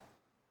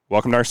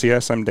Welcome to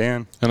RCS. I'm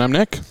Dan. And I'm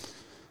Nick.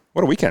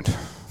 What a weekend.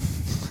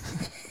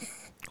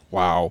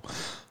 Wow.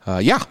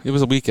 Yeah, it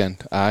was a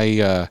weekend.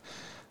 I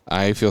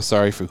feel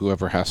sorry for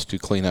whoever has to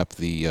clean up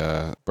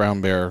the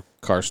Brown Bear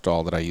car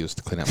stall that I used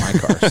to clean up my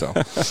car. So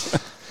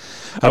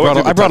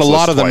I brought a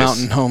lot of the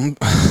mountain home.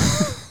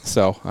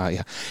 So,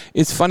 yeah.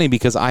 It's funny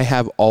because I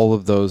have all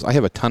of those. I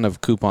have a ton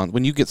of coupons.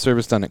 When you get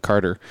service done at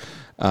Carter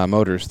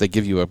Motors, they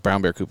give you a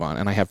Brown Bear coupon,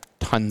 and I have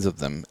tons of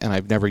them. And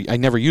I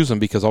never use them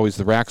because always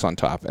the rack's on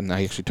top. And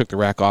I actually took the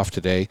rack off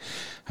today.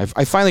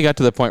 I finally got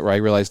to the point where I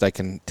realized I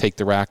can take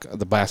the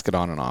basket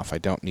on and off. I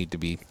don't need to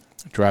be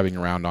driving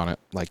around on it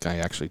like I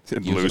actually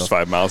lose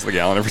 5 miles a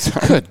gallon every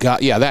time. Good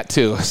God. Yeah, that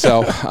too.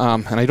 So,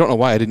 and I don't know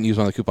why I didn't use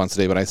one of the coupons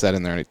today, but I sat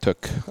in there and it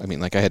took,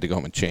 I had to go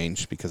home and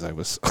change because I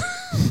was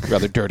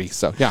rather dirty.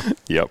 So, yeah.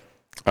 Yep.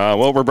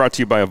 Well, we're brought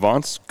to you by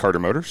Avance, Carter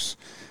Motors,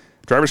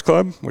 Drivers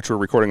Club, which we're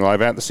recording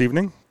live at this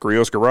evening,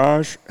 Griot's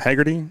Garage,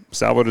 Haggerty,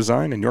 Salvo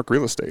Design, and York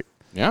Real Estate.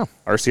 Yeah.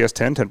 RCS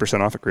 10%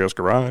 off at Griot's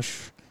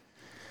Garage.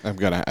 I'm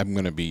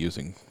gonna be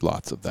using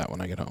lots of that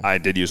when I get home. I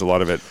did use a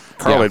lot of it.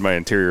 Carl made my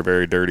interior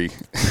very dirty.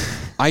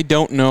 I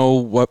don't know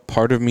what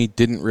part of me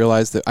didn't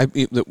realize that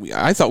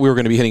I thought we were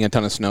going to be hitting a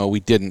ton of snow.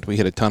 We didn't. We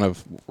hit a ton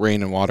of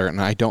rain and water,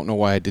 and I don't know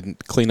why I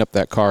didn't clean up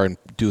that car and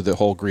do the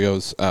whole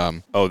Griot's.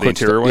 The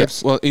interior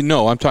wipes? Yeah, well,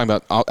 no, I'm talking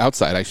about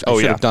outside. I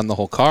should have done the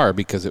whole car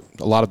because a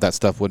lot of that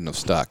stuff wouldn't have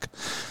stuck.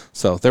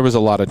 So there was a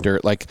lot of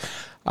dirt. Like,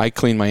 I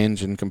cleaned my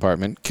engine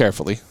compartment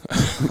carefully.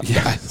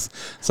 Yeah.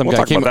 Some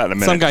guy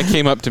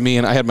came up to me,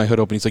 and I had my hood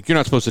open. He's like, "You're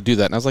not supposed to do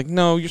that." And I was like,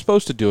 "No, you're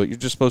supposed to do it. You're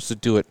just supposed to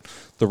do it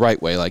the right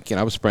way." Like,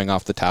 I was spraying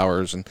off the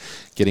towers and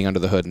getting under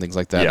the hood and things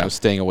like that. Yeah. I was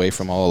staying away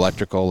from all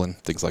electrical and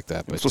things like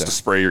that. You're supposed to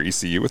spray your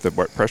ECU with a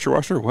pressure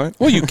washer? What?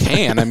 Well, you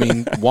can.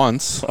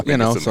 once. It's in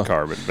the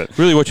car, but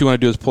really what you want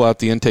to do is pull out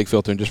the intake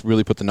filter and just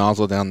really put the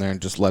nozzle down there and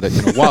just let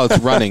it, while it's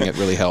running, it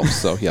really helps.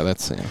 So, yeah,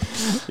 that's,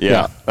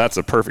 Yeah, that's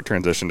a perfect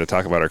transition to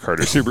talk about our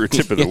Carter Subaru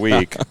tip of the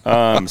week.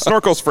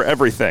 Snorkels for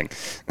everything.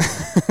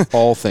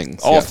 All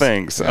things. All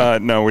things. Yeah.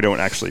 No, we don't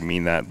actually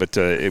mean that, but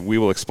we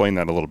will explain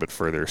that a little bit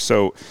further.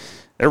 So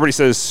everybody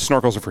says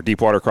snorkels are for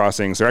deep water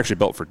crossings. They're actually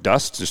built for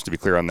dust, just to be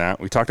clear on that.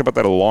 We talked about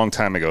that a long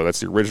time ago. That's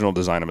the original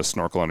design of a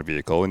snorkel on a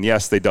vehicle. And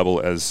yes, they double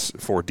as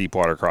for deep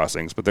water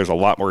crossings, but there's a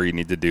lot more you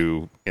need to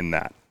do in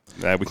that.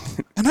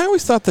 And I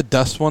always thought the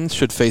dust ones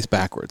should face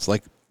backwards.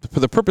 Like, for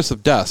the purpose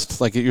of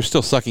dust, like you're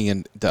still sucking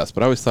in dust,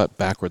 but I always thought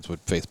backwards would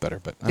face better.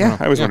 But I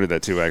always wondered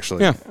that too,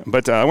 actually. Yeah.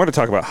 But I want to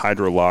talk about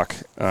Hydro-Lock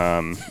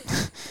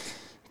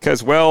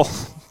because, well,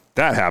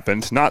 that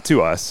happened, not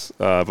to us,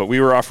 but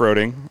we were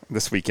off-roading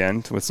this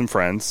weekend with some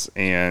friends,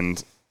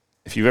 and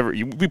if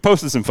we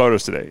posted some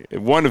photos today.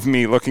 One of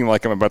me looking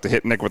like I'm about to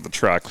hit Nick with the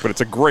truck, but it's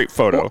a great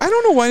photo. Well, I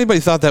don't know why anybody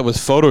thought that was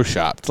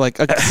photoshopped. Like,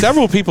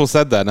 several people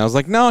said that, and I was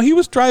like, no, he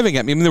was driving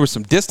at me. There was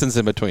some distance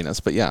in between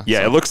us, but yeah. Yeah,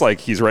 so. It looks like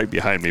he's right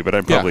behind me, but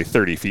I'm probably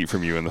 30 feet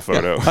from you in the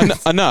photo. Yeah.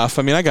 Enough.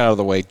 I got out of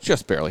the way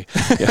just barely.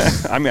 Yeah.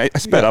 I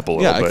sped up a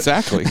little bit. Yeah,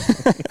 exactly.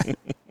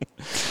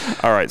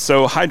 All right,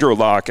 so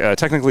Hydro-Lock,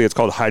 technically it's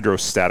called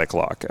hydrostatic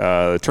lock.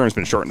 The term's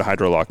been shortened to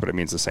Hydro-Lock, but it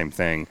means the same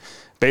thing.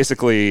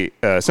 Basically,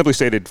 simply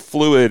stated,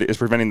 fluid is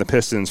preventing the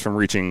pistons from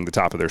reaching the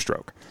top of their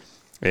stroke.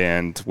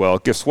 And, well,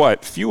 guess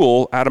what?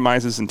 Fuel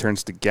atomizes and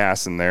turns to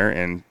gas in there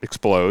and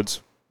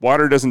explodes.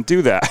 Water doesn't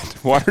do that.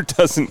 Water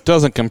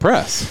doesn't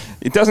compress.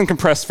 It doesn't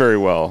compress very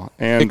well.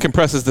 And it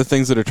compresses the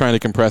things that are trying to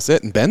compress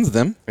it and bends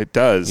them. It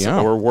does,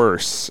 or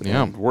worse.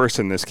 Yeah. Worse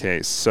in this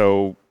case.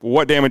 So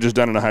what damage is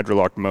done in a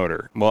Hydro-Lock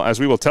motor? Well, as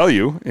we will tell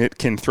you, it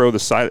can throw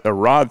a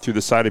rod through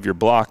the side of your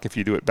block if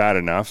you do it bad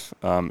enough.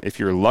 If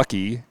you're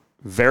lucky,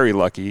 very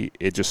lucky,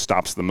 it just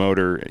stops the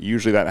motor.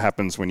 Usually that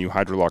happens when you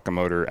Hydro-Lock a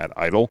motor at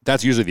idle.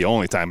 That's usually the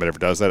only time it ever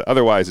does that.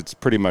 Otherwise, it's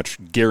pretty much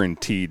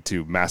guaranteed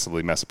to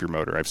massively mess up your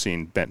motor. I've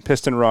seen bent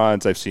piston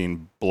rods. I've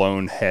seen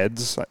blown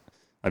heads.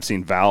 I've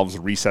seen valves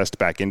recessed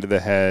back into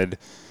the head.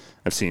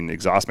 I've seen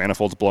exhaust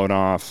manifolds blown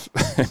off.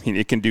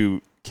 It can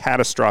do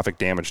catastrophic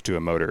damage to a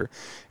motor.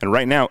 And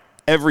right now,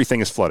 everything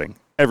is flooding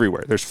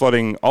everywhere. There's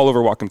flooding all over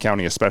Whatcom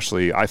County,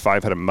 especially.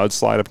 I-5 had a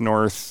mudslide up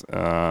north.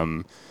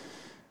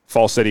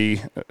 Fall City,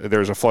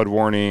 there's a flood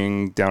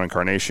warning down in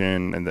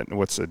Carnation, and then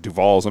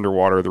Duval's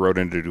underwater, the road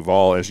into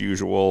Duval as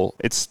usual.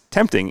 It's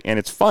tempting, and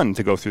it's fun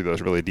to go through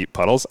those really deep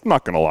puddles. I'm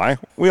not going to lie.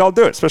 We all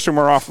do it, especially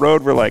when we're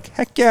off-road. We're like,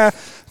 heck yeah,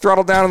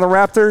 throttle down on the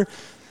Raptor.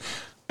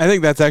 I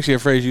think that's actually a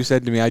phrase you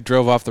said to me. I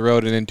drove off the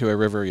road and into a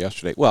river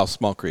yesterday. Well,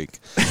 small creek.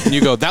 And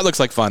you go, that looks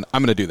like fun.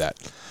 I'm going to do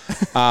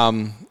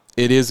that.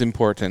 It is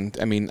important.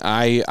 The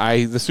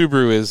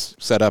Subaru is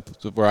set up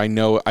where I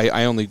know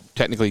I only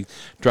technically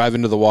drive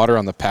into the water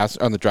on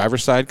the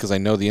driver's side because I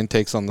know the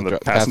intake's on the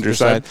passenger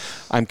side.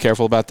 I'm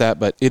careful about that,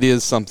 but it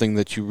is something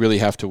that you really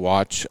have to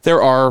watch.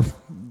 There are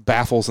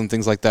baffles and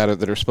things like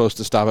that are supposed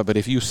to stop it. But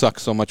if you suck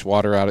so much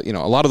water out of,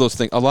 a lot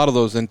of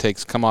those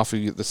intakes come off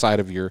of the side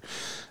of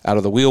out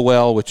of the wheel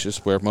well, which is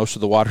where most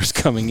of the water's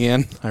coming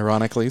in,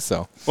 ironically.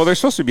 So, well, they're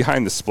supposed to be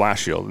behind the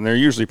splash shield, and they're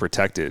usually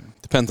protected.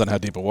 Depends on how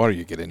deep of water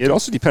you get into. It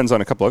also depends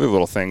on a couple other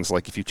little things,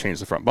 like if you change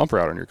the front bumper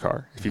out on your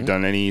car. If you've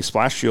done any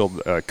splash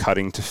shield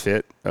cutting to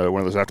fit one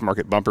of those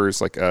aftermarket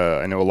bumpers, like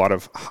I know a lot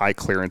of high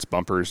clearance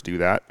bumpers do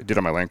that. I did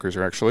on my Land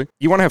Cruiser, actually.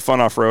 You want to have fun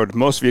off-road.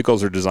 Most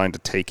vehicles are designed to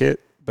take it,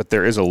 but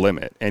there is a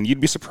limit, and you'd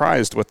be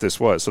surprised what this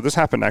was. So this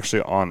happened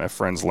actually on a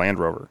friend's Land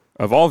Rover.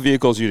 Of all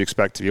vehicles you'd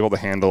expect to be able to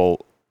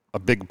handle a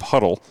big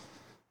puddle,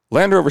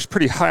 Land Rover's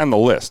pretty high on the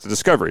list. A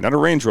Discovery, not a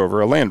Range Rover,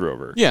 a Land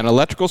Rover. Yeah, an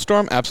electrical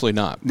storm? Absolutely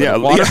not.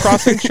 But water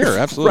crossing? Sure,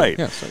 absolutely.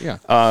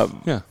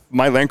 Right.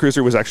 My Land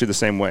Cruiser was actually the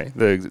same way.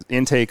 The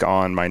intake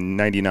on my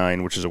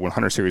 99, which is a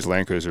 100 series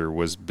Land Cruiser,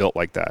 was built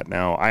like that.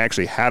 Now, I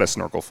actually had a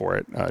snorkel for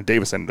it.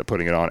 Davis ended up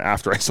putting it on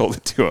after I sold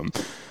it to him.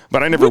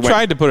 But I never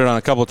tried to put it on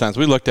a couple of times.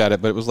 We looked at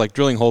it, but it was like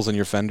drilling holes in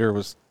your fender.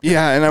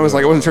 Yeah, and I was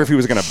like, I wasn't sure if he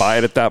was going to buy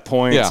it at that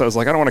point. Yeah. So I was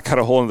like, I don't want to cut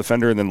a hole in the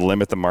fender and then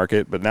limit the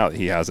market. But now that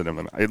he has it,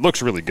 it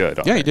looks really good.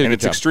 Yeah, he did. And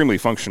it's extremely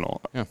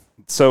functional. Yeah.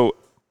 So,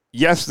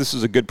 yes, this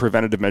is a good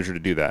preventative measure to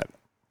do that.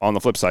 On the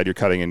flip side, you're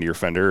cutting into your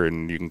fender,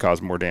 and you can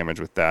cause more damage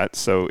with that.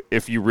 So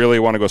if you really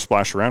want to go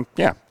splash around,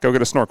 go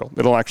get a snorkel.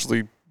 It'll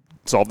actually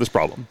solve this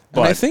problem.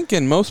 But I think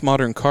in most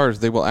modern cars,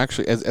 they will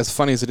actually, as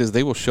funny as it is,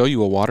 they will show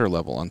you a water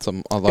level on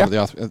a lot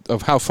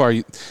of how far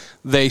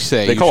they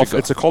say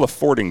it's called a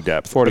fording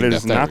depth, but it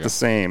is not the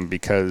same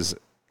because,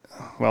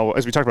 well,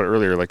 as we talked about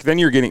earlier, like then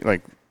you're getting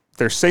like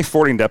their safe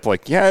fording depth,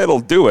 like it'll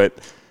do it.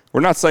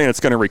 We're not saying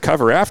it's going to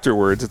recover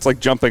afterwards. It's like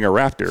jumping a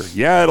raptor.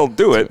 Yeah, it'll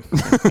do it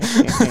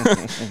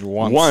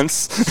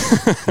once.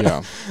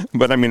 Yeah,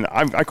 but I mean,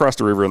 I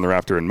crossed a river in the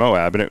Raptor in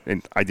Moab,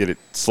 and I did it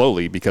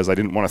slowly because I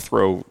didn't want to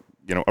throw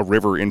a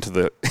river into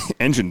the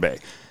engine bay.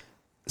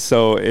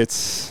 So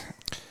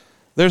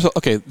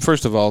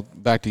first of all,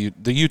 back to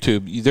the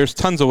YouTube. There's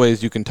tons of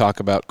ways you can talk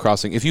about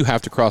crossing. If you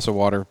have to cross a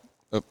water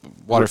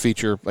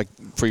feature like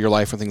for your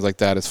life and things like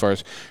that, as far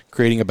as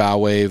creating a bow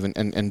wave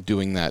and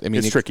doing that. I mean,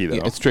 it's tricky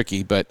though. It's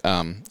tricky, but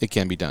it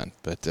can be done.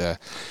 But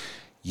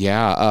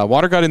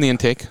water got in the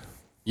intake.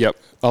 Yep.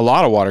 A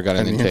lot of water got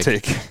in the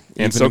intake.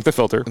 And soaked the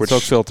filter.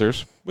 Soaked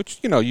filters, which,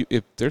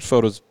 if there's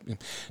photos.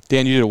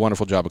 Dan, you did a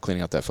wonderful job of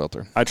cleaning out that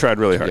filter. I tried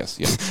really hard. Yes.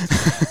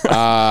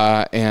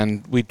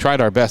 And we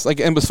tried our best.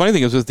 And the funny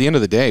thing is, at the end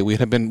of the day,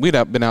 we'd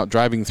been out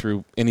driving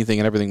through anything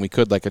and everything we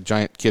could, like a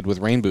giant kid with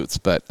rain boots.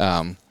 But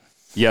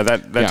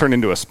that turned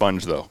into a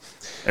sponge, though.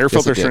 Air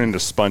filters turn into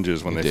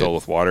sponges when they fill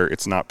with water.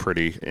 It's not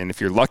pretty. And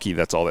if you're lucky,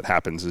 that's all that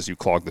happens is you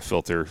clog the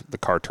filter, the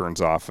car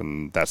turns off,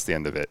 and that's the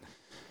end of it.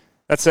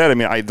 That said, I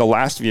mean, the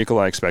last vehicle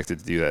I expected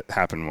to do that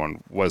happen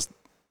one was,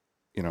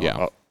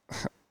 a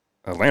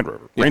Land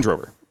Rover, Range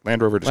Rover,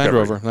 Land Rover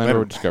Discovery. Land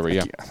Rover Discovery,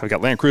 yeah. I've got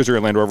Land Cruiser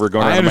and Land Rover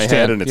going around in my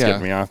head, and it's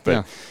getting me off.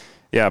 But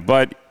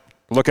but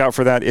look out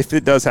for that. If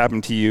it does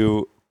happen to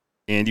you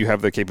and you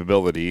have the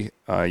capability,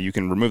 you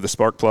can remove the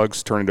spark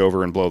plugs, turn it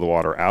over, and blow the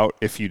water out.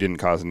 If you didn't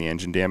cause any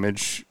engine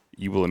damage,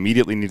 you will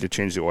immediately need to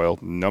change the oil,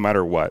 no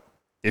matter what.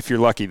 If you're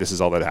lucky, this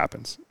is all that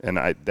happens. And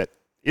that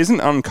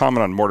isn't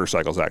uncommon on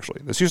motorcycles, actually.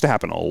 This used to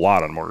happen a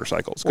lot on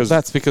motorcycles. Well,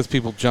 that's because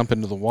people jump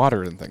into the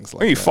water and things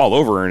like that. You fall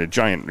over in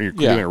you're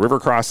doing a river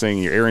crossing,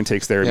 your air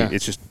intake's there. I mean,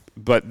 it's just,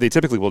 but they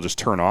typically will just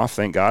turn off,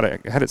 thank God. I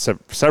had it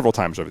several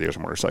times over the years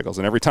on motorcycles,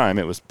 and every time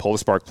it was pull the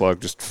spark plug,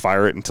 just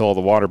fire it until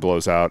the water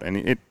blows out, and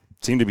it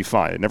seemed to be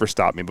fine. It never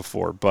stopped me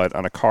before, but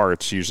on a car,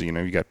 it's usually,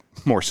 you got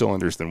more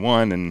cylinders than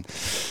one. And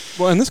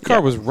this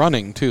car was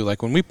running too.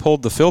 Like when we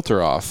pulled the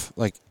filter off,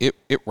 like it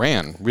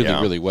ran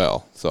really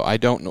well. So I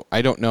don't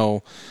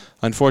know.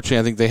 Unfortunately,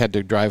 I think they had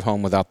to drive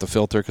home without the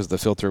filter because the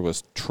filter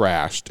was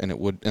trashed, and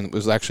it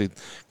was actually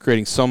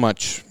creating so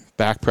much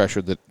back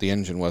pressure that the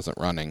engine wasn't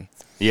running.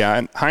 Yeah,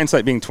 and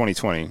hindsight being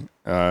 2020,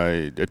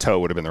 a tow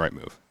would have been the right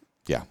move.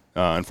 Yeah,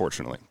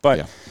 unfortunately,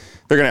 but.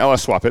 They're going to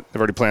LS swap it. They've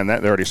already planned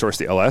that. They already sourced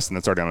the LS, and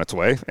that's already on its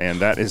way. And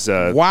that is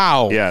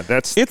wow. Yeah,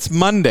 it's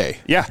Monday.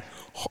 Yeah,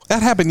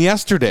 that happened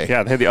yesterday.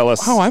 Yeah, they had the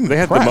LS. Oh, I'm They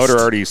impressed. had the motor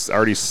already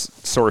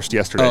sourced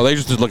yesterday. Oh, they're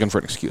just looking for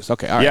an excuse.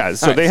 Okay, all right. Yeah,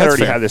 so they had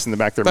already had this in the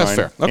back of their mind.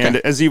 That's fair. Okay. And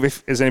as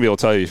anybody will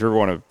tell you, if you ever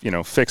want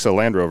to fix a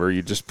Land Rover,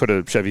 you just put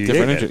a Chevy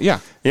different engine.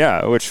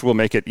 Yeah, which will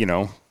make it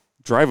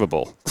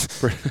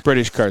drivable.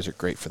 British cars are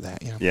great for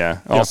that. Yeah.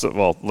 Also,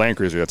 Land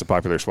Cruiser, that's a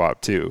popular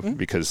swap too,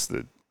 because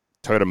the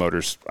Toyota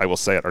motors, I will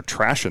say it, are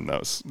trashing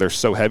those. They're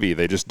so heavy,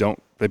 they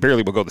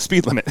barely will go the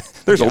speed limit.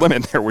 There's a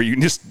limit there where you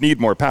just need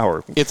more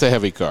power. It's a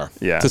heavy car,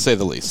 to say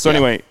the least. So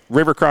anyway,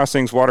 river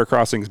crossings, water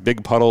crossings,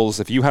 big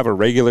puddles. If you have a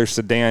regular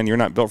sedan, you're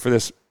not built for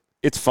this,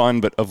 it's fun,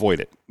 but avoid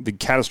it. The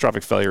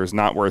catastrophic failure is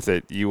not worth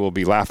it. You will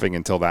be laughing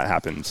until that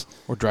happens.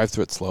 Or drive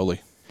through it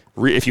slowly.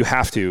 If you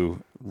have to,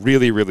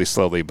 really, really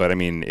slowly. But, I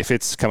mean, if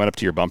it's coming up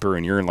to your bumper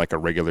and you're in like a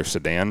regular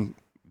sedan,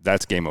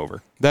 that's game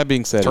over. That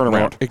being said, turn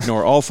around.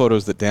 Ignore all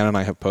photos that Dan and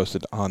I have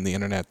posted on the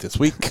internet this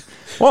week,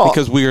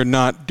 because we're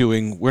not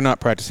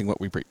practicing what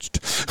we preached.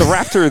 The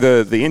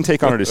Raptor, the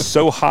intake on it is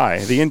so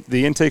high.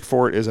 The intake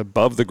for it is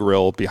above the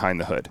grill behind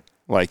the hood.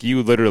 Like,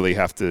 you literally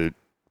have to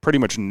pretty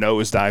much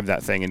nosedive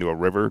that thing into a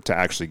river to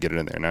actually get it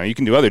in there. Now, you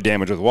can do other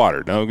damage with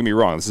water. Don't get me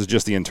wrong. This is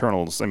just the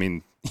internals. I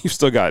mean, you've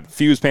still got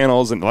fuse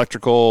panels and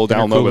electrical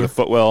down low with a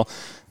footwell.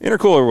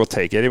 Intercooler will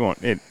take it. It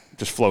won't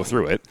just flow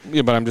through it.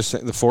 Yeah, but I'm just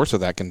saying the force of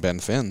that can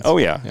bend fins. Oh,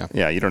 yeah.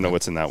 Yeah, you don't know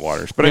what's in that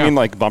water. But I mean,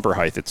 like, bumper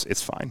height,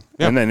 it's fine.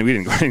 Yeah. And then we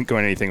didn't go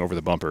anything over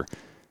the bumper.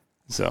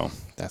 So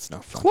that's no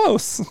fun.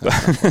 Close.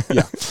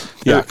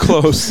 Yeah,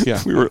 close.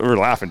 Yeah. We were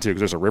laughing, too, because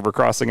there's a river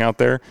crossing out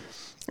there.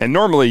 And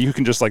normally you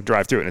can just like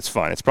drive through it and it's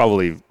fine. It's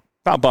probably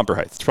about bumper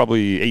height. It's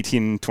probably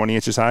 18, 20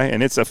 inches high.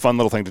 And it's a fun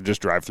little thing to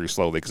just drive through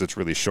slowly because it's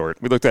really short.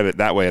 We looked at it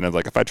that way and I was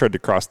like, if I tried to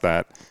cross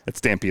that at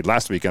Stampede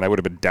last weekend, I would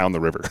have been down the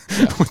river.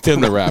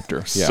 In the Raptor.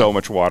 Yeah. So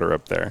much water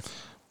up there.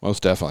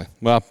 Most definitely.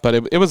 Well, but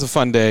it was a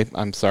fun day.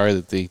 I'm sorry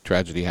that the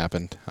tragedy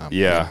happened.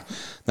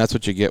 That's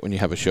what you get when you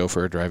have a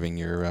chauffeur driving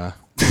your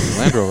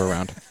Land Rover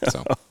around.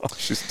 So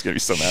she's going to be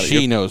so mad at you.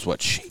 She knows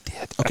what she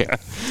did. Okay.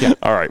 Yeah.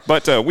 All right.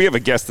 But we have a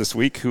guest this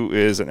week who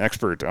is an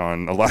expert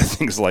on a lot of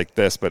things like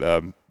this, but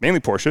mainly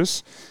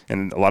Porsches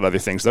and a lot of other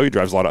things, though. He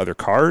drives a lot of other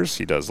cars.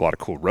 He does a lot of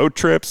cool road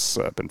trips.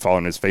 I've been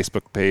following his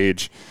Facebook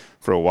page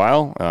for a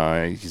while.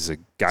 He's a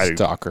guy.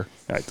 Stalker.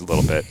 A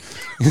little bit.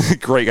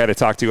 Great guy to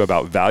talk to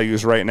about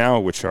values right now,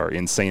 which are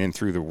insane and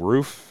through the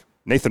roof.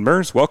 Nathan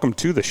Mers, welcome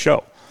to the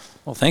show.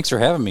 Well, thanks for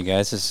having me,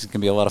 guys. This is going to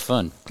be a lot of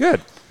fun.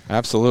 Good.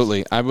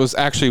 Absolutely. I was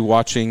actually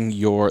watching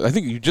I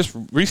think you just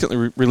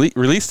recently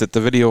released it, the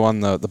video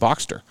on the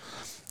Boxster,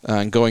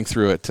 and going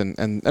through it.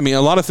 And I mean,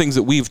 a lot of things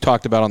that we've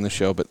talked about on the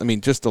show, but I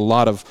mean, just a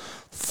lot of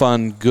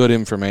fun, good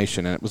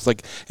information. And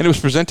it was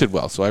presented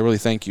well. So I really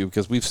thank you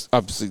because we've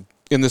obviously,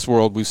 in this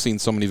world, we've seen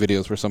so many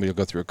videos where somebody will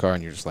go through a car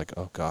and you're just like,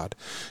 oh God,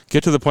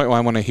 get to the point where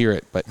I want to hear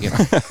it. But,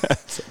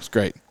 so it was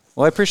great.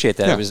 Well, I appreciate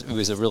that. Yeah. It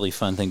was a really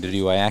fun thing to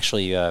do. I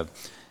actually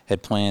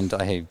had planned,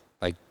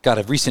 I got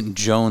a recent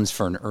Jones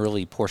for an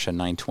early Porsche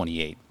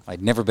 928.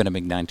 I'd never been a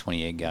big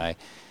 928 guy.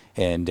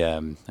 And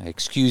I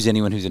excuse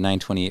anyone who's a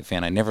 928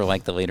 fan. I never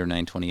liked the later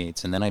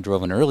 928s. And then I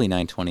drove an early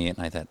 928,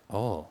 and I thought,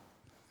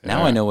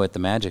 now I know what the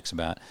magic's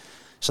about.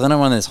 So then I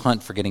went on this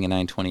hunt for getting a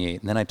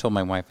 928. And then I told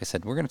my wife, I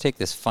said, we're going to take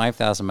this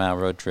 5,000-mile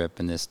road trip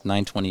in this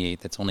 928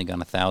 that's only gone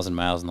 1,000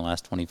 miles in the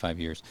last 25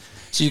 years.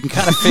 So you can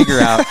kind of figure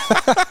out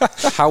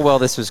how well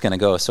this was going to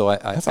go. So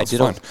I did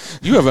fun.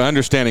 You have an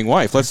understanding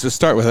wife. Let's just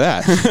start with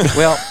that.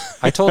 Well,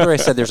 I told her, I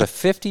said, there's a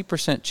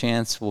 50%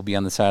 chance we'll be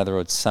on the side of the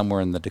road somewhere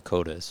in the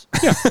Dakotas.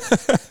 Yeah.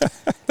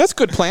 That's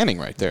good planning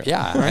right there.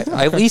 Yeah. Right?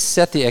 I at least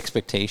set the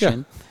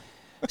expectation.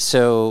 Yeah.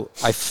 So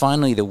I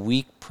finally, the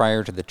week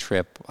prior to the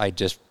trip, I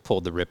just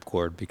pulled the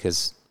ripcord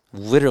because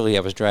literally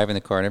I was driving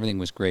the car and everything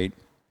was great.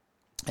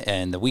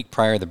 And the week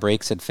prior, the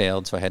brakes had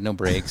failed, so I had no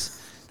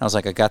brakes. I was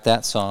like, I got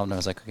that solved. And I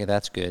was like, okay,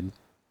 that's good.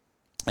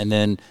 And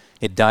then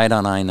it died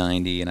on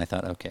I-90, and I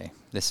thought, okay,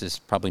 this is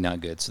probably not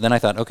good. So then I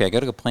thought, okay, I got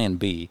to go plan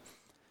B.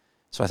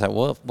 So I thought,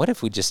 well, what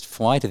if we just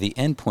fly to the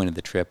end point of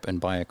the trip and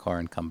buy a car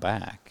and come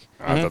back?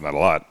 I've done that a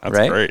lot. That's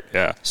right? Great,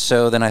 yeah.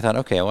 So then I thought,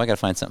 okay, well, I got to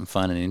find something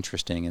fun and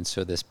interesting. And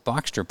so this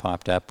Boxster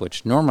popped up,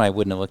 which normally I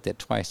wouldn't have looked at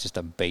twice, just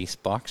a base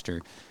Boxster,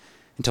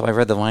 until I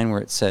read the line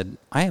where it said,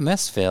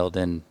 IMS failed,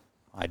 and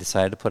I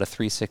decided to put a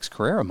 3.6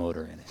 Carrera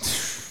motor in it.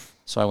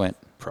 So I went,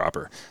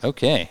 proper.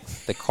 Okay,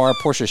 the car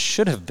Porsche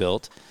should have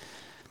built.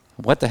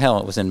 What the hell?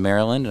 It was in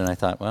Maryland, and I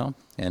thought, well,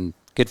 and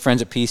good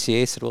friends at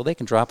PCA said, well, they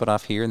can drop it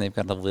off here, and they've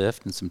got a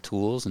lift and some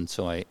tools. And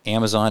so I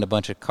Amazoned a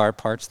bunch of car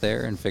parts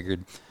there and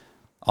figured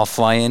I'll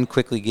fly in,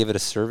 quickly give it a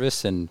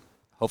service, and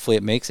hopefully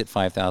it makes it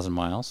 5,000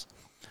 miles.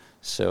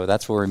 So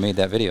that's where we made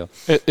that video.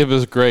 It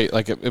was great.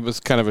 Like it was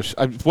kind of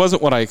it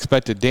wasn't what I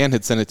expected. Dan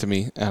had sent it to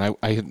me, and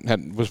I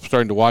was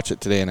starting to watch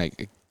it today, and I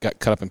got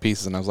cut up in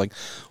pieces, and I was like,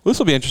 well, this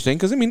will be interesting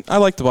because, I mean, I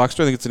like the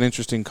Boxster. I think it's an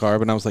interesting car,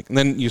 but I was like, and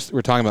then you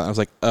were talking about it, and I was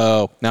like,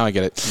 oh, now I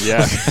get it.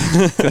 Yeah.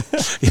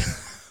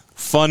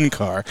 Fun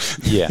car.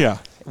 Yeah.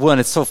 Well,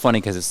 and it's so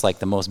funny because it's like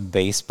the most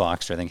base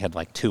Boxster. I think had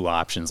like two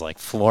options, like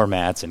floor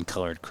mats and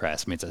colored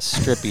crest. I mean, it's a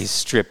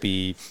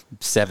strippy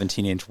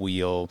 17-inch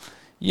wheel.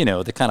 You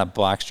know, the kind of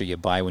Boxster you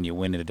buy when you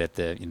win it at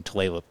the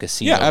Tulalip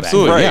Casino. Yeah,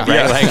 absolutely. Right,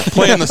 yeah. Like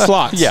play in the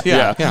slots.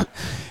 Yeah.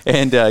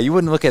 And you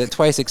wouldn't look at it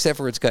twice, except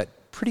for it's got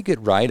pretty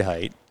good ride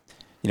height.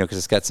 You know, because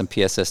it's got some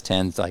PSS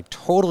 10s, like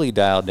totally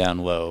dialed down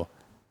low.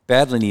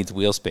 Badly needs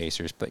wheel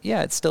spacers, but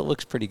yeah, it still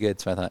looks pretty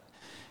good. So I thought,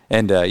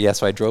 and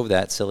so I drove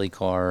that silly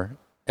car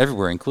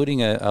everywhere,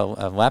 including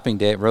a lapping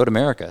day at Road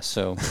America.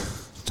 So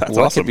that's what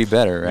awesome. could be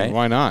better, right? I mean,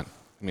 why not?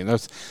 I mean,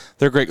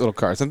 they're great little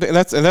cars, and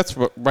that's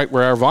right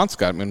where Arvant's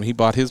got. I mean, he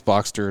bought his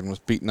Boxster and was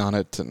beating on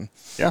it, and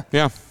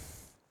yeah,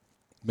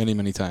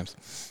 many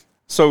times.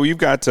 So you've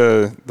got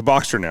the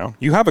Boxster now.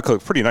 You have a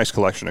pretty nice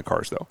collection of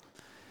cars, though.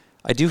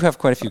 I do have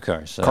quite a few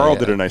cars. Carl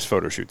did a nice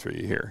photo shoot for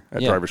you here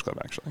at Drivers Club,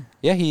 actually.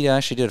 Yeah, he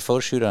actually did a photo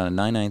shoot on a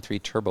 993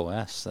 Turbo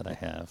S that I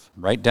have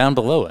right down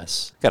below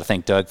us. Got to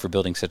thank Doug for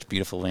building such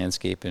beautiful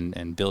landscape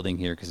and building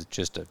here because it's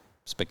just a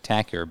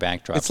spectacular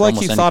backdrop. It's like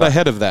he thought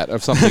ahead of that,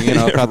 of something,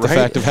 about the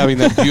fact of having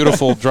that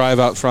beautiful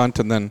drive out front,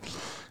 and then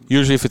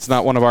usually if it's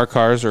not one of our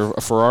cars or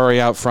a Ferrari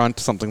out front,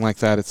 something like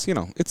that, it's,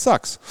 it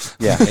sucks.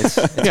 Yeah, it's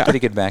a pretty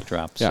good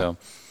backdrop. Yeah. So,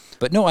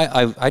 But no,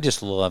 I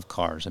just love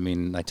cars. I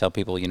mean, I tell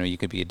people, you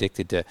could be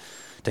addicted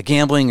to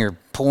gambling or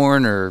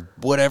porn or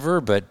whatever,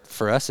 but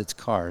for us, it's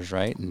cars,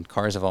 right? And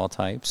cars of all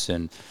types.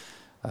 And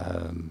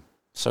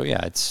so,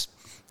 yeah, it's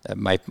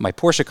my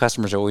Porsche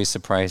customers are always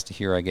surprised to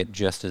hear I get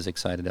just as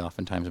excited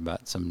oftentimes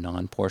about some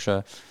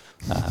non-Porsche,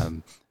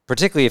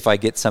 particularly if I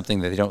get something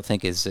that they don't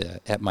think is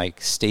at my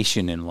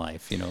station in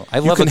life. I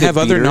love you can have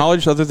other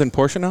knowledge other than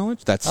Porsche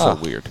knowledge? That's so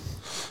weird.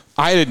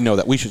 I didn't know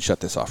that. We should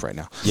shut this off right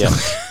now. Yeah.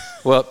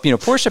 Well,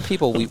 Porsche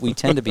people, we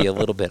tend to be a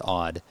little bit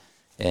odd,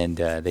 and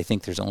they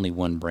think there's only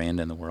one brand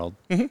in the world.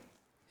 Mm-hmm.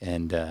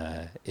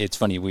 And it's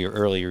funny, we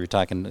were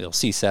talking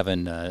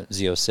C7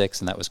 Z06,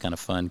 and that was kind of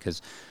fun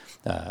because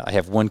I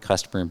have one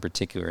customer in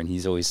particular, and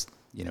he's always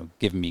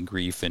giving me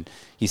grief, and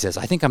he says,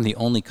 I think I'm the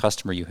only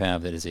customer you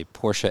have that is a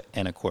Porsche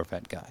and a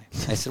Corvette guy.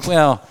 I said,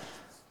 well,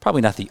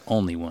 probably not the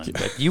only one,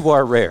 but you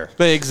are rare.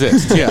 They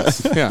exist,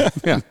 yes. Yeah.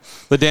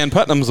 The Dan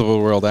Putnams of the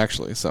world,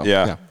 actually. So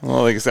yeah.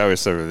 Well, like I always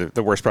said,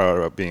 the worst part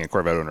about being a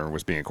Corvette owner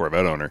was being a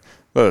Corvette owner.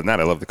 Other than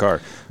that, I love the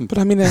car. But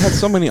I mean, it had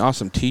so many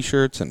awesome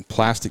T-shirts and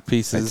plastic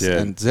pieces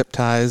and zip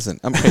ties, and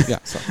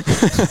So.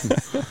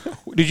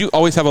 Did you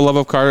always have a love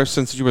of cars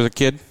since you were a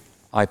kid?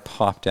 I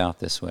popped out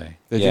this way.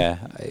 Did you?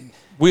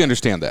 We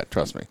understand that,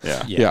 trust me.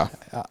 Yeah.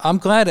 I'm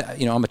glad,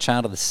 I'm a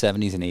child of the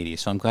 70s and 80s,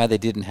 so I'm glad they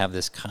didn't have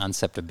this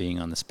concept of being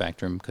on the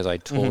spectrum because I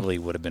totally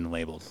would have been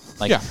labeled.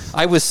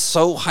 I was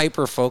so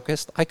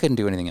hyper-focused, I couldn't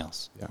do anything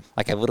else. Yeah.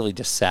 I literally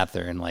just sat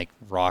there and,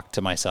 rocked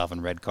to myself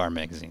and read car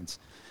magazines.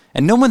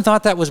 And no one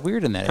thought that was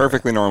weird in that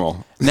Perfectly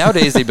normal.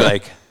 Nowadays, they'd be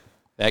like,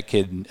 that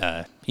kid,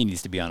 he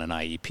needs to be on an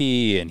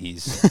IEP, and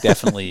he's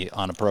definitely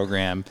on a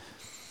program.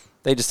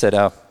 They just said,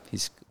 oh,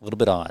 he's a little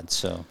bit odd,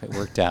 so it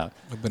worked out.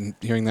 I've been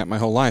hearing that my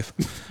whole life.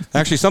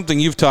 Actually, something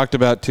you've talked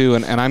about, too,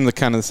 and I'm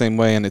the same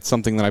way, and it's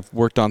something that I've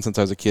worked on since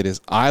I was a kid, is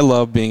I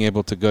love being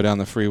able to go down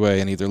the freeway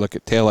and either look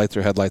at taillights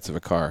or headlights of a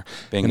car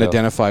and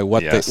identify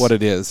what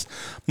it is.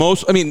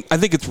 I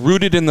think it's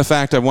rooted in the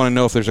fact I want to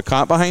know if there's a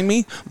cop behind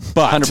me,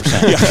 but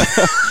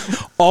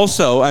 100%.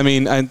 Also,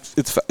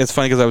 it's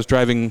funny because I was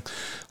driving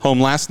home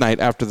last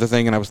night after the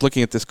thing, and I was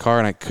looking at this car,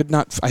 and I could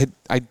not.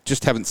 I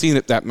just haven't seen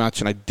it that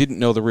much, and I didn't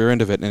know the rear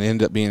end of it, and it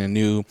ended up being a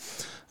new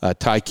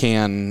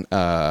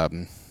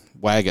Taycan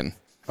wagon.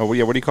 Oh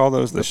yeah, what do you call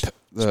those?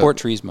 Sport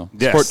Turismo.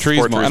 Yes, Sport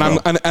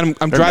Turismo. And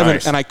I'm driving,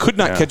 nice. And I could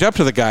not catch up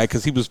to the guy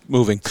because he was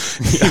moving,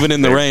 even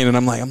in the rain. And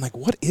I'm like,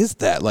 what is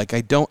that?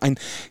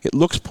 It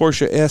looks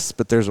Porsche-esque,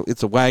 but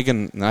it's a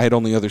wagon. And I had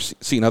only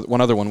seen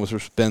one other one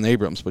was Ben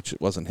Abrams, which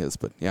it wasn't his,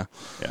 but yeah.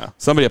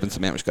 Somebody up in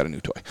Sammamish got a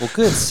new toy. Well,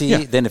 good. See,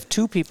 then if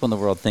two people in the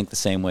world think the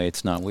same way,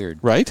 it's not weird,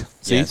 right?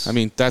 See, yes. I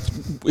mean,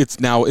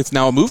 it's now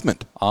a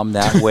movement. I'm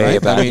that way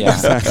about it. Yeah.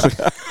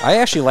 Exactly. I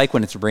actually like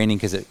when it's raining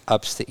because it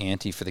ups the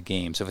ante for the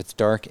game. So if it's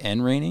dark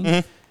and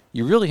raining.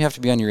 You really have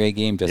to be on your A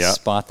game to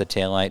spot the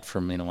taillight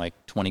from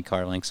 20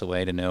 car lengths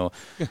away to know.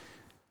 Yeah.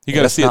 You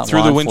got to see it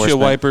through the windshield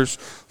wipers,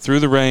 through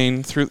the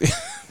rain, through.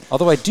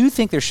 Although I do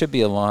think there should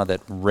be a law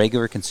that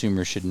regular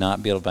consumers should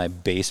not be able to buy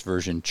base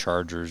version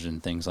Chargers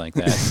and things like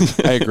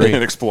that. I agree.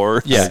 And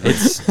Explorers. Yeah,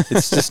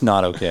 it's just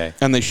not okay.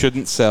 And they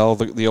shouldn't sell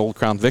the old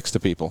Crown Vics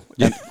to people.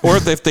 Or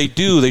if they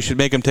do, they should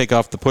make them take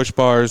off the push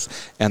bars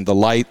and the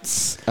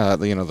lights. The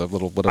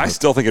little bit of. I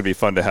still think it'd be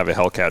fun to have a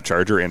Hellcat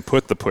Charger and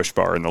put the push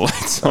bar and the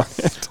lights on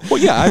it.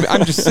 Well, yeah,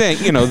 I'm just saying.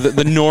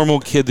 The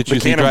normal kid that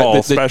usually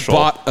that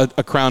bought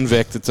a Crown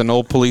Vic. It's an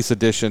old police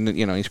edition.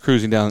 He's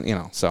cruising down.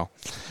 So.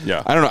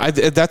 Yeah, I don't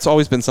know. That's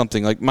always been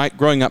something.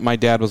 Growing up, my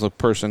dad was a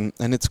person,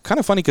 and it's kind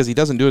of funny because he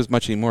doesn't do it as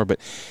much anymore. But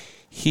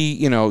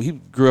he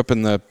grew up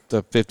in the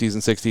 50s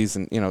and 60s,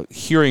 and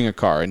hearing a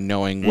car and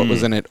knowing what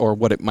was in it or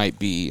what it might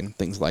be and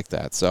things like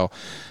that. So,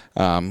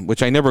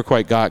 which I never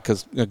quite got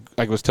because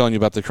I was telling you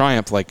about the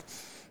Triumph,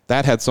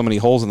 that had so many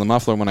holes in the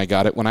muffler when I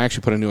got it. When I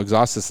actually put a new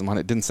exhaust system on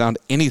it, didn't sound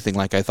anything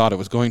like I thought it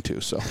was going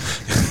to. So,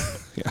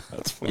 yeah,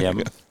 that's funny. Yeah,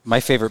 my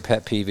favorite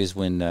pet peeve is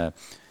when.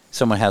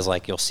 Someone has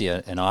you'll see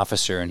an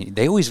officer and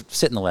they always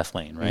sit in the left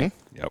lane, right?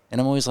 Mm-hmm. Yep. And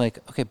I'm always like,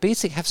 okay,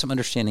 basically have some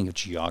understanding of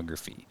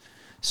geography.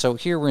 So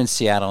here we're in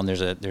Seattle and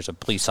there's a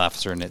police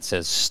officer and it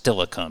says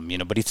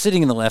Stillicum, but he's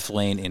sitting in the left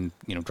lane and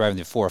driving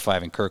the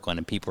 405 in Kirkland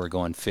and people are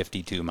going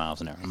 52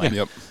 miles an hour. I'm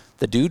like,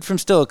 the dude from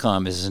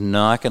Stillicum is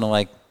not going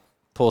to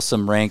pull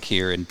some rank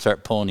here and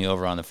start pulling you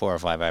over on the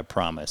 405, I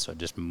promise. So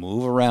just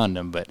move around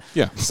him. But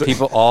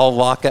people all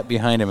lock up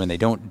behind him and they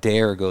don't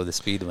dare go the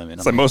speed limit.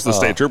 It's most of the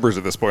state troopers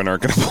at this point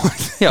aren't going to pull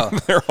it. Yeah.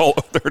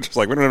 They're just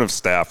we don't have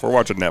staff. We're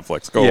watching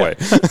Netflix. Go away.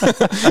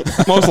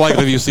 Most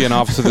likely if you see an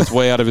officer that's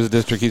way out of his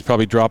district, he's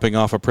probably dropping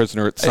off a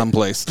prisoner at some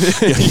place.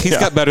 He's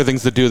got better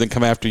things to do than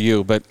come after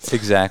you. But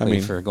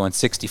exactly, for going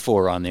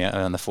 64 on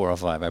the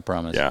 405, I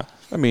promise. Yeah.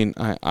 I mean,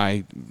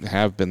 I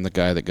have been the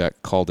guy that got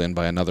called in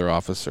by another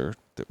officer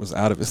that was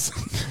out of his.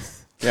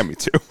 Yeah, me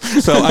too.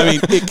 So I mean,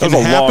 it can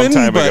happen.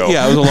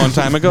 Yeah, it was a long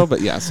time ago.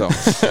 But yeah,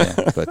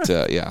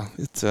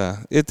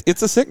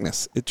 it's a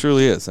sickness. It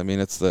truly is. I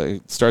mean, it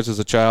starts as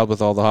a child with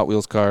all the Hot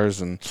Wheels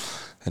cars and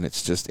And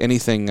it's just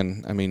anything.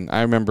 And I mean,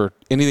 I remember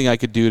anything I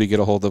could do to get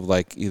a hold of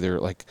either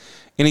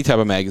any type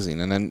of magazine.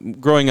 And then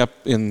growing up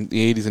in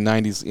the 80s and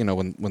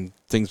 90s, when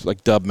things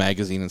like Dub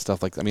magazine and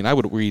stuff like that, I mean, I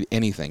would read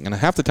anything. And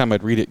half the time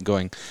I'd read it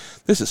going,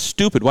 this is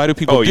stupid. Why do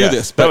people do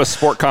this? But that was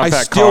Sport Compact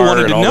I still Car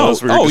wanted to know.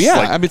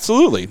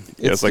 Absolutely.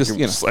 It's like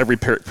just every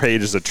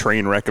page is a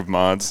train wreck of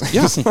mods.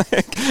 Yeah.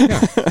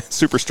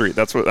 Super Street.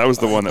 That was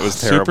the one that was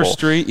terrible. Super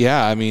Street.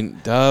 Yeah. I mean,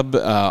 Dub,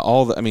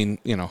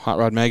 Hot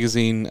Rod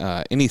magazine,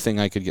 anything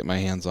I could get my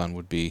hands on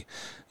would be,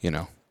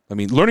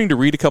 learning to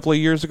read a couple of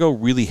years ago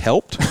really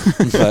helped,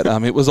 but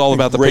it was all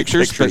about the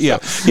pictures. But yeah.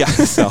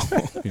 So,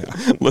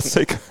 let's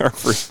take our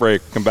first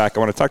break. Come back. I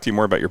want to talk to you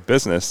more about your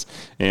business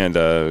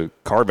and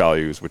car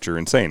values, which are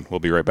insane.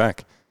 We'll be right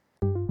back.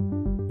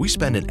 We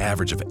spend an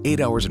average of 8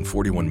 hours and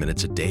 41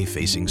 minutes a day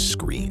facing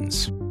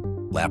screens.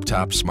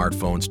 Laptops,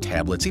 smartphones,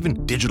 tablets,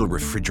 even digital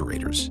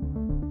refrigerators.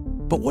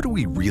 But what are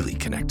we really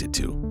connected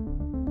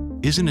to?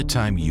 Isn't it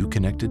time you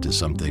connected to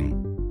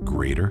something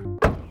greater?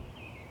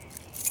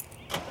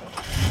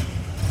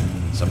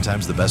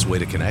 Sometimes the best way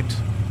to connect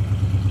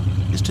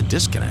is to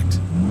disconnect.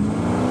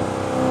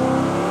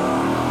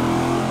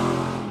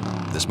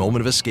 This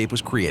moment of escape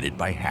was created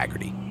by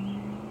Hagerty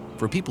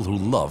for people who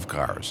love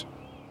cars.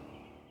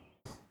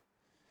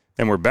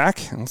 And we're back.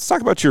 Let's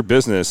talk about your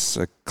business,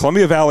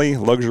 Columbia Valley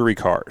Luxury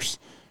Cars.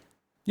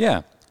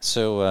 Yeah.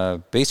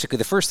 So basically,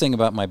 the first thing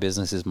about my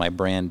business is my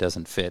brand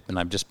doesn't fit, and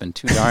I've just been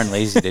too darn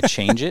lazy to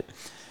change it.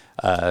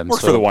 Works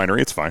for the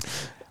winery. It's fine.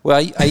 Well,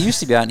 I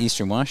used to be out in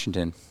Eastern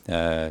Washington.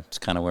 It's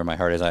kind of where my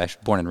heart is. I was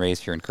born and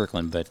raised here in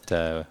Kirkland,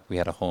 but we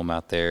had a home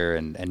out there,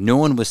 and no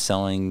one was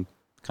selling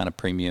kind of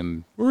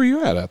premium. Where were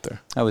you out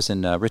there? I was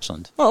in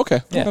Richland. Oh,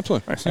 okay. Yeah.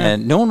 Absolutely. Nice.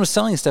 And no one was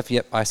selling stuff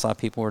yet. I saw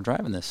people were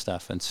driving this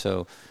stuff, and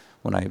so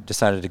when I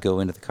decided to go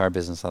into the car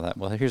business, I thought,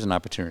 well, here's an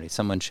opportunity.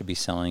 Someone should be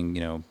selling,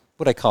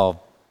 what I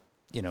call,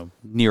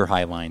 near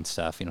high line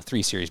stuff,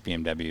 3 Series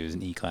BMWs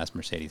and E-Class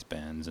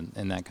Mercedes-Benz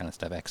and that kind of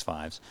stuff,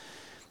 X5s.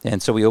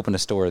 And so we opened a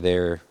store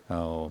there,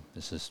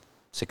 this is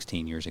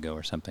 16 years ago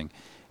or something.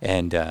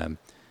 And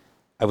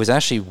I was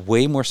actually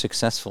way more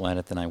successful at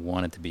it than I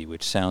wanted to be,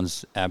 which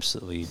sounds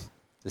absolutely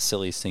the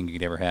silliest thing you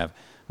could ever have.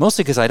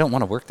 Mostly because I don't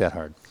want to work that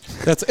hard.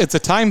 It's a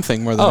time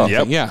thing more than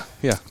anything. Yep.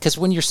 Yeah. Because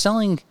when you're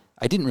selling,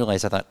 I didn't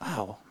realize, I thought,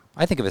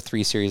 I think of a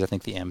 3 Series, I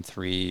think the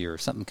M3 or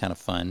something kind of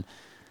fun.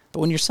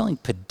 But when you're selling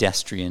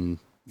pedestrian,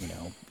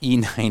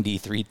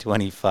 E90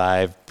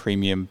 325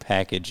 premium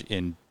package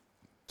in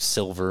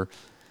silver,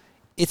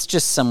 it's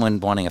just someone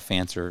wanting a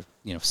fancier,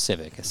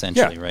 Civic,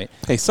 essentially, right?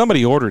 Hey,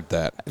 somebody ordered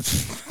that.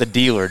 The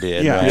dealer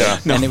did, yeah, right? Yeah.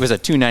 No. And it was a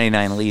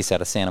 $299 lease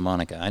out of Santa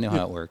Monica. I know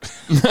how it works.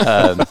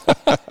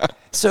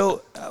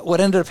 So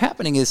what ended up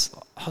happening is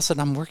all of a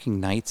sudden I'm working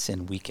nights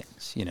and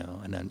weekends,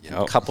 and then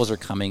couples are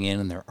coming in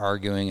and they're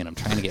arguing, and I'm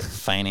trying to get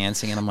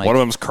financing, and I'm like, one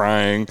of them's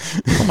crying.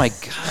 Oh my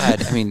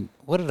God! I mean,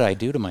 what did I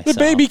do to myself? The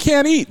baby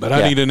can't eat, but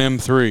I need an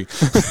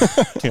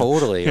M3.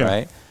 Totally,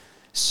 right?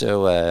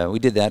 So we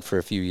did that for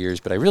a few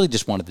years, but I really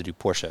just wanted to do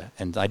Porsche,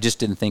 and I just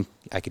didn't think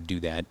I could do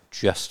that,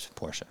 just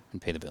Porsche,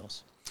 and pay the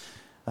bills.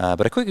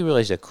 But I quickly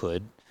realized I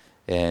could,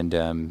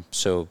 and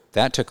so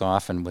that took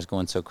off and was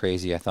going so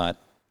crazy, I thought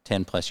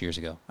 10 plus years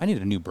ago, I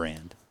needed a new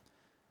brand.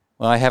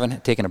 Well, I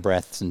haven't taken a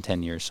breath in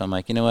 10 years, so I'm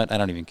like, you know what? I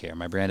don't even care.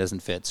 My brand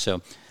doesn't fit.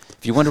 So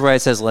if you wonder why it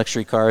says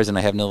luxury cars and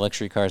I have no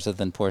luxury cars other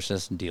than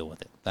Porsches, deal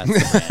with it. That's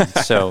the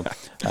brand. So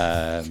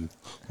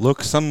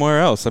look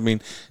somewhere else. I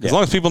mean, as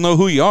long as people know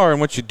who you are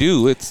and what you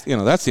do, it's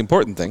that's the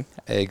important thing.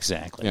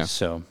 Exactly.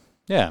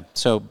 Yeah.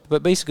 So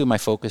but basically my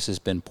focus has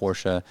been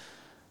Porsche.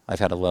 I've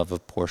had a love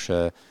of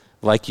Porsche.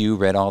 Like you,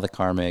 read all the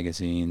car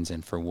magazines,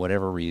 and for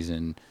whatever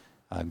reason,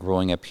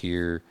 growing up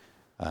here,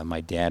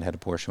 my dad had a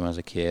Porsche when I was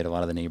a kid. A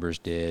lot of the neighbors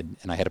did.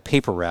 And I had a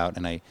paper route,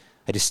 and I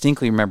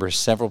distinctly remember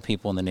several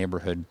people in the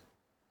neighborhood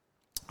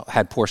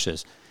had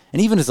Porsches.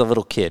 And even as a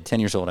little kid, 10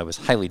 years old, I was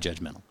highly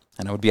judgmental.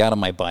 And I would be out on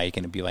my bike,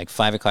 and it'd be like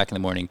 5 o'clock in the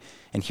morning,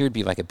 and here would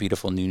be like a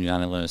beautiful new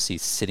 911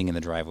 sitting in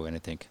the driveway, and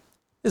I'd think,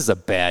 this is a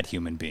bad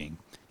human being.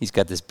 He's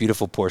got this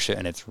beautiful Porsche,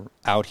 and it's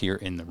out here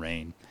in the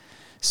rain.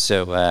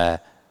 So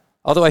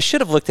although I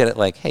should have looked at it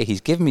like, hey, he's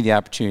given me the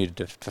opportunity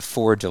to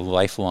forge a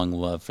lifelong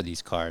love for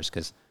these cars,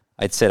 because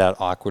I'd sit out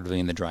awkwardly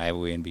in the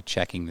driveway and be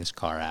checking this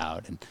car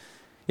out. And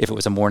if it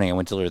was a morning I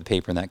went to deliver the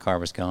paper and that car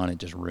was gone, it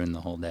just ruined the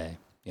whole day,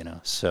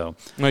 So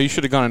no, you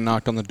should have gone and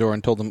knocked on the door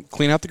and told them,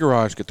 clean out the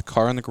garage, get the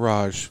car in the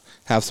garage,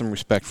 have some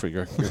respect for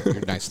your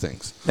nice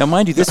things. Now,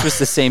 mind you, this was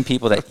the same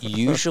people that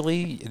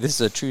usually, this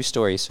is a true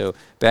story. So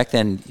back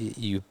then,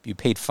 you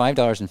paid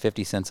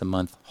 $5.50 a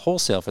month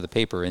wholesale for the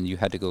paper, and you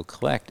had to go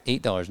collect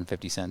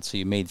 $8.50. So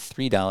you made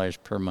 $3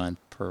 per month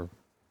per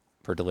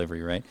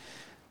delivery, right?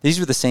 These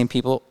were the same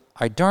people.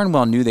 I darn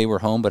well knew they were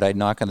home, but I'd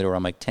knock on the door.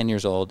 I'm like 10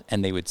 years old,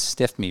 and they would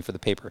stiff me for the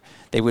paper.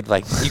 They would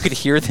you could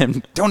hear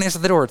them, don't answer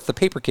the door, it's the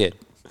paper kid.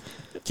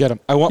 Get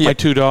them. I want my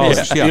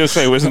 $2. You know,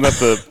 say, wasn't that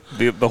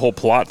the whole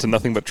plot to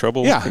Nothing But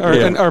Trouble?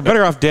 Yeah, or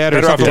Better Off Dead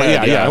or something.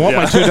 I want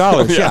my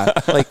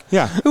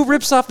 $2. Who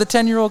rips off the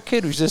 10-year-old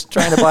kid who's just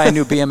trying to buy a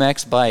new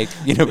BMX bike,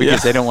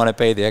 because they don't want to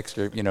pay the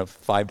extra,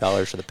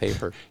 $5 for the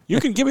paper. You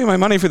can give me my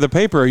money for the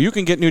paper, or you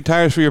can get new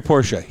tires for your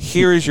Porsche.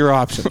 Here is your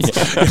options.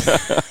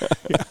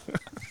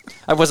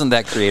 I wasn't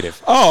that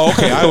creative. Oh,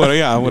 okay.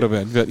 I would have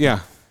been. But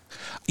yeah.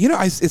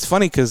 It's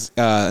funny because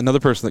another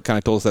person that kind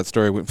of told us that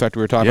story, in fact,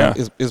 we were talking about,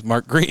 is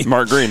Mark Green.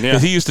 Mark Green, yeah.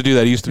 He used to do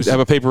that. He used to have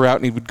a paper route,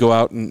 and he would go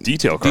out and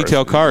detail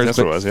cars. That's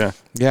what it was, yeah.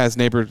 Yeah,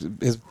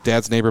 his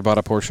dad's neighbor bought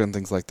a Porsche and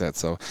things like that.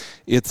 So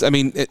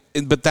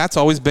but that's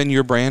always been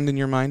your brand in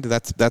your mind?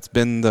 That's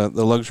been the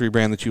luxury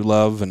brand that you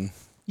love? And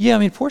yeah,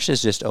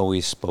 Porsches just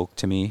always spoke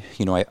to me.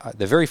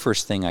 The very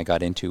first thing I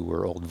got into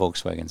were old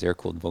Volkswagens,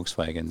 air-cooled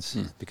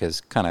Volkswagens,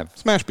 because kind of...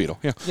 Smash Beetle,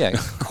 yeah. Yeah,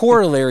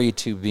 corollary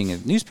to being a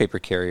newspaper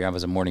carrier, I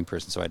was a morning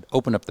person, so I'd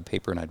open up the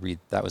paper and I'd read.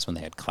 That was when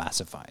they had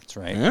classifieds,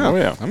 right?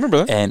 Yeah, I remember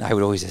that. And I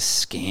would always just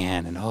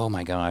scan, and oh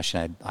my gosh,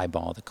 and I'd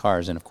eyeball the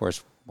cars. And of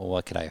course,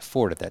 what could I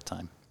afford at that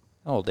time?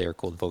 Old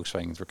air-cooled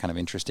Volkswagens were kind of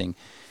interesting.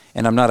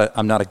 And I'm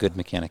not a good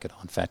mechanic at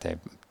all. In fact, I'm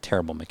a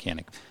terrible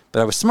mechanic. But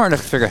I was smart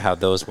enough to figure out how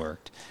those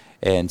worked.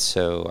 And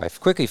so I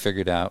quickly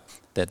figured out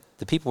that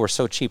the people were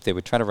so cheap, they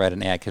would try to write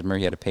an ad, because remember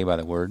you had to pay by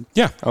the word?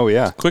 Yeah. Oh,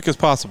 yeah. As quick as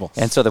possible.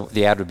 And so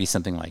the ad would be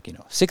something like,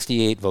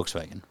 68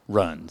 Volkswagen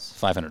runs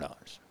 $500.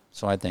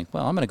 So I'd think,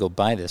 well, I'm going to go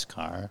buy this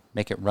car,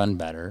 make it run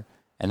better.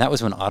 And that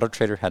was when Auto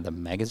Trader had the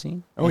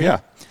magazine. Oh,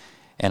 yeah.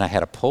 And I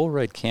had a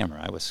Polaroid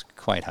camera. I was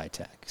quite high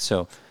tech.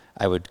 So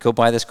I would go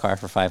buy this car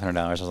for $500.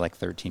 I was like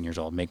 13 years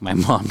old, make my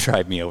mom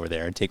drive me over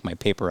there and take my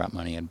paper route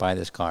money and buy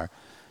this car.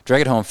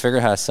 Drag it home, figure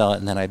out how to sell it,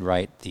 and then I'd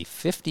write the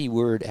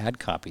 50-word ad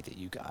copy that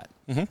you got.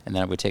 Mm-hmm. And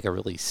then I would take a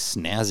really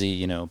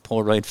snazzy,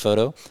 Polaroid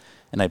photo,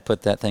 and I'd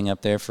put that thing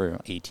up there for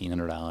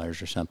 $1,800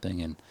 or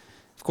something. And,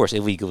 of course,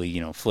 illegally,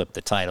 flip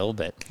the title.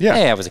 But,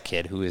 hey, I was a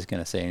kid. Who was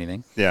going to say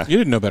anything? Yeah. You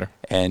didn't know better.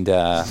 And,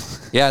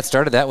 it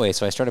started that way.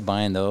 So I started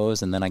buying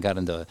those, and then I got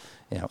into,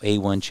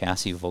 A1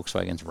 chassis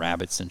Volkswagens,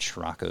 Rabbits, and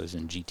Scirocco's,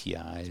 and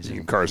GTIs.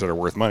 And cars that are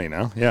worth money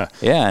now. Yeah.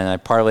 Yeah, and I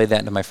parlayed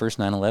that into my first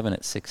 911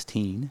 at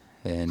 16.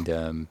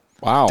 And...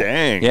 wow.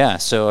 Dang. Yeah,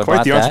 so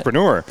quite the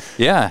entrepreneur.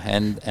 Yeah,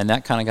 and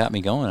that kind of got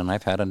me going, and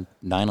I've had a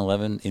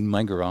 911 in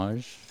my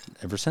garage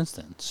ever since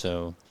then.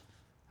 So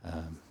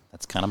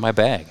that's kind of my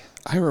bag.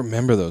 I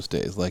remember those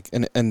days.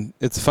 And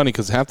it's funny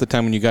because half the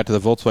time when you got to the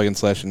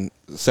Volkswagen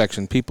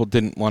section, people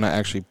didn't want to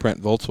actually print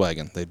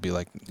Volkswagen. They'd be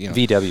like,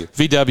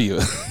 VW.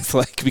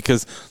 It's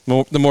because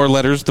the more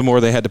letters, the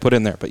more they had to put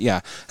in there. But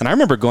yeah, and I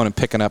remember going and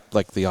picking up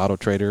the Auto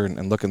Trader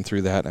and looking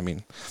through that.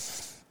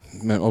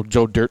 Old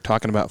Joe Dirt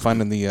talking about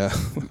finding the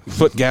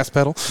foot gas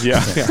pedal.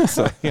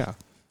 Yeah.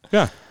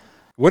 Yeah.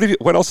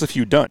 What else have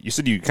you done? You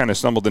said you kind of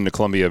stumbled into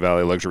Columbia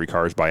Valley Luxury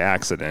Cars by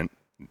accident,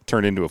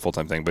 turned into a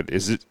full-time thing, but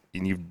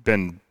you've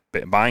been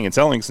buying and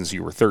selling since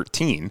you were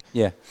 13.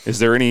 Yeah. Is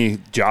there any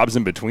jobs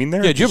in between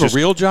there? Yeah, do you have a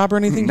real job or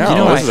anything?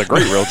 No, this is a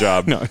great real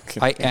job. No, okay.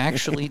 I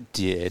actually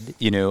did.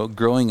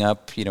 Growing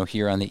up,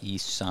 here on the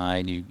east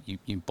side,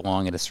 you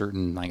belong at a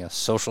certain, a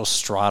social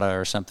strata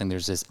or something.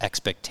 There's this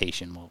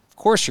expectation. Well, of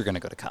course you're going to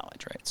go to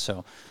college, right?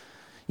 So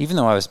even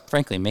though I was,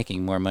 frankly,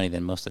 making more money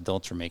than most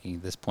adults are making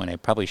at this point, I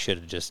probably should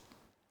have just,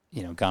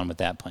 gone with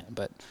that plan.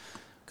 But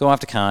go off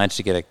to college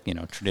to get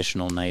a,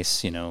 traditional,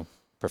 nice,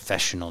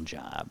 professional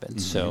job. And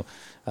so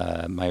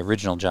my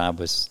original job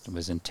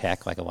was in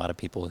tech, like a lot of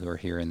people who are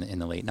here in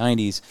the late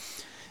 90s,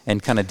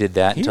 and kind of did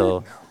that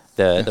until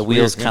the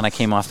wheels kind of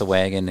came off the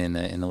wagon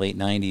in the late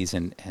 90s,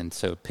 and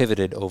so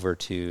pivoted over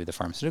to the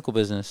pharmaceutical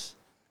business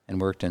and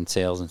worked in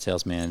sales and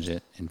sales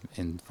management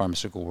in the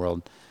pharmaceutical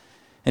world,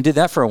 and did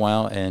that for a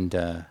while.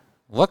 And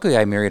luckily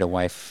I married a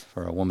wife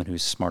or a woman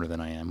who's smarter than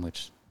I am,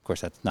 which of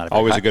course that's not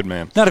always a good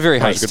man. Not a very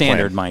high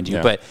standard, mind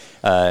you, but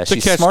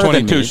she's catch smarter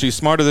 22. than me. She's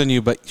smarter than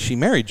you, but she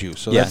married you,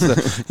 so that's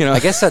the, I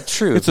guess that's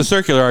true. It's a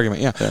circular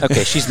argument, yeah.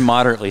 Okay, she's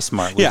moderately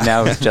smart. We've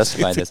now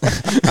justified this.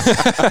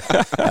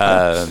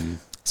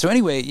 So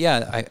anyway,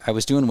 I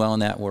was doing well in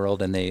that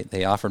world, and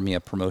they offered me a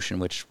promotion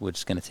which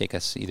was going to take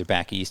us either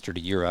back east or to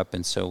Europe,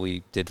 and so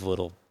we did a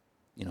little,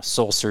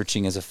 soul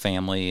searching as a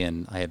family,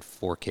 and I had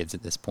 4 kids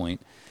at this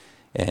point.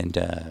 And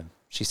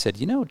she said,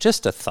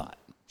 just a thought.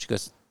 She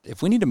goes,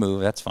 if we need to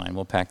move, that's fine.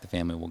 We'll pack the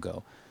family, we'll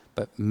go.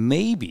 But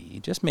maybe,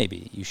 just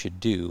maybe, you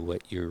should do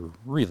what you're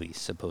really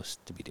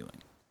supposed to be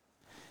doing.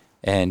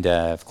 And,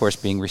 of course,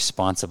 being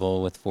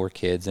responsible with 4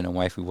 kids and a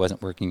wife who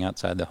wasn't working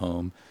outside the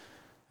home,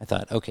 I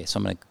thought, okay, so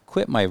I'm going to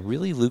quit my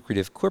really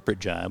lucrative corporate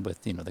job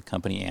with, the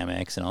company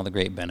Amex and all the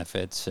great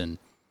benefits and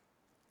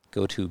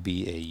go to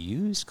be a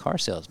used car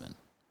salesman.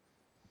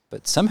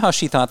 But somehow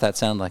she thought that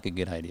sounded like a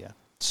good idea.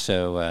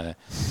 So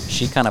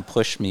she kind of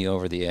pushed me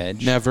over the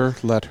edge. Never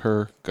let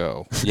her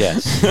go.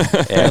 Yes.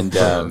 And,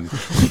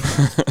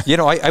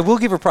 I will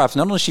give her props.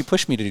 Not only she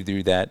pushed me to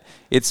do that,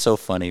 it's so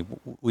funny.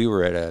 We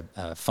were at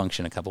a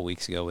function a couple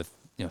weeks ago with,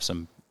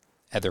 some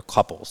other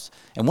couples.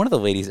 And one of the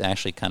ladies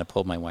actually kind of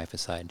pulled my wife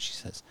aside, and she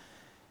says,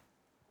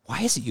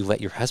 why is it you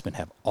let your husband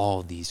have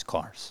all these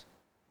cars?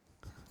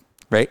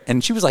 Right,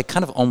 and she was like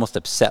kind of almost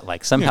upset,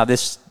 like somehow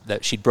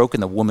that she'd broken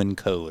the woman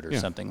code or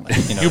something. Like,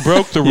 you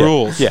broke the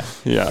rules. Yeah.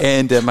 Yeah.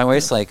 And my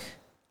wife's like,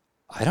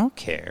 I don't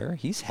care.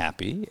 He's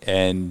happy,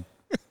 and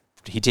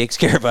he takes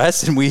care of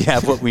us, and we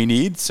have what we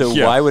need. So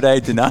why would I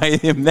deny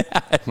him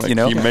that? Like, you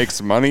know, he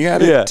makes money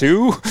at it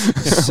too.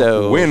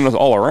 So win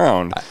all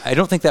around. I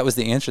don't think that was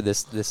the answer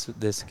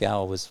this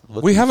gal was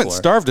looking for. We haven't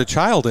starved a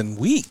child in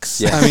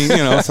weeks. Yeah. I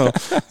mean, so.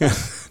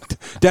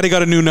 Daddy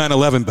got a new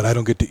 911, but I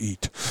don't get to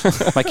eat.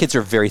 My kids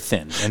are very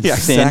thin, and thin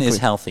exactly. is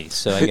healthy,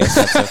 so I guess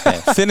that's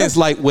okay. Thin is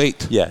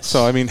lightweight. Yes.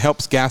 So, I mean,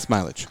 helps gas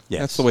mileage.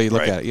 Yes. That's the way you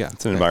look Right. at it, yeah.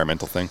 It's an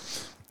environmental thing.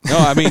 No,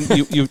 I mean,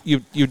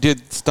 you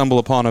did stumble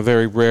upon a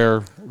very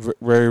rare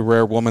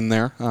woman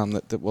there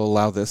that will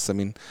allow this. I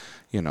mean,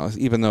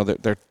 even though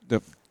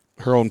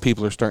her own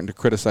people are starting to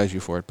criticize you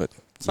for it, but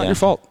it's not your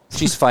fault.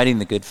 She's fighting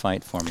the good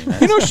fight for me.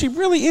 She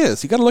really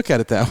is. You got to look at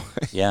it that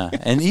way. Yeah,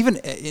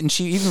 and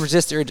she even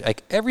resists urge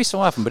like every so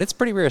often, but it's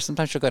pretty rare.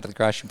 Sometimes she'll go out to the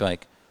garage. She'll be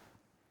like,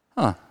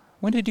 "Huh,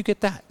 when did you get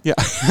that?" Yeah.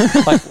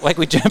 like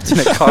we jumped in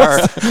a car.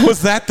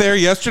 Was that there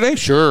yesterday?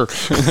 Sure.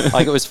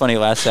 Like it was funny.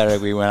 Last Saturday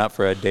we went out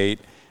for a date,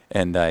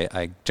 and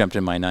I jumped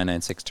in my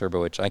 996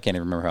 Turbo, which I can't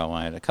even remember how long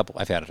I had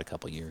I've had it a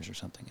couple years or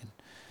something. And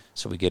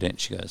so we get in.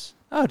 She goes,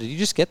 "Oh, did you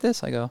just get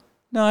this?" I go,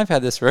 "No, I've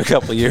had this for a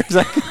couple of years."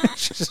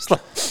 She's just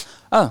like,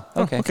 "Oh,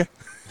 okay." Okay.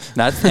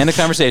 Not the end of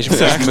conversation. We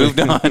just moved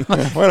on.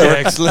 Whatever.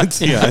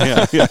 Excellent.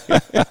 Yeah.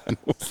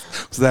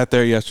 Was that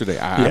there yesterday?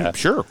 I'm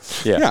sure.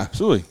 Yeah.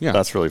 Absolutely. Yeah.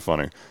 That's really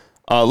funny.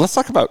 Let's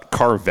talk about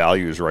car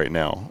values right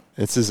now.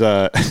 This is we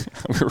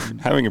were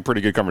having a pretty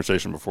good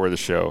conversation before the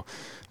show,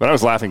 but I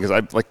was laughing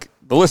because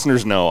the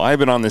listeners know I've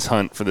been on this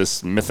hunt for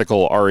this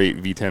mythical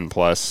R8 V10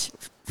 Plus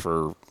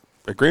for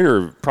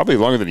probably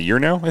longer than a year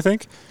now, I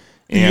think.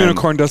 The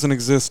unicorn doesn't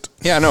exist.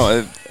 Yeah,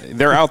 no,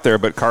 they're out there,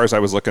 but cars I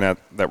was looking at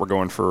that were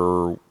going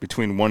for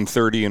between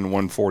 130 and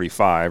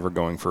 145 are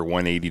going for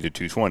 180 to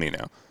 220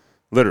 now.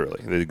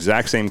 Literally, the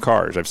exact same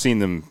cars. I've seen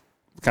them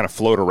kind of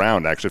float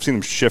around, actually. I've seen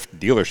them shift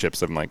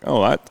dealerships. I'm like,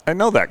 oh, I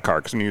know that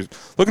car. Because when you're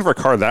looking for a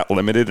car that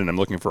limited and I'm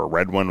looking for a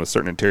red one with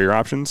certain interior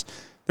options,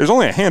 there's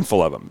only a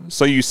handful of them.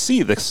 So you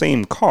see the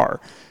same car,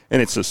 and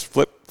it's just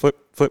flip, flip,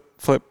 flip,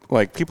 flip.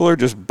 Like, people are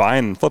just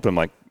buying and flipping.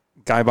 Like,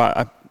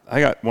 I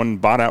got one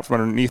bought out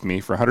from underneath me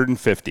for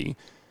 $150,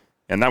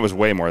 and that was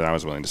way more than I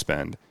was willing to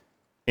spend.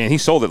 And he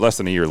sold it less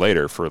than a year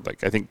later for,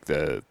 I think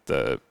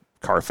the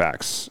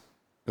Carfax,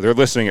 they're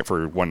listing it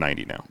for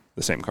 $190 now,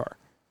 the same car.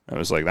 I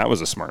was like, that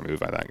was a smart move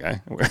by that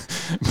guy.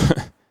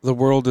 The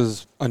world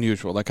is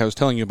unusual. Like I was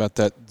telling you about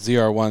that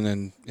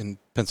ZR1 in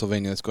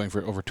Pennsylvania that's going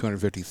for over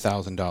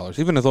 $250,000,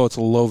 even though it's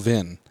a low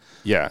VIN.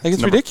 Yeah.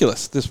 It's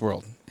ridiculous, this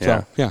world.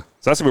 Yeah. So, yeah.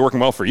 So that's going to be working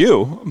well for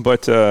you,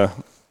 but...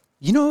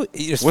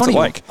 it's what's funny. It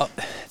like?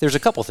 There's a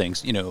couple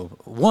things.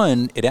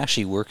 One, it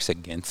actually works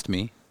against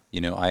me.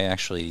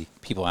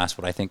 People ask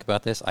what I think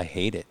about this. I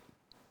hate it.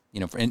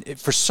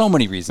 For so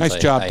many reasons.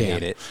 Nice job, I Dan.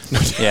 hate it.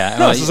 Yeah.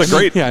 No, this is a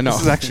great... Yeah, no.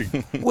 This is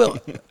actually... Well,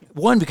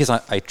 one, because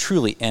I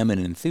truly am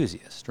an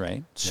enthusiast,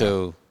 right?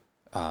 So,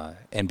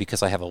 and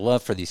because I have a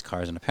love for these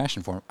cars and a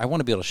passion for them, I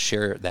want to be able to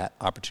share that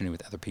opportunity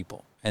with other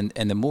people. And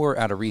the more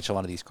out of reach a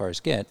lot of these cars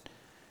get,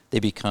 they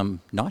become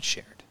not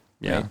shared.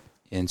 Yeah. Right?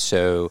 And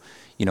so,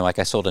 like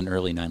I sold an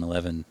early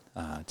 911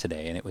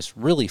 today, and it was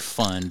really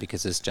fun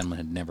because this gentleman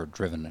had never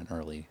driven an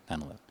early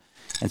 911.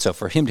 And so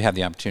for him to have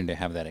the opportunity to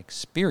have that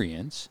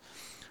experience,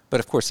 but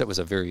of course that was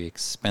a very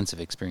expensive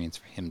experience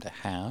for him to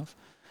have.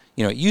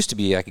 It used to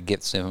be I could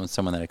get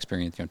someone that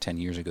experience 10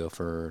 years ago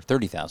for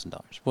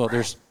 $30,000. Well,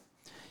 there's,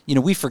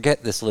 we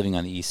forget this living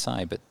on the east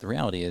side, but the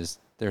reality is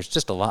there's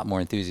just a lot more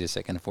enthusiasts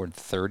that can afford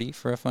 $30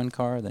 for a fun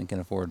car than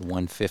can afford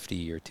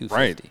 $150 or $250.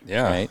 Right.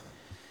 Yeah. Right.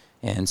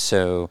 And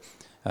so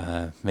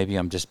maybe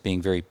I'm just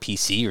being very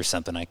PC or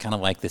something. I kind of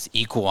like this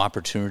equal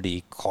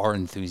opportunity car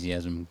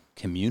enthusiasm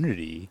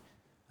community.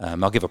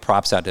 I'll give a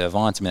props out to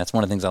Avance. I mean, that's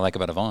one of the things I like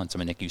about Avance. I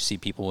mean, you see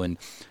people in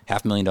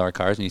 $500,000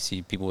 cars and you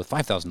see people with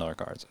 $5,000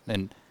 cars.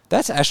 And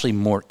that's actually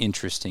more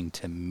interesting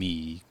to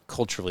me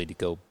culturally to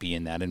go be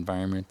in that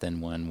environment than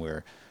one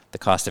where the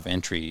cost of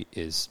entry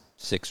is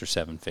 6 or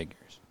 7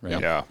 figures. Right?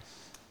 Yeah.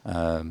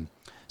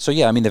 So,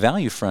 yeah, I mean, the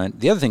value front,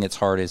 the other thing that's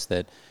hard is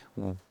that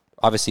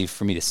obviously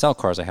for me to sell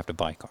cars, I have to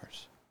buy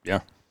cars. Yeah.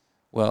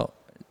 Well,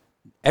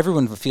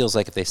 everyone feels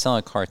like if they sell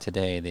a car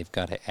today, they've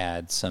got to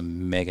add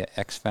some mega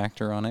X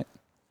factor on it.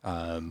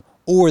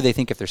 Or they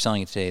think if they're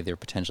selling it today, they're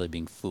potentially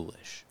being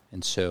foolish.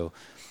 And so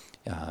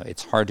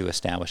it's hard to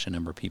establish a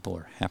number of people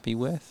are happy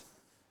with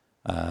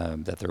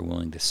that they're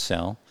willing to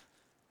sell.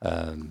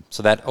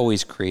 So that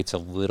always creates a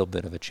little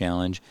bit of a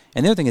challenge.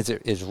 And the other thing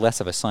is less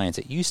of a science.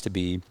 It used to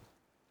be,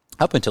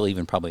 up until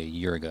even probably a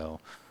year ago,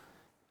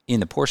 in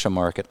the Porsche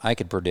market, I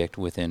could predict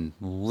within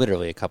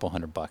literally a couple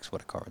 $100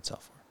 what a car would sell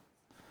for.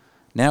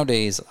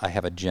 Nowadays, I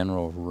have a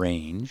general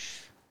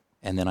range,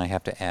 and then I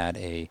have to add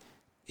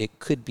it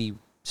could be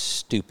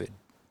stupid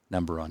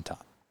number on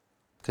top.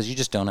 Because you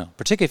just don't know.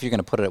 Particularly if you're going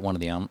to put it at one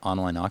of the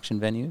online auction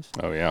venues.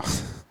 Oh, yeah.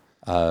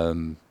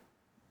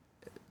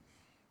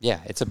 Yeah,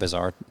 it's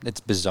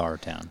bizarre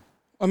town.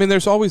 I mean,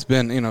 there's always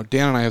been,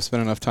 Dan and I have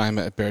spent enough time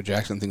at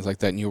Barrett-Jackson and things like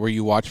that, and where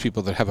you watch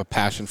people that have a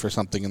passion for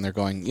something and they're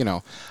going,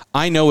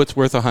 I know it's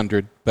worth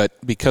 $100, but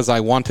because I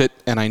want it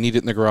and I need it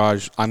in the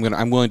garage, I'm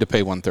willing to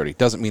pay $130.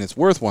 Doesn't mean it's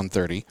worth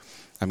 $130.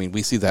 I mean,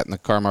 we see that in the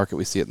car market,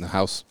 we see it in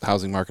the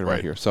housing market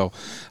right here. So,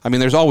 I mean,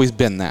 there's always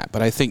been that,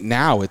 but I think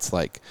now it's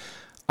like,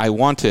 I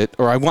want it,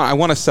 or I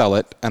want to sell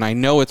it, and I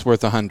know it's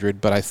worth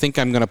 $100, but I think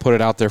I'm going to put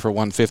it out there for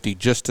 $150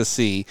 just to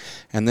see.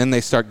 And then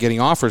they start getting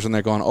offers, and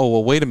they're going, oh,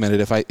 well, wait a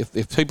minute.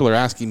 If people are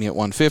asking me at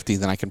 $150,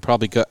 then I can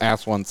probably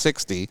ask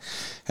 $160,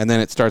 and then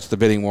it starts the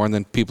bidding war, and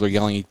then people are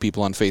yelling at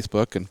people on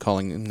Facebook and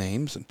calling them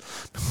names. And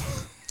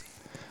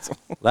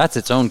that's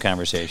its own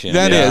conversation.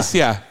 That is,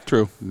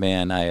 true.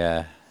 Man,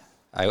 I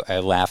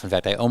laugh. In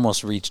fact, I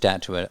almost reached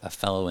out to a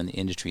fellow in the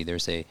industry.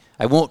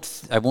 I won't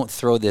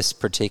throw this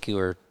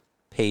particular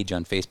page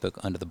on Facebook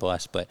under the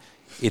bus, but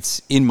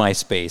it's in my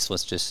space,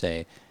 let's just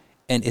say,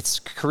 and it's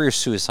career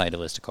suicide to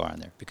list a car on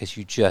there, because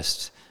you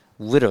just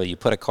literally, you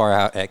put a car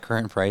out at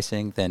current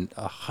pricing, then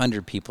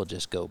 100 people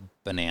just go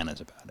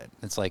bananas about it.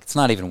 It's like, it's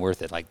not even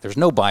worth it. Like, there's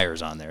no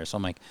buyers on there, so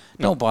I'm like,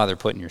 don't bother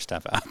putting your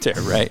stuff out there,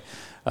 right?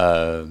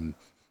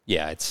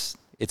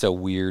 It's a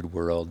weird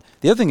world.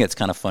 The other thing that's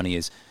kind of funny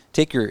is,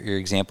 take your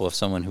example of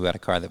someone who had a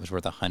car that was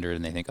worth 100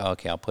 and they think, oh,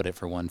 okay, I'll put it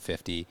for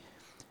 150.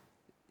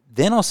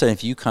 Then all of a sudden,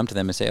 if you come to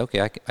them and say,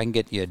 okay, I can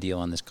get you a deal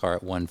on this car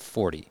at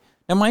 140.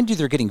 Now, mind you,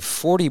 they're getting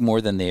 40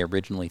 more than they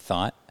originally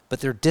thought,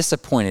 but they're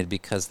disappointed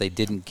because they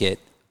didn't get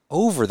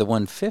over the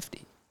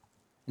 150.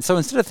 And so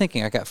instead of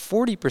thinking, I got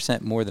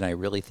 40% more than I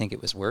really think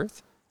it was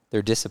worth,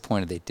 they're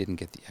disappointed they didn't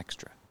get the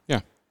extra.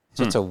 Yeah.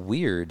 So it's a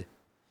weird,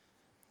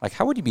 like,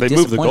 how would you be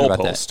disappointed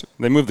about that?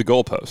 They moved the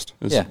goalpost.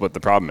 This is what the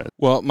problem is.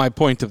 Well, my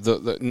point of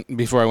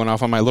before I went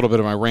off on my little bit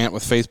of my rant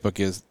with Facebook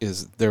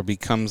is there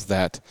becomes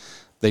that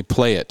they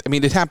play it. I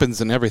mean, it happens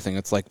in everything.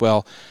 It's like,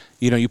 well,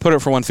 you put it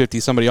for 150,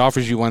 somebody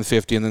offers you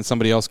 150, and then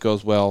somebody else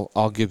goes, well,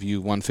 I'll give you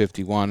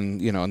 151,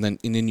 and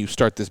then you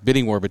start this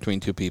bidding war between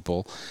two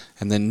people,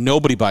 and then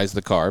nobody buys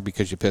the car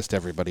because you pissed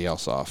everybody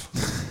else off.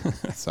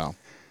 So,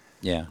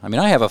 yeah, I mean,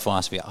 I have a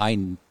philosophy.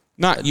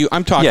 Not you.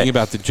 I'm talking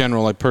about the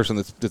general person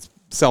that's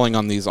selling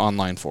on these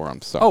online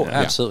forums. So,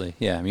 absolutely.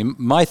 Yeah, I mean,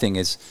 my thing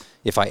is,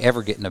 if I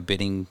ever get in a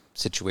bidding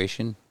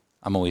situation,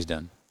 I'm always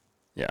done.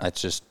 Yeah, that's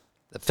just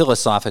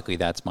philosophically,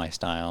 that's my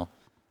style.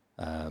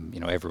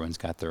 Everyone's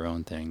got their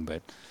own thing,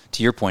 but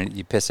to your point,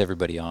 you piss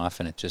everybody off,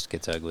 and it just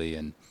gets ugly.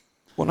 And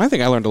I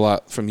think I learned a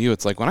lot from you.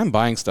 It's like when I'm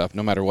buying stuff,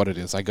 no matter what it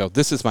is, I go,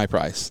 this is my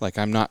price. Like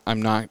I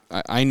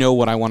know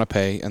what I want to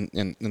pay,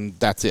 and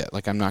that's it.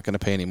 Like I'm not going to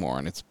pay any more.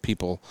 And it's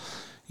people,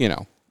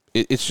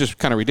 it's just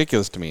kind of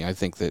ridiculous to me. I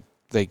think that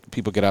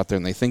people get out there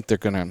and they think they're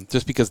going to,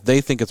 just because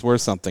they think it's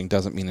worth something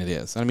doesn't mean it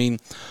is. I mean,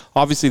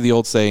 obviously the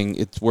old saying,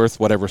 it's worth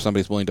whatever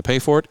somebody's willing to pay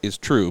for it, is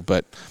true,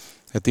 but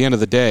at the end of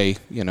the day,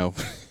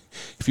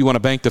 if you want a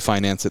bank to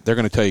finance it, they're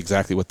going to tell you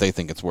exactly what they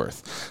think it's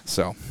worth.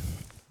 So,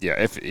 when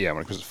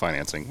it comes to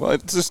financing, well,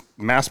 it's just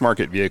mass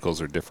market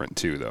vehicles are different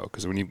too, though,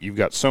 because when you've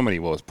got so many,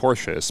 well, as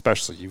Porsche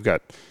especially,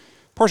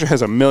 Porsche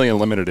has 1 million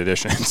limited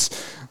editions.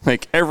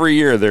 Like every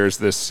year there's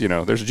this,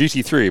 there's a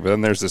GT3, but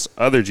then there's this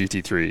other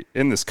GT3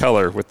 in this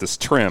color with this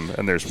trim,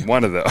 and there's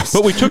one of those.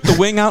 But we took the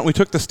wing out and we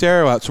took the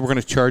stereo out, so we're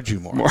going to charge you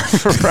more.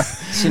 Right.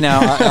 See, now,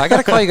 I got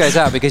to call you guys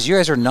out because you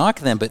guys are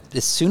knocking them, but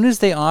as soon as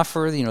they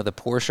offer, the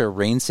Porsche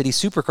Rain City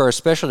Supercar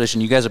Special Edition,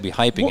 you guys will be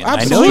hyping it.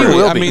 Absolutely. I know you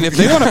will be. I mean, if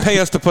they want to pay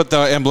us to put the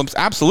emblems,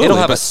 absolutely. It'll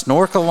have a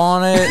snorkel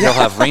on it. It'll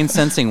have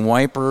rain-sensing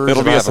wipers.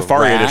 It'll be a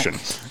Safari Edition.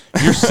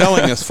 You're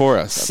selling us for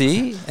us.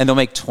 See? And they'll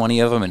make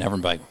 20 of them, and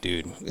everyone's like,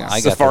 dude, I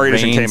got Safari the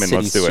Edition Rain came in, City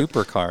let's do it.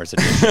 Supercars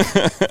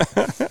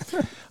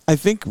Edition. I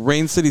think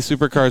Rain City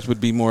Supercars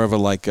would be more of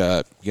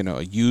a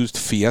used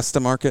Fiesta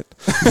market,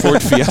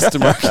 Ford Fiesta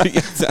market.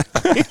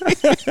 Exactly.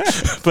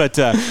 But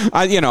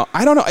I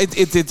don't know.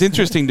 It's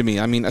interesting to me.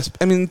 I mean,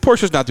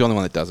 Porsche's not the only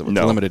one that does it with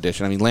the limited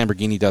edition. I mean,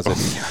 Lamborghini does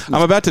it.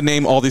 I'm about to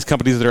name all these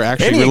companies that are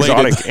actually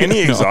related. Any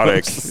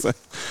exotic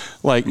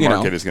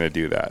market is going to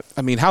do that.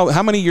 I mean,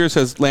 how many years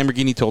has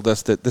Lamborghini told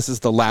us that this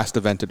is the last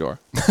Aventador?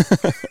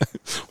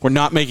 We're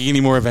not making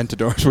any more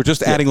Aventadors. We're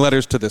just adding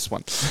letters to this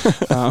one.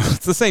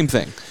 It's the same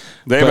thing.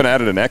 They haven't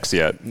added an X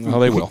yet. Oh,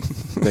 they will.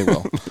 They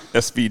will.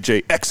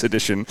 SVJ X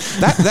edition.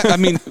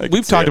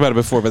 We've talked about it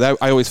before, but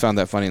I always found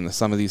that funny in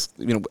some of these,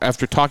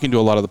 after talking to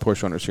a lot of the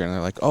Porsche owners here, and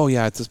they're like, oh,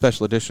 yeah, it's a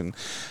special edition.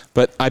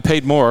 But I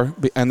paid more,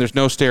 and there's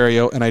no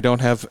stereo, and I don't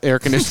have air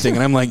conditioning.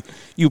 And I'm like,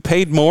 you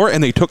paid more,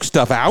 and they took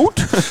stuff out?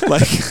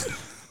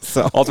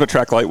 So Ultimate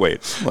Track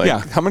lightweight.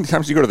 How many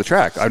times do you go to the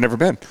track? I've never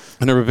been.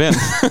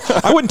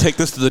 I wouldn't take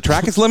this to the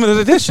track. It's limited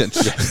edition.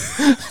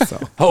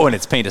 Oh, and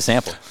it's paint a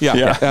sample.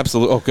 Yeah.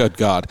 Absolutely. Oh, good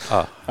God.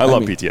 I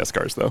love PTS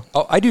cars, though.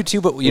 Oh, I do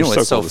too, but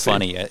what's so cool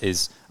funny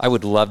is I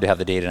would love to have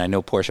the data, and I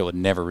know Porsche would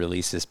never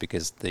release this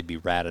because they'd be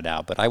ratted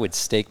out, but I would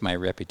stake my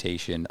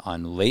reputation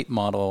on late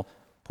model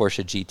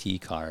Porsche GT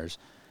cars.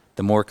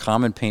 The more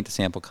common paint to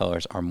sample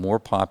colors are more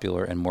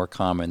popular and more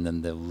common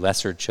than the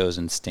lesser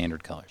chosen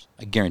standard colors.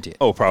 I guarantee it.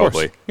 Oh,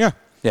 probably. Yeah.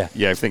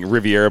 I think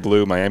Riviera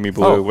blue, Miami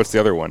blue. What's the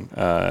other one?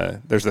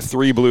 There's the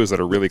 3 blues that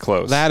are really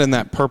close. That and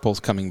that purple's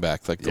coming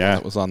back, like the one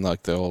that was on the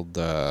old.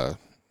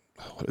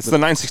 It's the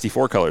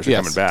 964 colors are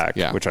coming back,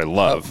 which I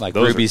love. Like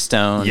those Ruby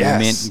Stone,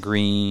 mint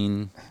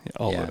green.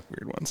 All the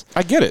weird ones.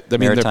 I get it. I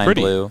mean, Maritime they're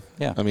pretty. blue.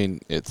 Yeah. I mean,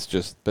 it's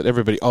just, but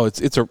everybody,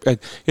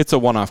 it's a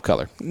one-off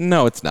color.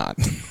 No, it's not.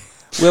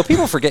 Well,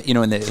 people forget,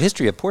 in the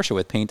history of Porsche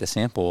with paint to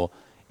sample,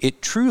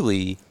 it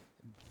truly,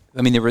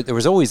 I mean, there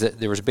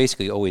was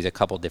basically always a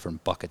couple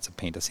different buckets of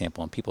paint to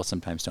sample, and people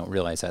sometimes don't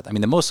realize that. I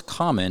mean, the most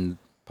common,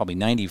 probably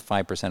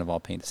 95% of all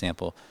paint to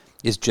sample,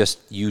 is just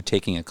you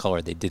taking a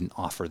color they didn't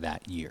offer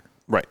that year.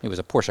 Right. It was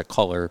a Porsche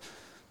color,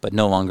 but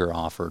no longer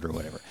offered or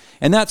whatever.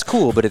 And that's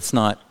cool, but it's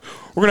not.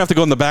 We're going to have to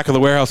go in the back of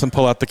the warehouse and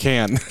pull out the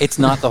can. It's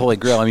not the Holy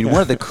Grail. I mean,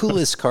 one of the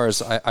coolest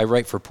cars, I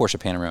write for Porsche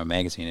Panorama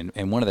magazine,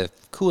 and one of the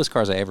coolest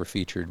cars I ever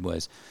featured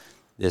was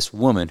this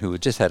woman who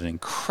just had an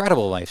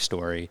incredible life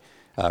story,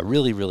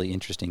 really, really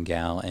interesting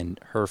gal, and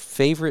her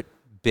favorite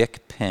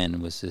Bic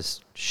pen was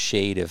this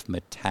shade of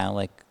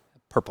metallic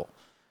purple.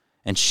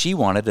 And she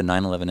wanted a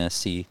 911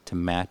 SC to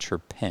match her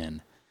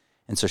pen.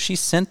 And so she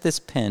sent this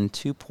pen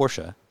to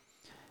Porsche.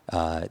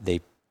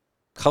 They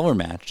color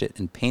matched it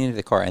and painted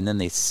the car, and then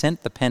they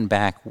sent the pen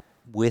back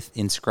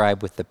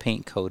inscribed with the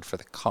paint code for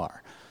the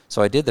car.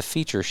 So I did the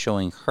feature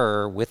showing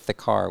her with the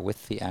car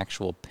with the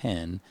actual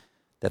pen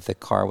that the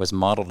car was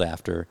modeled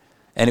after,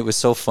 and it was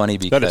so funny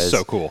because that is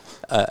so cool.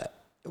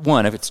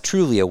 One, if it's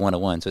truly a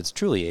 101, so it's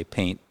truly a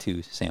paint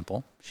to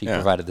sample. She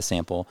provided the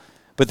sample,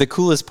 but the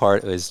coolest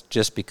part was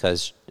just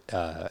because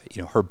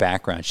her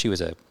background. She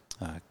was a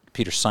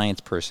computer science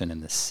person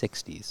in the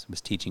 60s, was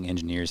teaching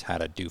engineers how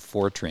to do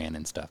Fortran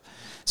and stuff.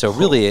 So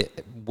really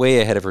way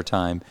ahead of her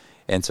time.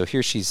 And so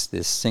here she's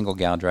this single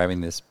gal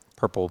driving this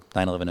purple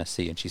 911 SC,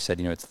 and she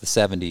said, it's the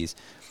 70s,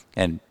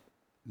 and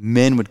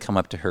men would come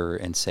up to her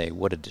and say,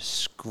 what a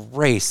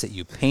disgrace that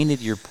you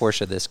painted your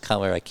Porsche this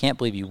color. I can't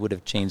believe you would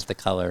have changed the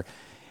color.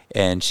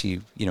 And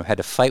she, had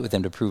to fight with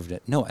them to prove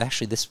that, no,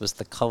 actually, this was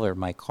the color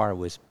my car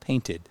was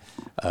painted.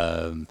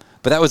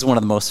 But that was one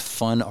of the most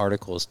fun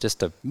articles, just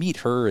to meet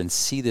her and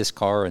see this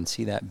car and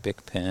see that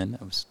Bic pen.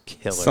 It was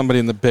killer. Somebody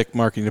in the Bic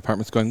marketing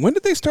department's going, when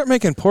did they start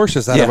making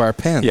Porsches out of our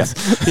pens?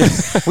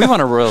 Yeah. We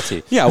want a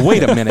royalty. Yeah,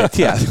 wait a minute.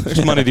 Yeah,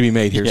 there's money to be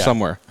made here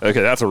somewhere.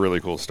 Okay, that's a really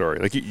cool story.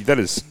 Like that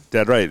is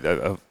dead right.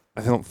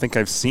 I don't think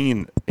I've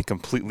seen a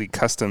completely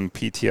custom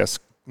PTS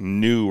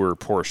newer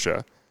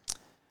Porsche.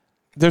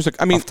 There's off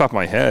the top of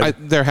my head.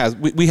 There has.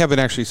 We haven't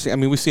actually seen. I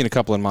mean, we've seen a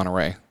couple in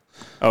Monterey.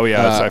 Oh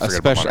yeah,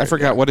 I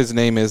forgot what his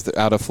name is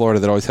out of Florida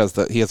that always has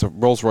he has a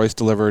Rolls Royce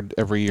delivered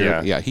every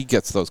year. Yeah, he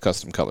gets those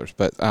custom colors,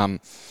 but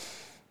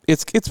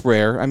it's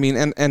rare. I mean,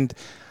 and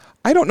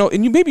I don't know.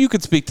 And maybe you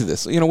could speak to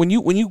this. When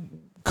you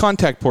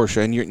contact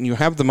Porsche and you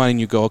have the money and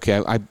you go,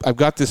 okay, I've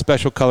got this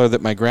special color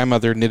that my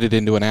grandmother knitted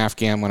into an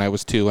Afghan when I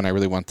was 2, and I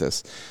really want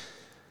this.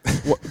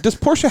 Does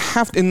Porsche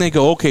have to, and they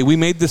go, okay, we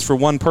made this for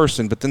one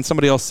person, but then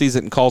somebody else sees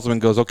it and calls them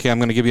and goes, okay, I'm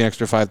going to give you an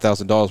extra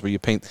 $5,000 where you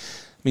paint.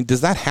 I mean, does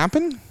that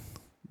happen?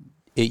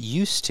 It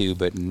used to,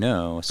 but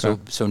no.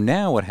 So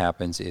now what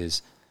happens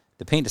is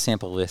the paint to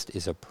sample list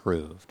is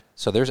approved.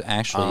 So there's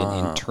actually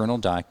an internal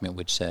document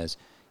which says,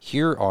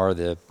 here are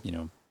the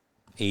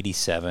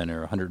 87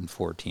 or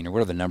 114 or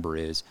whatever the number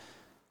is,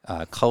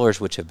 colors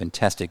which have been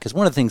tested. Because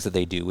one of the things that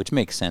they do, which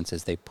makes sense,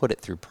 is they put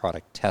it through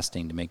product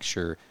testing to make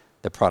sure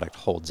the product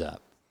holds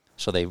up.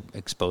 So they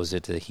expose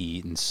it to the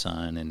heat and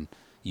sun and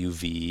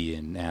UV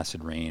and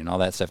acid rain and all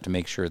that stuff to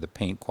make sure the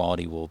paint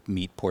quality will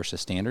meet Porsche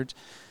standards.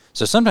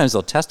 So sometimes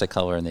they'll test a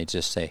color and they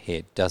just say, hey,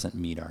 it doesn't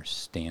meet our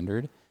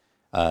standard,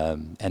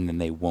 and then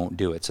they won't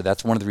do it. So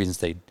that's one of the reasons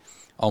they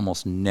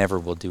almost never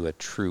will do a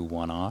true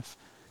one-off.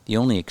 The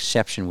only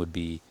exception would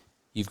be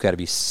you've got to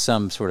be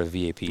some sort of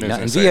VIP.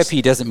 And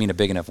VIP doesn't mean a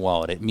big enough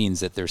wallet. It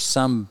means that there's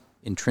some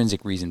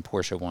intrinsic reason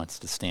Porsche wants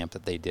to stamp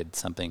that they did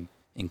something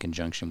in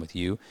conjunction with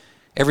you.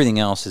 Everything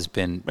else has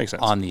been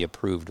on the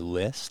approved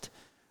list.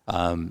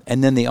 And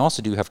then they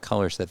also do have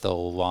colors that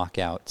they'll lock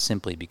out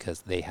simply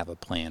because they have a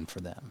plan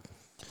for them.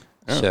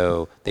 Oh.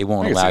 So they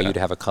won't allow you to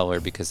have a color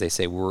because they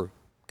say, we're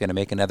going to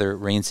make another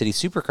Rain City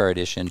Supercar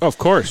edition. Of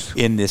course.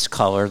 In this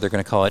color. They're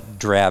going to call it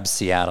Drab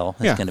Seattle.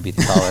 That's going to be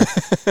the color.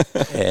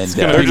 And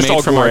they're just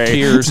all from our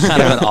tiers. It's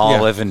kind of an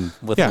olive and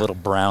with a little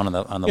brown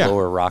on the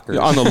lower rockers.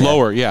 Yeah, on the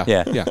lower,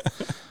 yeah.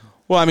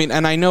 Well, I mean,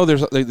 and I know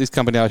there's these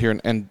companies out here,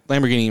 and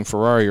Lamborghini and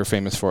Ferrari are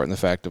famous for it in the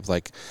fact of,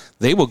 like,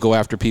 they will go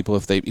after people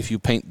if you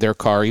paint their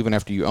car, even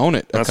after you own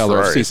it, a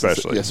color. Ferrari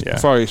especially. Yes,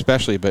 Ferrari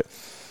especially, but...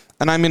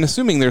 And I'm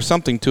assuming there's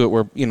something to it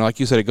where, like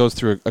you said, it goes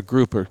through a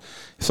group, or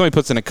if somebody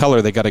puts in a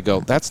color, they got to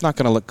go, that's not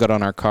going to look good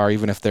on our car,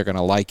 even if they're going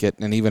to like it,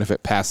 and even if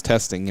it passed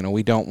testing.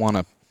 We don't want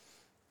a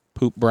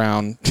poop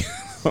brown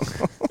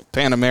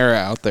Panamera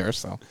out there.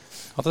 So,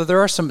 although there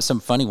are some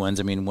funny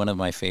ones. I mean, one of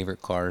my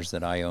favorite cars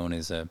that I own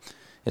is a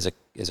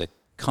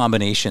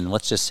combination.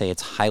 Let's just say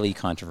it's highly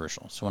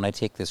controversial. So when I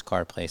take this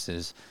car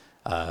places.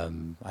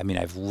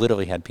 I've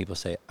literally had people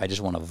say, I just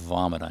want to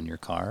vomit on your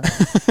car.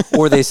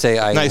 Or they say,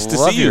 I nice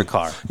love to see your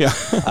car.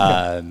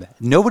 Yeah.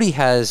 Nobody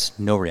has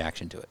no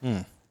reaction to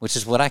it. which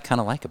is what I kind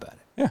of like about it.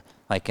 Yeah.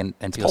 Like, and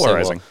people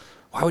polarizing. say,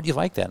 well, why would you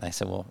like that? And I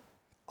said, well,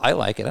 I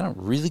like it. I don't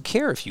really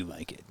care if you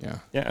like it. Yeah.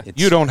 Yeah.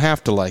 You don't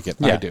have to like it.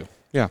 Yeah. I do.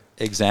 Yeah.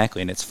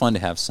 Exactly. And it's fun to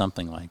have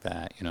something like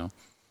that, you know.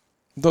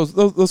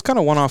 Those kind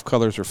of one-off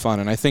colors are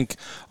fun, and I think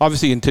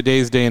obviously in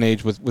today's day and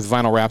age with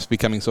vinyl wraps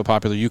becoming so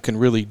popular, you can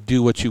really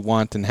do what you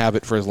want and have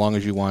it for as long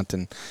as you want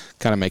and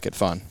kind of make it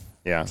fun.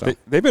 Yeah, So.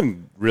 they've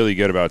been really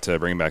good about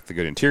bringing back the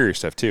good interior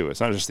stuff too. It's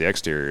not just the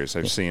exteriors.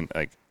 I've seen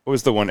like what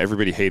was the one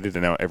everybody hated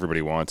and now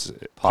everybody wants?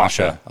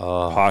 Pasha.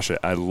 Pasha.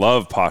 I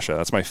love Pasha.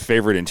 That's my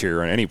favorite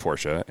interior on any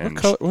Porsche. And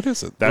What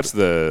is it? that's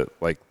the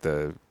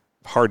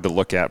hard to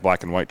look at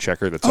black and white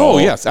checker. That's Oh,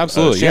 yes,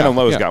 absolutely. Shannon yeah,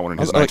 Lowe's yeah. got one in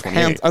his Like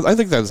 928. I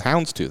think that was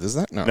Houndstooth. Is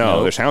that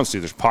No, there's Houndstooth.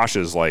 There's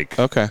Pasha's like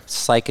Okay.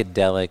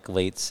 Psychedelic,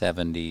 late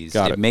 70s.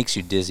 Got it. Makes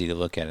you dizzy to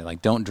look at it.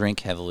 Like, don't drink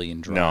heavily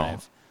and drive. No.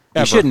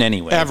 You Ever. shouldn't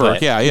anyway. Ever.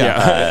 but, Yeah.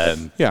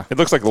 Yeah. It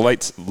looks like the late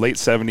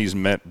 70s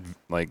Met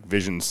like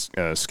Vision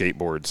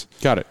skateboards.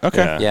 Got it. Okay.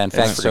 Yeah. Yeah, in It's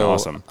fact, freaking so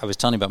awesome. I was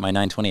telling you about my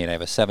 928. I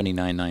have a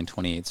 79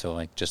 928, so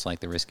like just like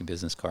the Risky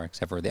Business car,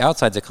 except for the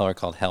outside's a color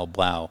called Hell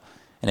Blau,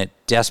 and it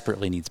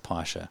desperately needs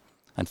Pasha.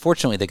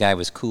 Unfortunately, the guy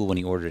was cool when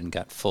he ordered it and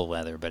got full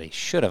leather, but he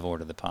should have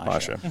ordered the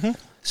Pasha. Pasha.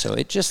 So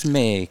it just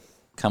may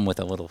come with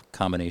a little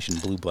combination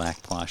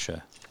blue-black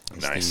Pasha.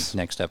 It's Nice. the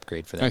next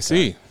upgrade for that I car.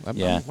 see.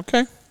 Yeah.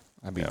 Okay.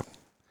 I mean,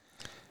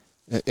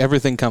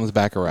 everything comes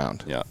back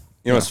around. Yeah.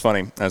 You know what's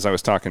funny? As I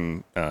was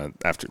talking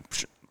after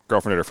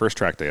girlfriend had her first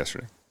track day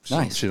yesterday.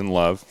 Nice. She's in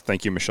love.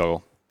 Thank you,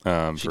 Michelle.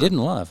 She didn't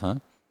love, huh?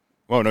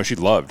 Well, no, she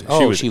loved.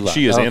 Oh, she loved.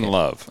 She is in Okay.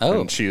 love.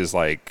 Oh. And she is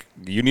like,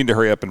 you need to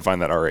hurry up and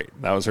find that R8.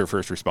 That was her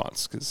first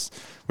response,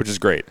 which is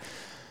great.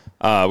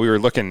 We were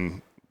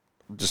looking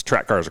just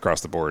track cars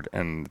across the board,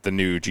 and the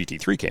new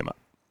GT3 came up,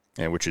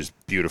 and which is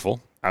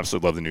beautiful.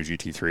 Absolutely love the new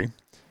GT3.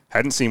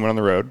 Hadn't seen one on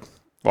the road.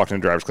 Walked in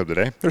a driver's club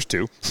today. There's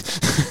two.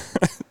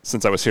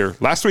 Since I was here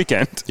last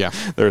weekend, Yeah.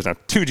 there's now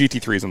two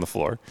GT3s on the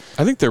floor.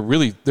 I think there's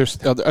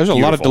a lot of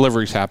Beautiful.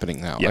 deliveries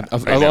happening now. Yeah, I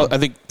right now.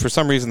 think for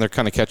some reason they're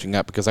kind of catching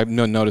up because I'm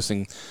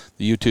noticing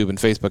the YouTube and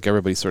Facebook,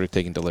 everybody's sort of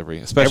taking delivery,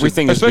 especially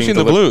in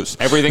the blues.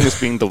 Everything is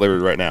being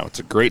delivered right now. It's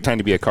a great time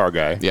to be a car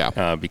guy.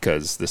 Yeah.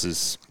 Because this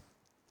is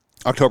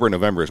October and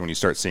November is when you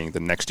start seeing the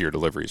next year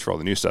deliveries for all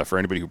the new stuff. For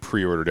anybody who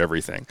pre-ordered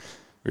everything,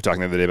 we were talking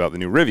the other day about the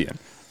new Rivian.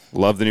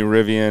 Love the new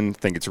Rivian.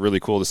 Think it's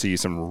really cool to see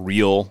some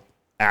real,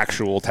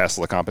 actual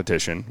Tesla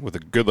competition with a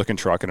good-looking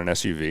truck and an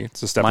SUV.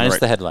 It's a step Minus in the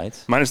the right.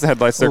 headlights. Minus the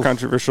headlights. They're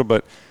controversial,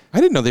 but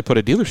I didn't know they put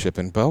a dealership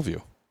in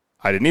Bellevue,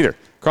 I didn't either.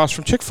 across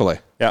from Chick-fil-A.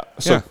 Yeah.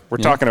 So Yeah. we're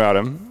talking about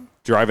him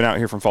driving out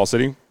here from Fall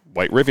City.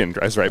 White Rivian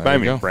drives right by you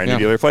me. go. Brand new Yeah.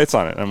 dealer plates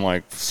on it. I'm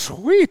like,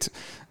 sweet.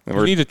 And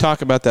We need to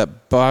talk about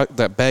that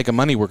bag of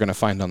money we're going to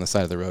find on the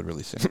side of the road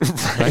really soon.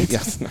 Right?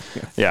 Yes.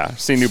 Yeah,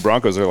 seeing new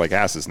Broncos are like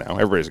asses now.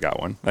 Everybody's got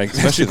one. Like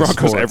Especially the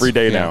Broncos sports. every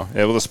day Yeah. now.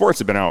 Yeah, well, the sports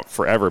have been out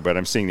forever, but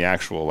I'm seeing the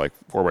actual like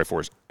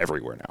 4x4s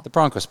everywhere now. The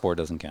Bronco Sport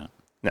doesn't count.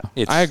 No.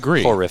 It's I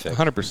agree. horrific.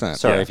 100%.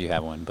 Sorry Yeah. if you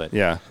have one, but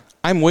Yeah.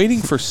 I'm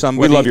waiting for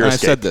somebody. We love your and I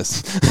Escape. said this.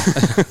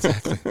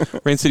 Exactly.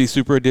 Rain City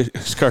Super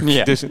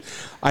Edition.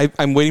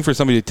 I'm waiting for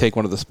somebody to take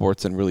one of the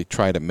sports and really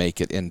try to make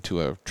it into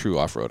a true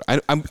off-road.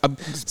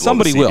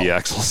 Somebody will. CB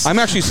axles. I'm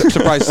actually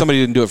surprised somebody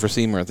didn't do it for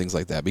SEMA and things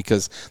like that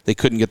because they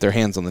couldn't get their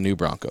hands on the new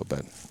Bronco,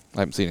 but I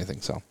haven't seen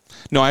anything. So,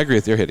 no, I agree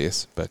with you. They're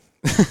hideous, but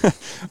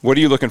What are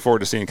you looking forward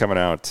to seeing coming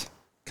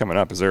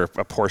up? Is there a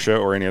Porsche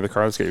or any other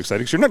car that's get you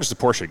excited? 'Cause you're not just a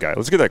Porsche guy.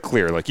 Let's get that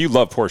clear. Like you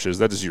love Porsches.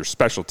 That is your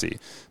specialty.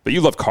 But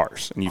you love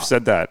cars, and you've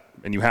said that,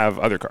 and you have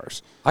other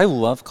cars. I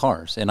love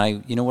cars, and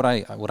what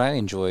I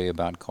enjoy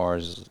about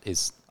cars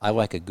is I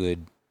like a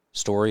good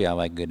story. I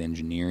like good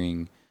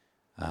engineering.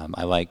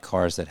 I like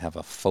cars that have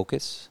a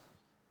focus.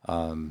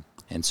 And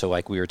so,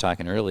 like we were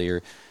talking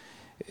earlier,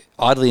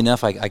 oddly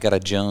enough, I got a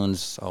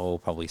Jones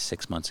probably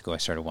 6 months ago. I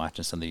started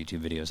watching some of the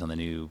YouTube videos on the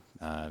new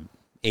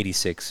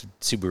 86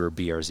 Subaru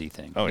BRZ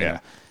thing. Oh, you yeah. know?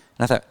 And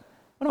I thought,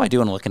 what am I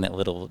doing looking at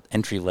little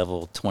entry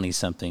level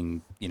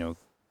 20-something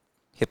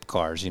hip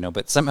cars,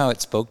 but somehow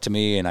it spoke to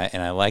me, and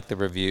I liked the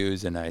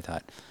reviews, and I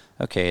thought,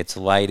 okay, it's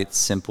light, it's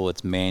simple,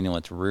 it's manual,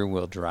 it's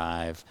rear-wheel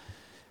drive.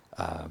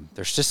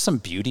 There's just some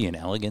beauty and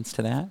elegance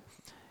to that.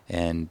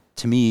 And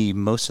to me,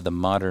 most of the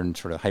modern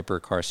sort of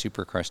hypercar,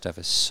 supercar stuff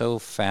is so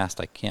fast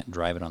I can't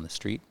drive it on the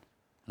street.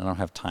 I don't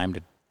have time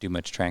to do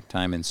much track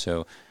time, and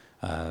so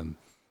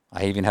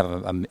I even have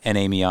a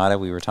NA Miata.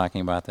 We were talking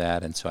about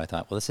that, and so I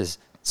thought, well, this is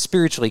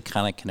spiritually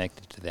kind of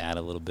connected to that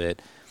a little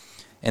bit.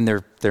 And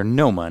they're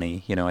no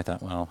money, I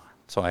thought, well,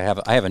 so I have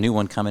a new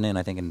one coming in.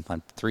 I think in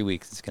 3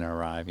 weeks it's going to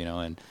arrive,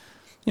 and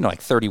like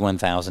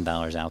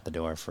 $31,000 out the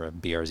door for a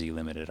BRZ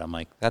Limited. I'm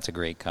like, that's a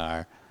great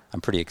car. I'm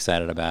pretty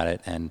excited about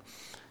it. And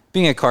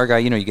being a car guy,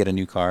 you get a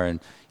new car, and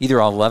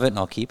either I'll love it and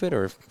I'll keep it,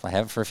 or if I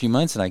have it for a few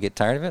months and I get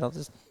tired of it, I'll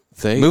just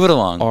move it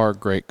along. Are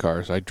great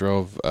cars. I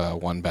drove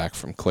one back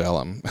from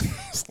Clallam.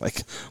 It's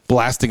like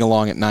blasting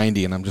along at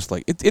 90, and I'm just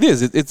like, it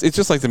is. It's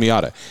just like the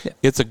Miata. Yeah.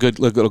 It's a good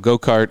little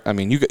go-kart. I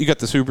mean, you got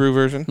the Subaru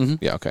version? Mm-hmm.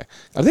 Yeah, okay.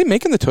 Are they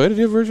making the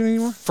Toyota version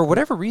anymore? For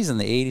whatever reason,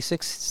 the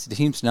 86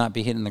 seems to not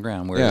be hitting the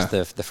ground, whereas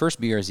the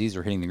first BRZs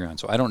are hitting the ground.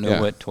 So I don't know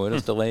what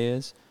Toyota's delay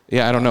is.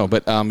 Yeah, I don't know,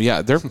 but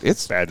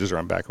it's badges are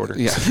on back order.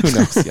 Yeah, who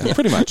knows? Yeah,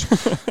 pretty much.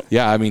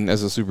 Yeah, I mean,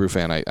 as a Subaru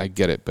fan, I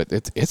get it, but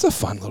it's a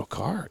fun little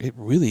car. It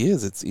really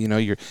is. It's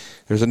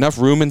there's enough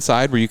room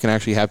inside where you can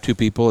actually have two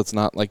people. It's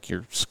not like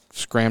you're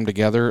scrammed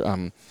together.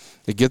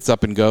 It gets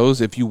up and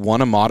goes. If you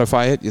want to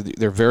modify it,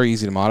 they're very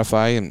easy to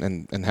modify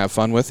and have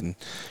fun with. And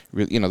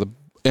the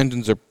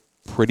engines are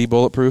pretty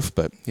bulletproof,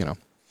 but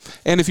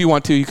And if you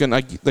want to, you can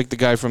like the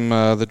guy from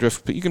the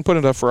Drift. You can put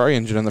a Ferrari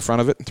engine in the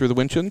front of it and through the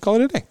windshield and call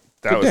it a day.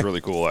 That was really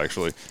cool,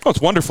 actually. Oh,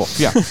 it's wonderful.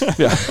 Yeah,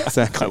 yeah,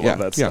 exactly. I love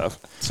that stuff.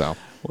 So,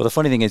 well, the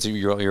funny thing is,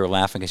 you're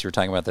laughing because you were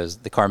talking about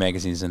the car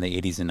magazines in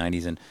the 80s and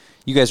 90s, and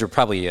you guys were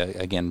probably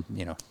again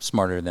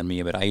smarter than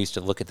me, but I used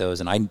to look at those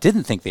and I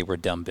didn't think they were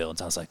dumb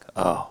builds. I was like,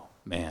 oh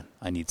man,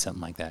 I need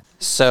something like that.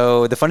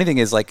 So the funny thing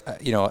is, like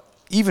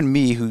even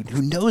me who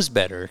knows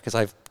better, because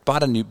I've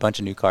bought a bunch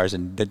of new cars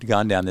and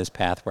gone down this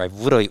path where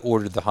I've literally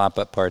ordered the hot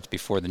butt parts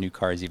before the new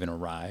cars even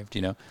arrived,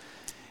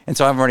 And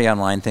so I'm already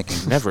online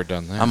thinking. Never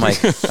done that. I'm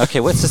like, okay,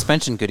 what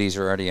suspension goodies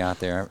are already out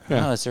there?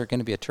 Yeah. Oh, is there going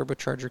to be a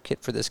turbocharger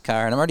kit for this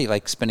car? And I'm already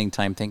like spending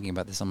time thinking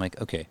about this. I'm like,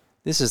 okay,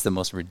 this is the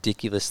most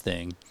ridiculous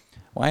thing.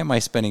 Why am I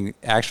spending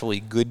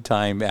actually good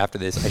time after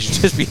this? I should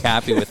just be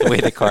happy with the way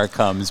the car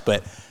comes.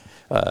 But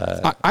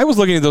I was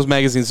looking at those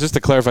magazines just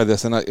to clarify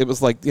this, and it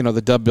was like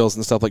the dub bills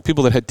and stuff, like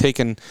people that had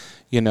taken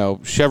Chevy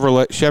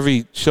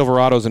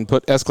Silverados and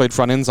put Escalade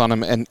front ends on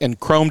them and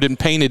chromed and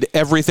painted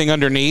everything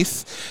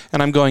underneath,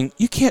 and I'm going,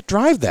 you can't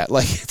drive that.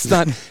 Like it's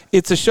not.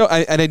 It's a show.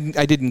 I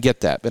didn't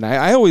get that, but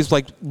I always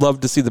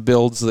loved to see the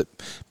builds that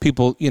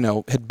people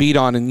had beat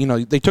on,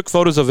 and they took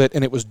photos of it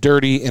and it was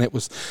dirty and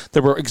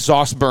there were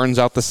exhaust burns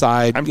out the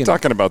side. I'm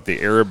talking about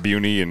the Arab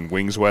Uni and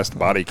Wings West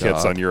body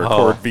kits on your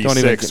Accord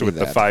V6 with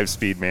the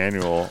 5-speed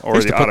manual. Or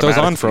used the to put those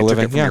on for a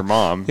living. Took it from your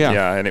mom.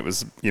 Yeah, and it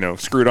was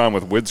screwed on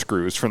with wood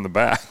screws from the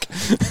back.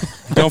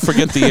 Don't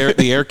forget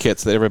the air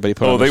kits that everybody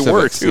put on. Oh, they the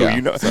were Civics. too.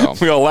 Yeah, So.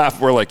 We all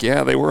laughed. We're like,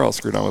 yeah, they were all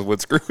screwed on with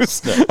wood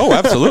screws. Oh,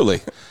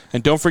 absolutely.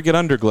 And don't forget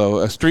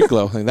Underglow, Street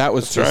Glow. And that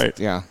was just right.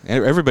 Yeah.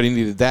 Everybody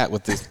needed that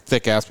with the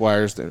thick ass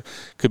wires that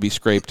could be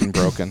scraped and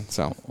broken.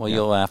 So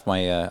you'll laugh.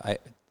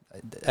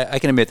 I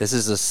can admit this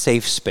is a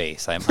safe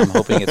space. I'm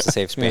hoping it's a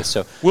safe space.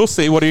 So we'll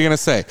see. What are you going to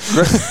say?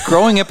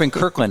 Growing up in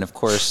Kirkland, of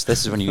course,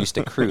 this is when you used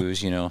to cruise.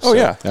 So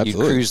absolutely. You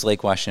cruise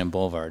Lake Washington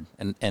Boulevard,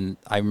 and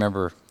I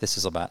remember this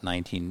is about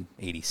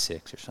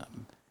 1986 or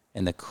something.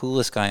 And the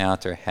coolest guy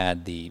out there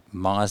had the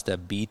Mazda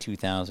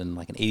B2000,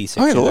 like an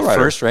 86, the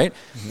first, right?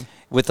 Mm-hmm.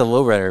 With the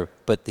lowrider,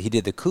 but he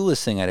did the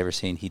coolest thing I'd ever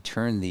seen. He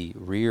turned the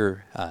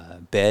rear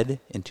bed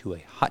into a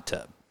hot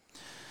tub.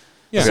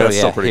 Yeah, so, that's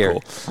still pretty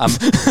cool. I'm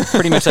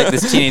pretty much like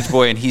this teenage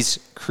boy, and he's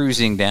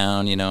cruising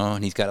down,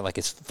 and he's got like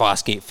his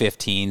Fosgate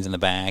 15s in the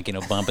back,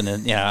 bumping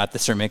at the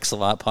Sir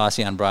Mix-a-Lot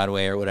Posse on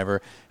Broadway or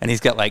whatever, and he's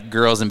got like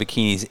girls in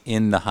bikinis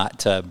in the hot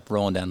tub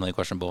rolling down Lake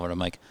Washington Boulevard. I'm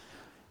like,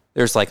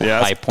 there's like a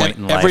high point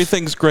in life.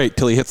 Everything's great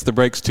till he hits the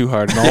brakes too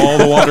hard and all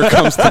the water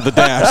comes to the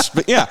dash.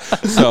 But yeah,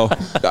 so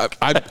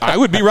I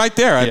would be right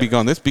there. I'd be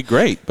going, this would be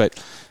great.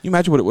 But you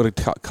imagine what it would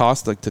have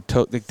cost to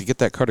get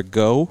that car to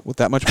go with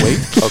that much weight?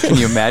 Oh, can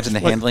you imagine the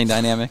handling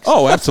dynamics?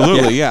 Oh,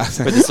 absolutely, yeah.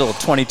 With this little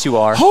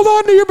 22R. Hold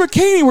on to your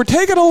bikini. We're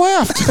taking a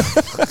left.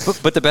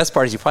 but the best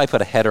part is you probably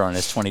put a header on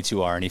his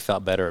 22R and he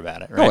felt better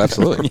about it, right? Oh,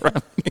 absolutely.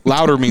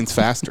 Louder means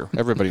faster.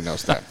 Everybody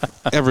knows that.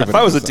 If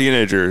I was a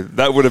teenager,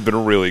 that would have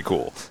been really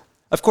cool.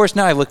 Of course,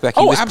 now I look back,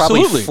 he was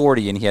probably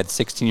 40 and he had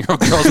 16-year-old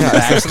girls in the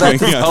back, so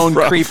that's his own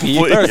creepy.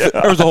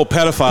 There was a whole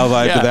pedophile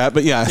vibe to that,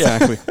 but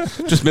exactly.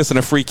 Just missing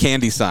a free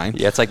candy sign.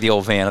 Yeah, it's like the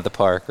old van at the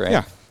park, right?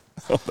 Yeah.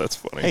 Oh, that's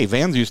funny. Hey,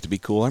 vans used to be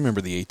cool. I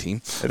remember the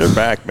 18. They're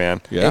back, man.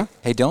 Yeah.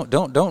 Hey, don't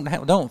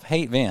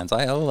hate vans.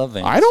 I love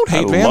vans. I don't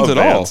hate vans at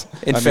all.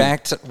 In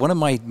fact, one of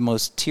my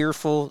most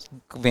tearful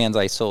vans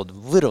I sold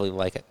literally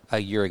like a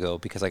year ago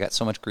because I got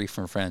so much grief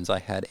from friends. I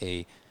had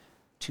a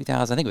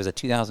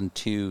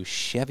 2002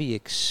 Chevy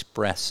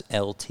Express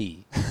LT.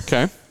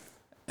 Okay.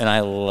 And I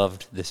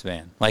loved this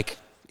van. Like,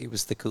 it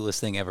was the coolest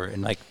thing ever.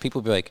 And like,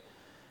 people would be like,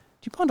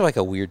 do you belong to like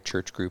a weird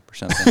church group or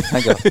something?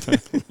 I go,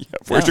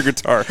 where's your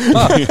guitar?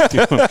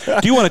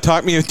 Do you want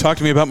to talk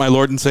to me about my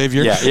Lord and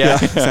Savior? Yeah,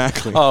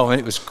 exactly. Oh,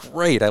 and it was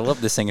great. I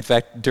loved this thing. In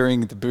fact,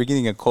 during the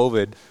beginning of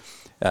COVID,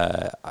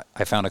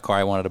 I found a car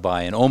I wanted to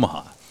buy in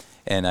Omaha.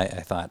 And I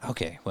thought,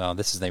 okay, well,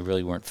 they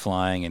really weren't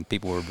flying, and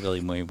people were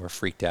really more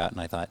freaked out. And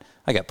I thought,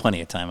 I got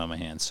plenty of time on my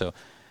hands. So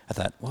I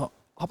thought, well,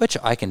 I'll bet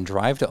you I can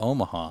drive to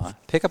Omaha,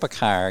 pick up a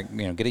car,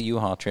 get a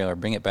U-Haul trailer,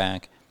 bring it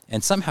back,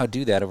 and somehow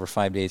do that over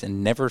 5 days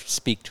and never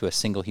speak to a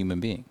single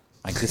human being.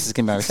 Like, this is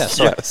going to be my test.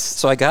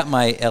 So I got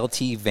my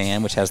LT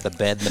van, which has the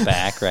bed in the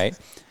back, right?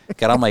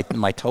 Got all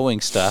my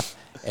towing stuff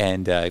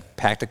and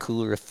packed a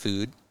cooler of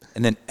food.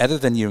 And then other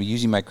than,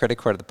 using my credit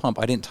card at the pump,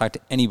 I didn't talk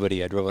to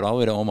anybody. I drove it all the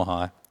way to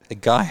Omaha. The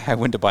guy I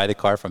went to buy the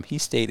car from, he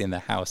stayed in the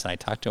house, and I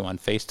talked to him on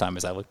FaceTime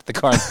as I looked at the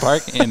car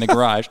in the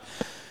garage.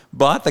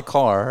 Bought the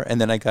car,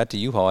 and then I got to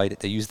U-Haul. I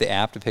used the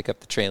app to pick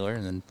up the trailer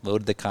and then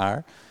loaded the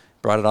car,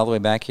 brought it all the way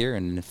back here,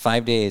 and in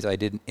 5 days I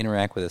didn't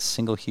interact with a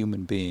single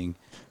human being.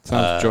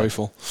 Sounds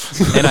joyful.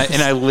 And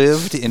I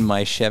lived in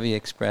my Chevy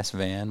Express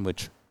van,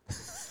 which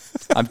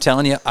I'm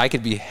telling you, I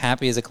could be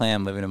happy as a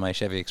clam living in my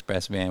Chevy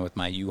Express van with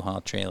my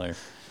U-Haul trailer.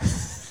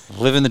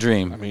 Living the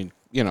dream. I mean,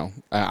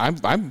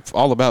 I'm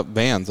all about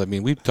vans. I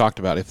mean, we've talked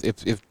about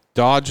if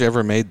Dodge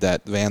ever made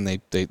that van they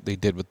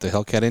did with the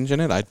Hellcat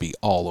engine in it, I'd be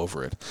all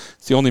over it.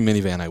 It's the only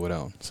minivan I would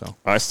own. So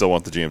I still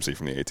want the GMC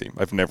from the A-Team.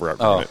 I've never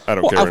outgrown it. I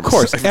don't care. Of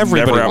course, I've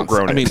everybody never wants,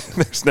 outgrown it. I mean,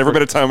 there's never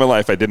been a time in my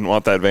life I didn't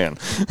want that van.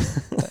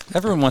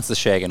 Everyone wants the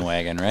shaggin'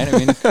 wagon, right? I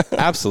mean,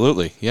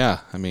 absolutely, yeah.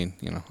 I mean,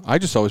 I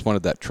just always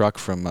wanted that truck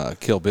from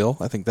Kill Bill.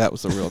 I think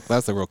that's the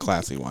real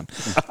classy one.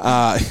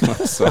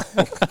 So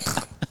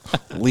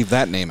leave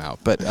that name out,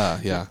 but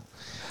yeah.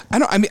 I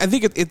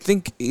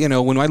think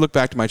when I look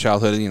back to my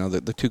childhood,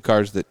 the two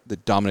cars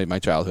that dominated my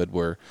childhood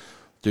were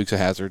Dukes of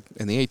Hazzard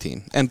and the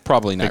A-Team, and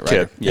probably Knight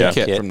Rider.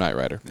 Kit from Knight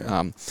Rider.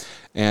 Yeah.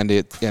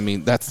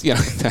 That's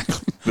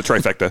exactly the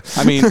trifecta.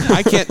 I mean,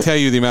 I can't tell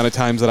you the amount of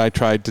times that I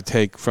tried to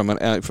take from an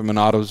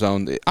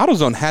AutoZone.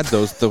 AutoZone had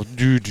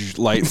those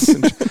lights.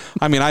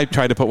 I mean, I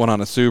tried to put one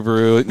on a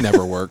Subaru. It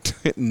never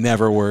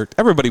worked.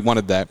 Everybody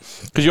wanted that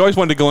because you always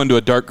wanted to go into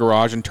a dark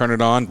garage and turn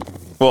it on.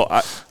 Well,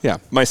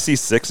 my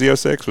C6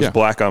 Z06 was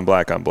black on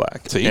black on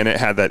black. See? And it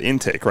had that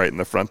intake right in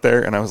the front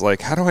there. And I was like,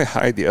 how do I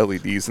hide the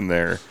LEDs in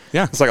there?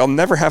 Yeah. It's like, I'll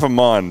never have them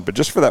on, but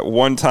just for that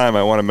one time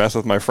I want to mess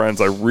with my friends,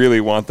 I really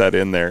want that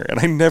in there. And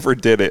I never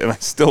did it, and I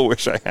still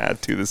wish I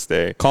had to this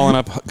day. Calling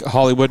up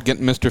Hollywood,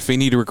 getting Mr.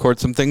 Feeney to record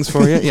some things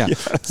for you? Yeah,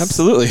 yes.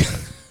 Absolutely.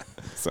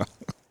 So,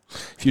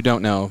 if you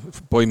don't know,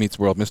 Boy Meets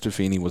World, Mr.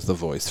 Feeney was the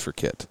voice for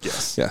Kit.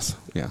 Yes.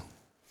 Yeah.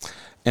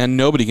 And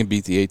nobody can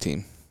beat the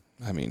A-Team.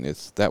 I mean,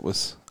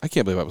 I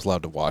can't believe I was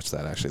allowed to watch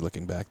that, actually,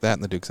 looking back. That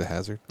and the Dukes of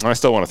Hazzard. I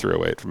still want a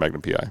 308 from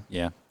Magnum PI.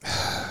 Yeah.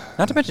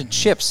 Not to mention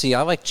chips. See,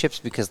 I like chips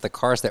because the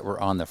cars that were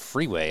on the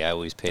freeway, I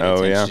always paid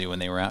attention to when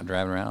they were out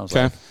driving around. I was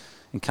like,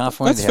 in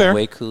California, they have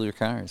way cooler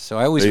cars. So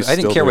I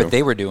didn't care what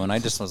they were doing. I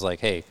just was like,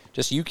 hey,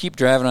 just you keep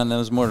driving on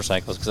those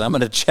motorcycles because I'm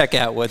going to check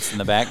out what's in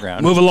the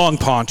background. Move along,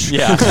 Paunch.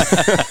 Yeah.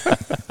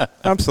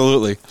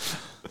 Absolutely.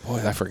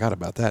 Boy, I forgot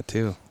about that,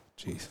 too.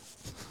 Jeez.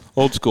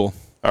 Old school.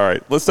 All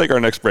right, let's take our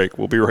next break.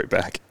 We'll be right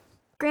back.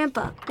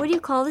 Grandpa, what do you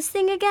call this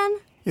thing again?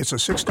 It's a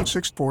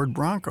 66 Ford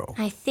Bronco.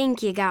 I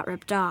think you got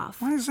ripped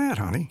off. Why is that,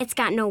 honey? It's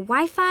got no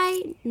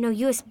Wi-Fi, no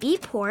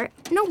USB port,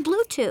 no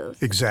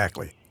Bluetooth.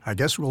 Exactly. I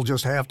guess we'll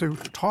just have to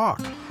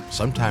talk.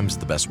 Sometimes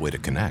the best way to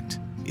connect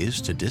is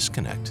to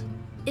disconnect.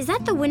 Is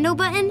that the window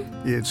button?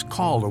 It's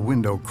called a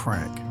window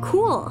crank.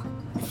 Cool.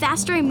 The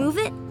faster I move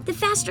it, the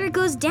faster it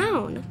goes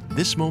down.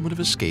 This moment of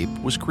escape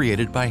was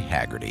created by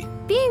Hagerty.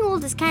 Being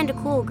old is kind of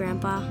cool,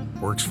 Grandpa.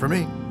 Works for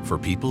me. For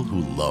people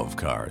who love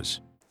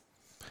cars.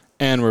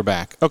 And we're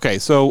back. Okay,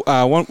 so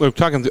we're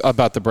talking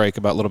about the break,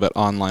 about a little bit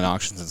online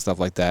auctions and stuff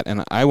like that.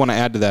 And I want to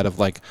add to that of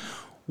like,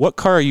 what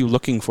car are you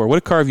looking for?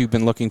 What car have you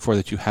been looking for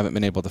that you haven't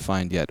been able to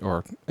find yet?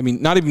 Or, I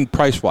mean, not even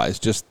price-wise,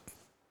 just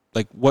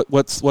like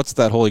what's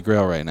that holy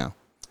grail right now?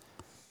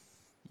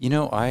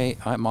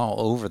 I'm all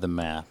over the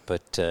map,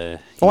 but...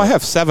 I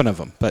have 7 of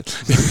them, but...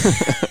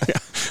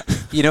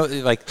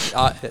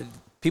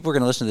 people are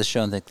going to listen to this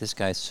show and think, this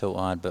guy's so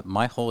odd, but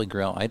my holy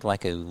grail, I'd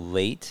like a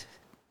late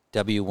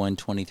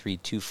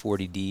W123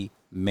 240D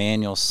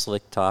manual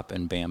slick top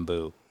and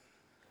bamboo.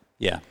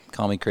 Yeah,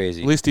 call me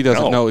crazy. At least he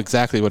doesn't know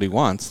exactly what he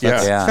wants.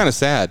 That's kind of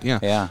sad, yeah.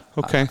 Yeah.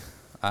 Okay.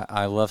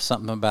 I love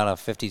something about a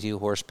 52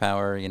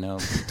 horsepower,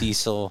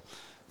 diesel...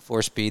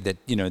 4-speed that,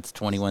 it's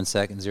 21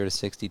 seconds, 0 to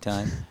 60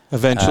 time.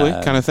 Eventually,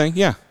 kind of thing?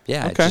 Yeah.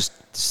 Yeah, okay. Just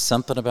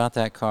something about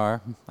that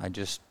car.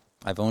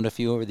 I've owned a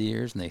few over the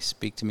years, and they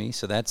speak to me.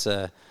 So that's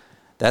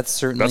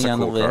certainly on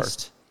the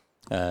list.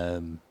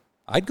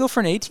 I'd go for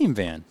an A-Team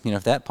van.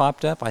 If that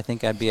popped up, I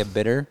think I'd be a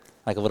bidder,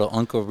 like a little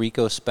Uncle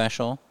Rico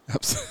special.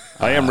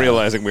 I am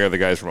realizing we are the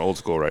guys from old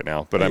school right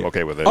now, but I'm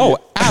okay with it. Oh,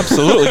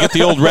 absolutely. Get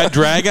the old Red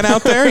Dragon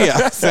out there?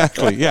 Yeah,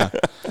 exactly. Yeah.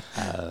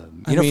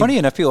 Funny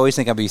enough, people always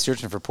think I'll be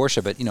searching for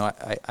Porsche, but,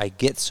 I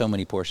get so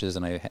many Porsches,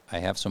 and I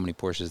have so many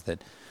Porsches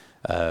that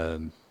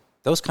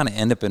those kind of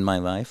end up in my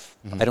life.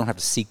 Mm-hmm. I don't have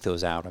to seek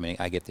those out. I mean,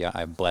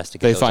 I'm blessed to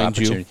get those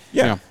opportunities. They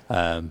find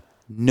you. Yeah.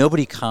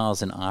 Nobody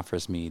calls and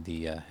offers me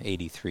the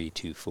 83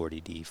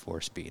 240D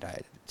 4-speed.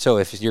 So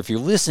if you're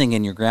listening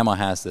and your grandma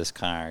has this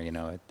car,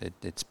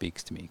 it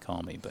speaks to me.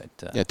 Call me,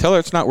 but tell her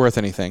it's not worth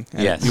anything.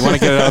 Yes. You want to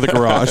get it out of the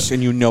garage,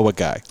 and you know a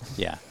guy.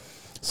 Yeah.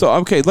 So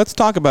okay, let's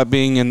talk about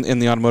being in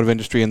the automotive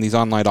industry and these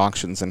online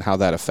auctions and how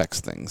that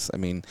affects things. I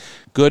mean,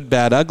 good,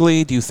 bad,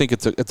 ugly. Do you think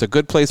it's a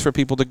good place for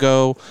people to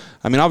go?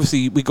 I mean,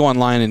 obviously we go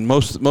online, and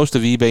most of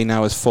eBay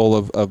now is full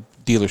of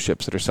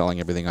dealerships that are selling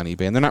everything on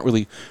eBay, and they're not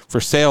really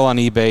for sale on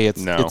eBay.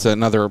 It's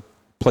another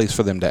place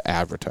for them to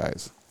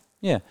advertise.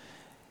 Yeah,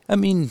 I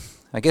mean,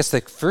 I guess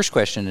the first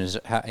question is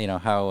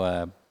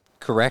how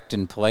correct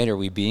and polite are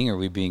we being? Or are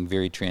we being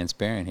very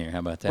transparent here? How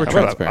about that? We're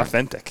transparent.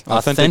 Authentic.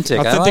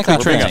 Authentically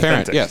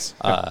transparent. Yes.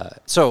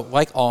 So,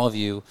 like all of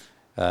you,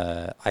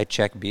 I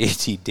check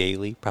BAT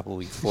daily,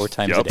 probably 4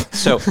 times a day.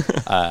 So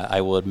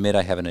I will admit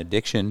I have an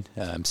addiction.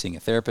 I'm seeing a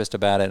therapist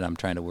about it. I'm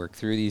trying to work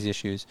through these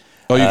issues.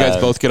 Oh, you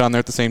guys both get on there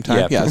at the same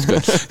time? Yeah, that's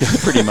good.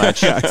 Pretty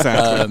much. Yeah,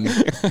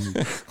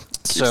 exactly.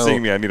 You're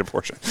seeing me. I need a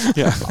Porsche.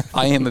 Yeah.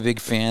 I am a big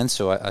fan,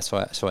 so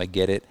I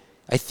get it.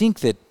 I think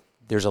that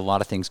there's a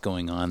lot of things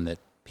going on that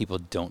people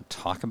don't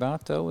talk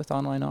about, though, with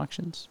online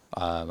auctions.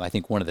 I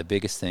think one of the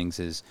biggest things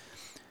is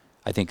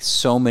I think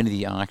so many of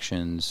the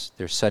auctions,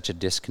 there's such a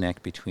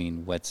disconnect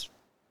between what's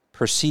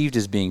perceived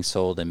as being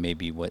sold and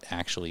maybe what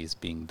actually is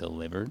being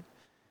delivered.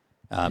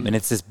 And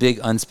it's this big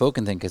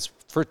unspoken thing because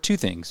for two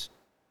things.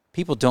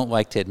 People don't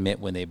like to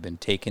admit when they've been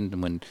taken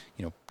and when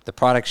the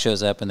product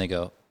shows up and they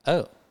go,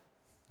 oh,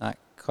 not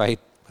quite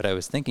what I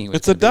was thinking.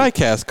 It's a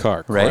die-cast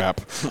car. Right?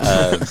 Crap.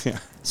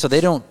 So they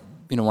don't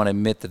want to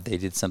admit that they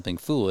did something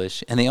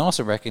foolish, and they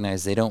also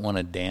recognize they don't want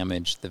to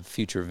damage the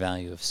future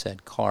value of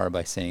said car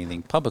by saying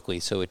anything publicly.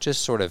 So it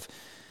just sort of,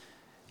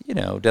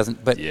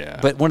 doesn't.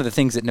 But one of the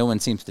things that no one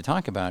seems to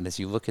talk about is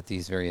you look at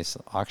these various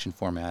auction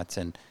formats,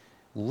 and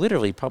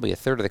literally probably a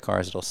third of the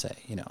cars it'll say,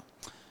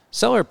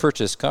 seller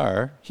purchased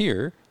car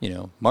here,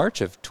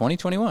 March of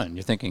 2021.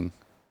 You're thinking,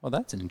 well,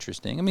 that's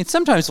interesting. I mean,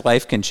 sometimes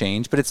life can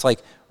change, but it's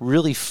like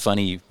really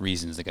funny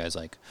reasons. The guy's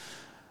like,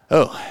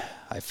 oh,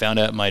 I found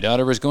out my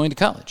daughter was going to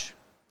college.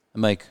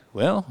 I'm like,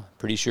 well,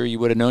 pretty sure you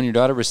would have known your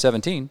daughter was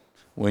 17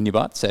 when you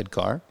bought said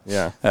car.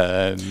 Yeah.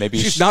 Maybe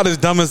She's not as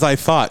dumb as I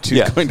thought.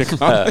 She's going to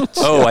college.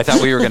 I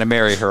thought we were going to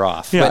marry her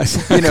off. Yeah.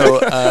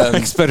 But,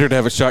 expect her to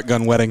have a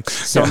shotgun wedding.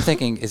 So I'm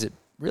thinking, is it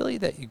really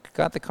that you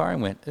got the car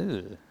and went,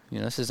 ugh,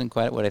 this isn't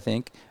quite what I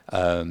think?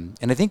 And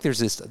I think there's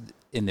this,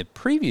 in the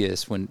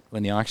previous, when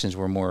the auctions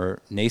were more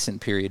nascent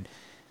period,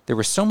 there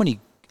were so many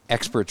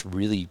experts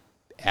really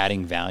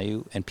adding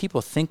value, and people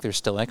think they're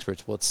still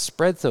experts. Well, it's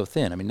spread so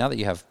thin. I mean, now that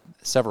you have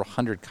several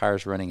hundred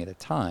cars running at a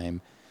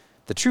time,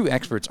 the true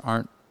experts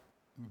aren't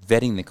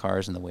vetting the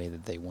cars in the way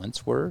that they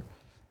once were.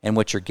 And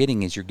what you're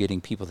getting is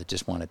people that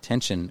just want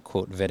attention,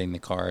 quote, vetting the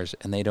cars,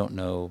 and they don't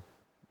know,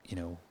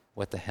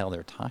 what the hell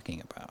they're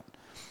talking about.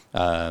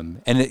 And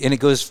it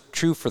goes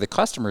true for the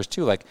customers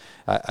too. Like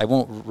I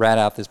won't rat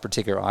out this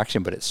particular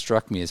auction, but it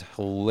struck me as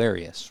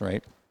hilarious,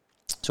 right?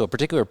 So a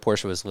particular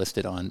Porsche was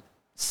listed on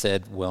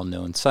said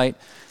well-known site,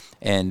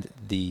 and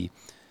the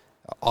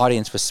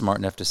audience was smart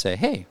enough to say,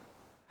 hey,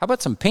 how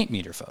about some paint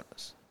meter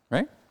photos,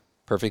 right?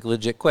 Perfect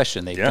legit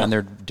question. They've done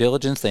their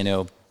diligence. They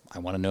know, I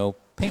want to know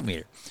paint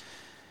meter.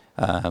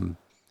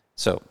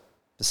 So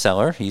the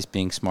seller, he's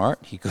being smart.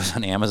 He goes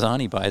on Amazon.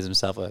 He buys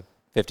himself a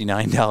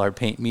 $59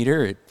 paint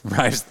meter. It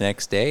arrives the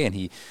next day, and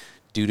he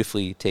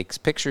dutifully takes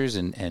pictures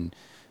and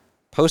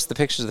posts the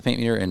pictures of the paint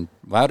meter and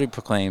loudly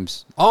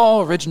proclaims,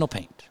 all original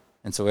paint.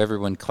 And so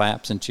everyone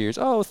claps and cheers.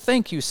 Oh,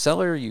 thank you,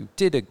 seller. You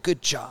did a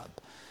good job.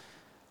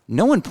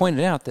 No one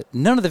pointed out that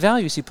none of the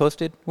values he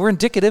posted were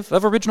indicative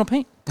of original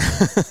paint.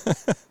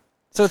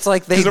 So it's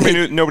like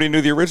nobody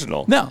knew the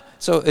original. No.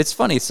 So it's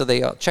funny. So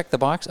they check the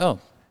box. Oh,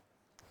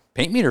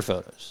 paint meter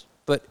photos.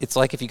 But it's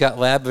like if you got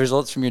lab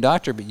results from your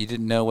doctor, but you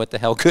didn't know what the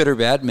hell good or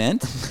bad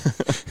meant.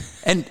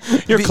 And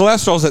your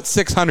cholesterol's at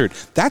 600.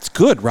 That's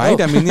good, right?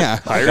 Oh. I mean, yeah.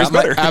 Higher's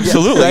better.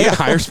 Absolutely. Yeah,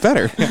 higher's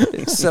better.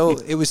 So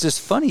it was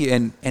just funny.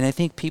 And I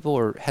think people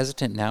are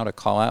hesitant now to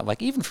call out.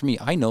 Like, even for me,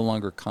 I no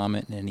longer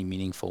comment in any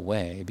meaningful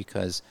way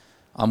because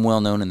I'm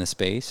well known in the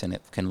space, and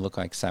it can look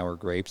like sour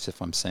grapes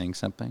if I'm saying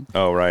something.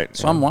 Oh, right.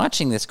 So I'm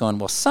watching this going,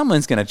 well,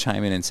 someone's going to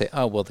chime in and say,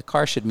 oh, well, the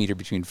car should meter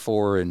between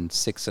 4 and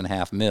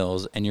 6.5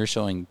 mils, and you're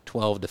showing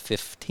 12 to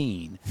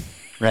 15,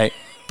 right?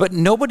 But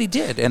nobody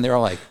did, and they're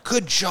all like,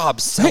 good job,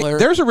 seller. Hey,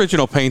 there's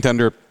original paint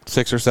under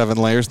 6 or 7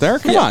 layers there.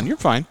 Come on, you're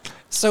fine.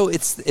 So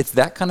it's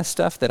that kind of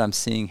stuff that I'm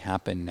seeing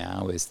happen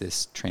now is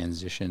this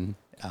transition.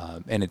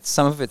 And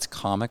some of it's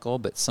comical,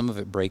 but some of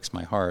it breaks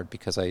my heart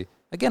because I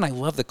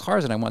love the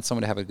cars and I want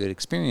someone to have a good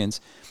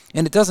experience.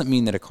 And it doesn't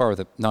mean that a car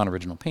with a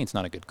non-original paint is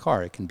not a good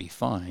car. It can be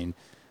fine,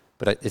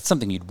 but it's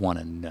something you'd want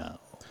to know.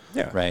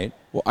 Yeah. Right.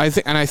 Well, I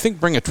think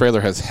Bring a Trailer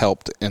has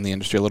helped in the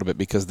industry a little bit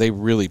because they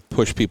really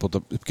push people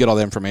to get all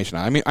the information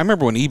out. I mean, I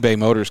remember when eBay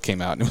Motors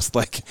came out and it was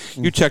like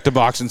you checked a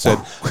box and said,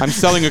 "I'm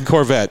selling a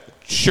Corvette."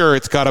 Sure,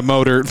 it's got a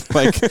motor.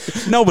 Like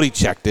nobody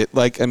checked it.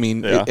 Like I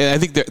mean, I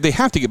think they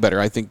have to get better.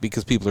 I think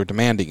because people are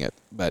demanding it.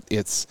 But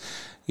it's,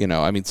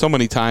 I mean, so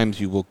many times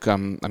you will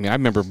come. I mean, I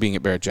remember being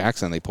at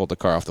Barrett-Jackson. They pulled the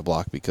car off the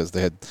block because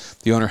the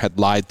owner had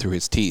lied through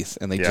his teeth,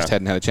 and they just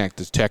hadn't had a chance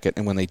to check it.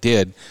 And when they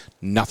did,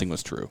 nothing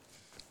was true.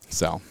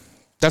 So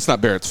that's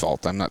not Barrett's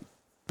fault. I'm not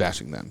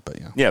bashing them, but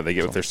yeah. Yeah, they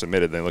get what they're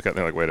submitted. They look at it and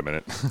they're like, wait a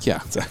minute. Yeah,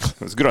 exactly.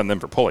 It was good on them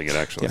for pulling it,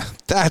 actually. Yeah,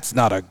 that's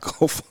not a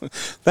Golf.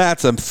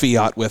 That's a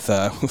Fiat with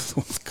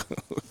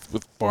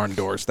barn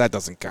doors. That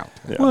doesn't count.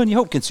 Yeah. Well, and you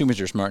hope consumers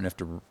are smart enough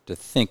to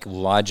think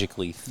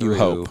logically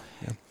through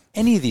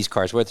any of these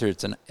cars, whether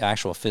it's an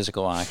actual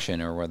physical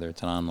auction or whether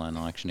it's an online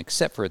auction,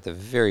 except for at the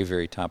very,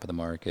 very top of the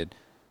market.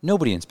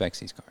 Nobody inspects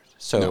these cars.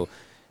 So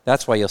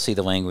that's why you'll see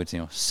the language,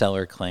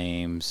 seller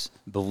claims,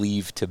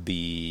 believed to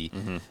be,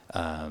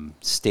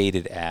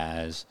 stated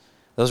as.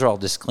 Those are all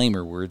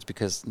disclaimer words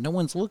because no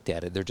one's looked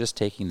at it. They're just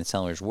taking the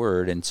seller's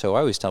word. And so I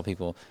always tell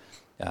people,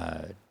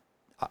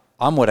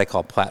 I'm what I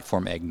call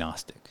platform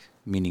agnostic,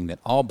 meaning that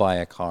I'll buy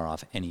a car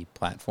off any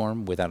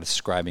platform without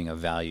ascribing a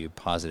value,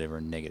 positive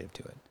or negative,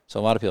 to it. So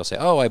a lot of people say,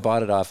 oh, I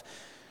bought it off,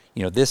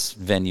 this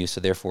venue, so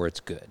therefore it's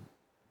good.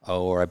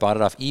 Oh, or I bought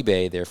it off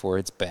eBay, therefore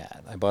it's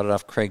bad. I bought it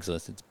off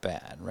Craigslist, it's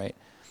bad, right?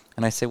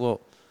 And I say,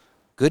 well,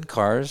 good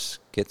cars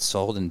get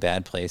sold in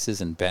bad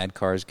places and bad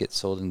cars get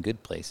sold in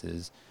good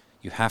places.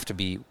 You have to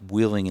be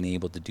willing and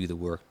able to do the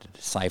work to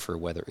decipher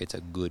whether it's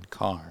a good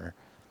car.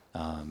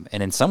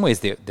 And in some ways,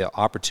 the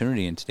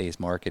opportunity in today's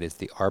market is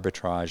the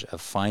arbitrage of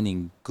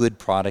finding good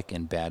product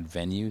in bad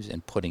venues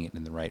and putting it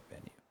in the right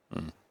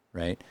venue,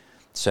 right?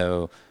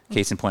 So,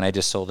 case in point, I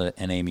just sold an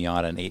NA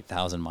Miata, an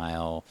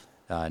 8,000-mile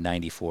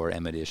 94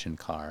 M Edition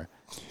car.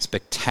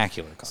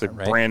 Spectacular car, It's like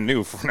right? brand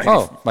new for 90.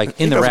 Oh, like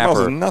in the 8,000 miles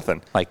wrapper, is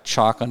nothing. like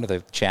chalk under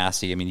the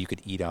chassis. I mean, you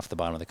could eat off the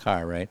bottom of the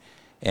car, right?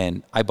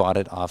 And I bought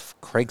it off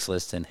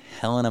Craigslist in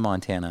Helena,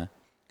 Montana,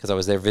 because I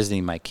was there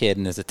visiting my kid,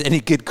 and as any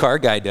good car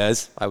guy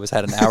does, I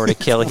had an hour to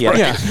kill. He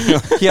had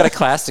he had a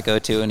class to go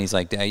to, and he's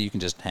like, "Dad, you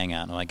can just hang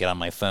out." And I get on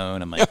my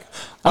phone. I'm like,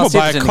 I'm gonna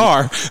buy a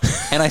car.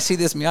 And I see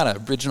this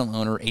Miata, original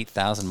owner,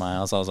 8,000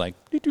 miles. I was like,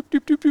 doop, doop,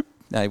 doop, doop, doop.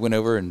 And I went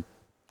over and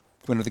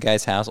went to the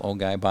guy's house. Old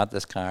guy bought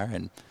this car,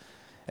 and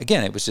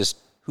again, it was just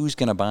who's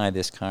going to buy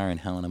this car in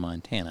Helena,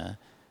 Montana?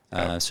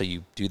 So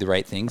you do the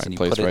right things, and you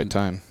place, put it right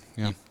time.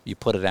 Yeah, you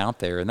put it out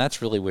there, and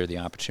that's really where the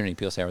opportunity.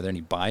 People say, "Are there any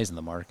buys in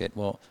the market?"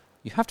 Well,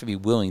 you have to be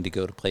willing to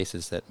go to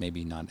places that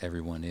maybe not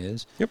everyone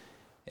is. Yep.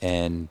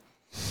 And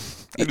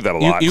I do that a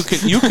lot.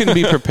 You can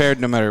be prepared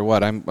no matter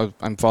what.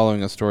 I'm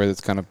following a story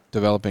that's kind of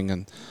developing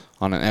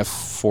on an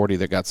F40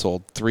 that got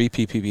sold 3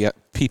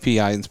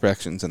 PPI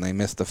inspections, and they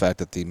missed the fact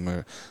that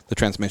the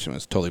transmission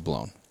was totally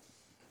blown.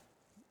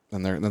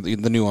 And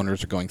the new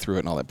owners are going through it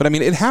and all that. But I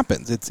mean, it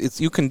happens.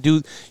 You can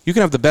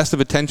have the best of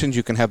intentions.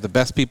 You can have the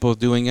best people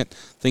doing it.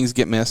 Things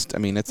get missed. I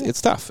mean,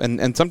 it's tough,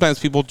 and sometimes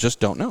people just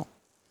don't know.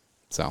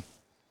 So.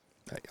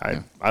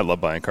 I love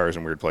buying cars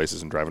in weird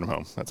places and driving them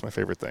home. That's my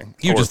favorite thing.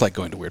 You just like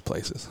going to weird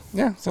places.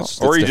 Yeah.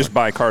 Or you just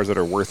buy cars that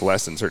are worth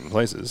less in certain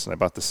places. I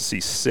bought the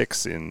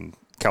C6 in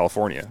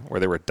California where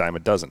they were a dime a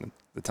dozen at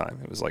the time.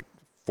 It was like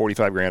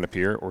 $45,000 up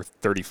here or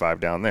 $35,000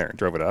 down there.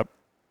 Drove it up,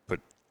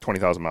 put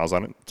 20,000 miles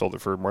on it, sold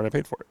it for more than I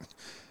paid for it.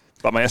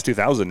 Bought my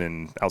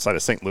S2000 outside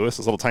of St. Louis,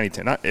 this little tiny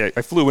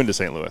I flew into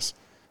St. Louis.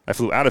 I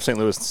flew out of St.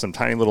 Louis, some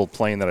tiny little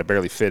plane that I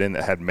barely fit in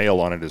that had mail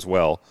on it as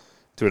well,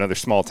 to another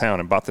small town,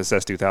 and bought this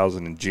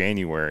S2000 in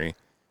January.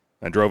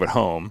 I drove it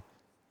home.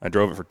 I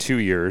drove it for 2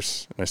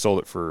 years, and I sold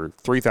it for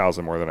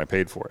 $3,000 more than I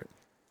paid for it.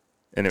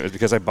 And it was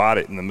because I bought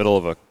it in the middle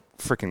of a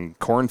freaking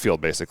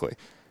cornfield, basically.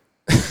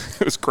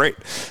 It was great.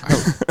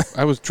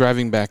 I was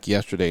driving back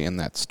yesterday in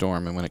that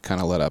storm, and when it kind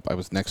of let up, I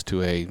was next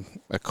to a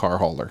car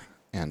hauler.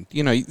 And,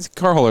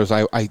 car haulers,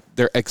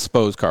 they're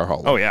exposed car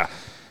haulers. Oh, yeah.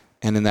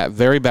 And in that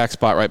very back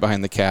spot right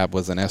behind the cab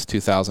was an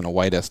S2000, a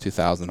white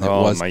S2000 that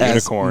was my as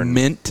unicorn.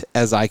 mint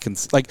as I can,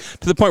 to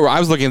the point where I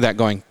was looking at that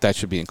going, that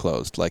should be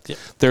enclosed.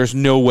 There's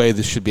no way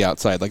this should be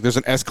outside. There's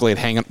an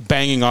Escalade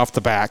banging off the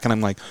back, and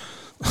I'm like,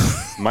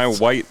 my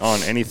white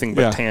on anything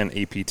but tan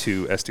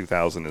AP2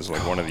 S2000 is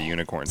one of the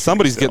unicorns.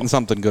 Somebody's getting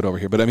something good over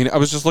here. But I mean, I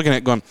was just looking at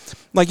it going,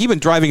 even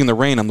driving in the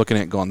rain, I'm looking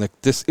at it going,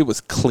 it was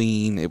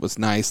clean, it was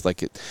nice. I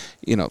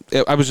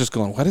was just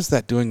going, what is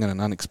that doing in an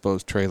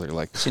unexposed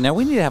trailer? See, now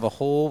we can have a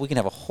whole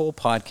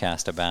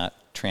podcast about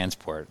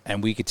transport,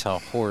 and we could tell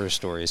horror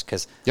stories,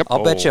 because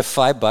I'll bet you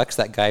 $5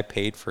 that guy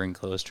paid for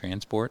enclosed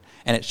transport,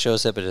 and it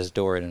shows up at his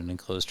door in an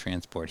enclosed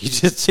transport. He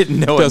just didn't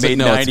know it made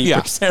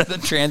 90% of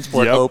the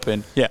transport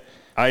open. Yeah.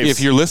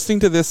 If you're listening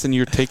to this and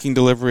you're taking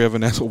delivery of a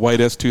white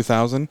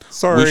S2000,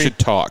 sorry, we should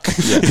talk.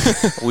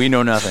 We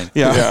know nothing.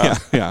 Yeah.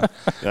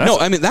 No,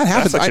 I mean, that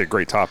happens. That's actually a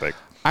great topic.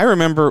 I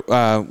remember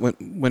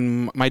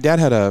when my dad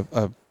had a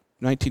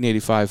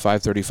 1985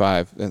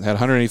 535 and had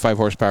 185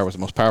 horsepower, was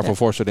the most powerful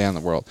four sedan in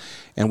the world.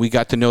 And we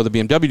got to know the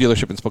BMW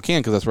dealership in Spokane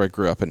because that's where I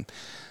grew up. And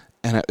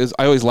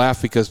I always laugh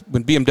because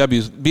when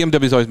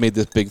BMW's always made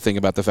this big thing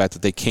about the fact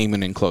that they came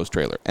in an enclosed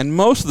trailer. And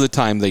most of the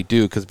time they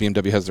do because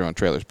BMW has their own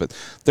trailers. But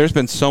there's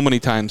been so many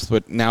times,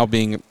 but now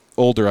being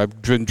older,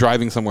 I've been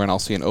driving somewhere and I'll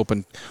see an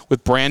open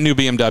with brand new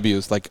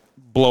BMWs,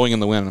 blowing in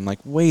the wind. I'm like,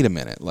 wait a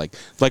minute.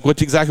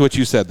 Exactly what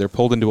you said. They're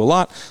pulled into a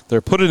lot,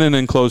 they're put in an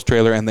enclosed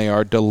trailer, and they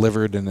are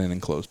delivered in an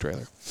enclosed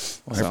trailer.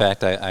 In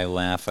fact, I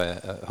laugh.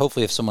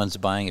 Hopefully, if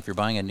you're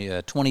buying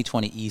a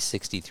 2020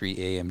 E63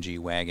 AMG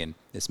wagon,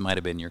 this might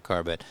have been your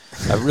car, but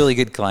a really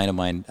good client of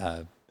mine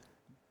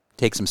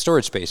takes some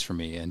storage space for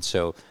me. And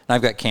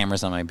I've got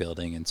cameras on my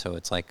building, and so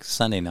it's like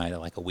Sunday night,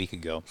 a week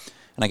ago,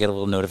 and I get a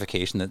little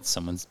notification that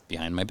someone's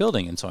behind my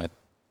building. And so I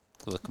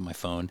look at my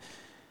phone,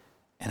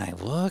 and I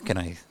look, and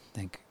I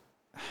think,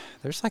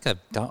 there's a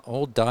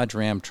old Dodge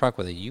Ram truck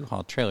with a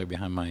U-Haul trailer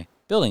behind my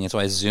building. And so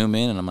I zoom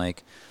in, and I'm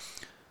like,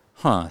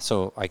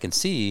 so I can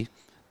see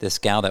this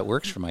gal that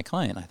works for my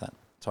client. I thought,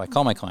 so I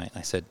call my client.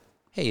 I said,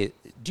 hey,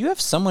 do you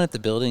have someone at the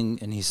building?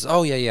 And he says,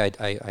 oh, yeah,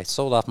 I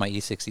sold off my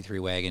E63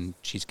 wagon.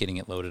 She's getting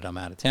it loaded. I'm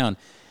out of town.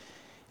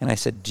 And I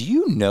said, do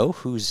you know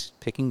who's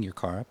picking your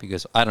car up? He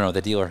goes, I don't know.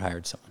 The dealer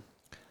hired someone.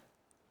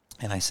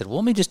 And I said, well,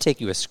 let me just take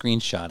you a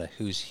screenshot of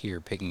who's here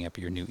picking up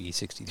your new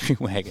E63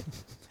 wagon.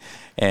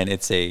 And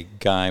it's a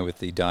guy with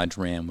the Dodge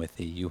Ram with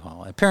the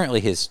U-Haul. Apparently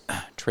his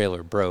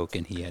trailer broke,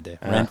 and he had to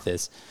rent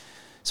this.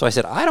 So I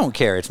said, I don't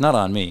care. It's not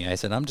on me. I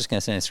said, I'm just going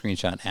to send a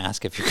screenshot and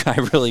ask if your guy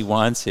really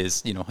wants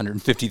his,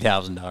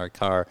 $150,000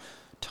 car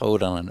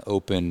towed on an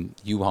open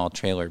U-Haul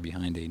trailer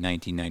behind a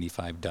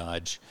 1995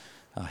 Dodge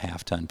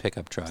half-ton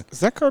pickup truck. Is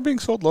that car being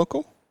sold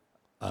local?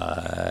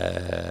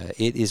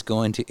 It is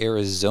going to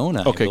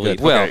Arizona. Okay, I believe.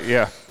 good. Well, Okay,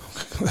 yeah.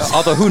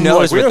 although who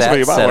knows we with know somebody that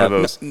who bought one setup.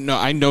 of those. No,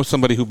 I know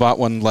somebody who bought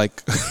one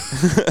like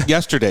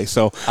yesterday.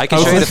 So I can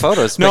was show you like, the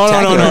photos. No.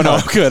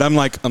 Spectacular. Good. I'm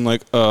like,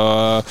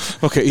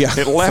 okay, yeah.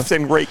 It left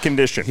in great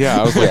condition. Yeah,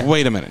 I was like, Yeah.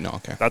 wait a minute. No,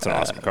 okay. That's an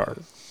awesome car.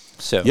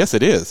 So Yes,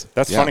 it is.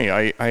 That's Yeah. funny.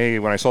 I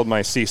when I sold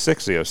my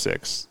C6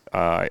 Z06,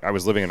 I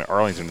was living in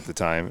Arlington at the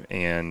time,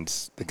 and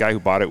the guy who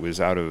bought it was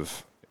out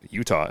of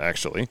Utah,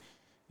 actually.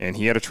 And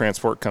he had a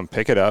transport come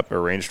pick it up,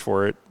 arranged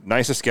for it.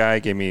 Nicest guy,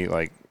 gave me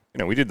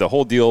we did the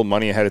whole deal,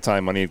 money ahead of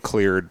time, money had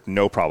cleared,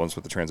 no problems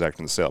with the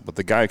transaction and the sale. But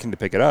the guy who came to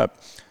pick it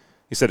up,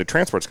 he said a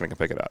transport's going to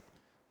come pick it up.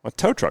 A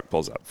tow truck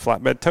pulls up,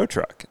 flatbed tow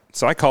truck.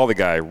 So I call the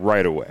guy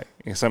right away.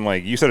 Because I'm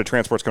like, you said a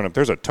transport's coming up.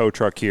 There's a tow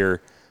truck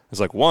here. It's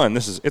like, one,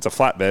 it's a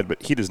flatbed,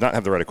 but he does not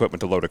have the right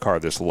equipment to load a car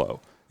this low.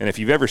 And if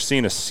you've ever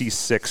seen a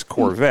C6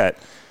 Corvette,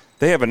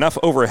 they have enough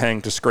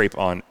overhang to scrape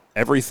on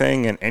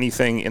everything and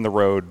anything in the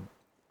road.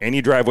 Any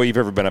driveway you've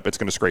ever been up, it's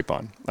going to scrape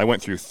on. I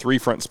went through 3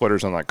 front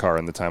splitters on that car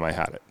in the time I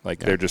had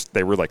it.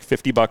 They were like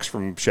 $50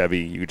 from Chevy.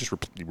 You just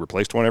you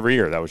replaced one every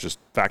year. That was just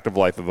fact of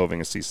life of owning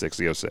a C6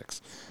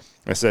 Z06.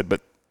 I said,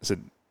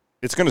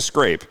 it's going to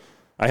scrape.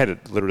 I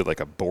had literally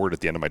like a board at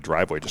the end of my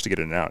driveway just to get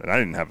in and out, and I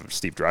didn't have a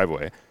steep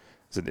driveway. I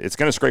said, it's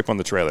going to scrape on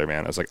the trailer,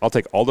 man. I was like, I'll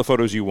take all the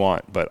photos you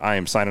want, but I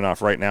am signing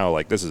off right now.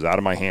 Like, this is out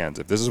of my hands.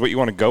 If this is what you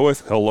want to go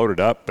with, he'll load it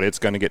up, but it's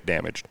going to get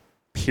damaged.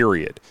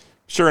 Period.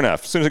 Sure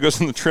enough, as soon as it goes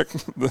in the truck,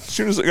 as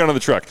soon as it got on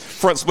the truck,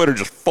 front splitter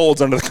just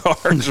folds under the car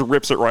and just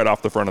rips it right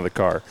off the front of the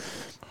car.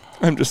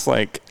 I'm just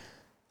like,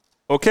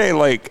 okay,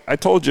 like I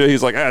told you.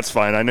 He's like, it's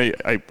fine. I know.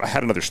 I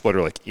had another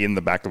splitter like in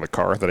the back of the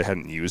car that I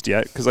hadn't used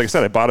yet because, like I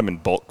said, I bought them in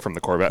bulk from the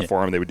Corvette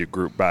for him. They would do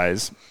group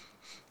buys,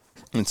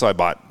 and so I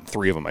bought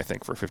 3 of them, I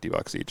think, for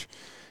 $50 each.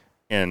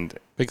 And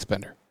Big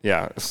spender.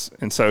 yeah,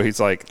 and so he's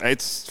like,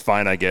 it's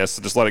fine, I guess.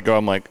 Just let it go.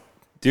 I'm like,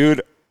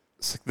 dude.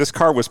 This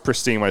car was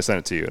pristine when I sent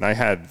it to you, and I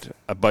had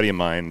a buddy of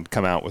mine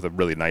come out with a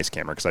really nice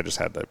camera because I just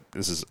had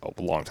this is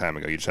a long time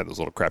ago. You just had those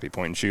little crappy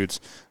point and shoots.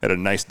 I had a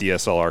nice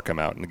DSLR come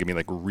out and give me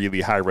like really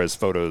high-res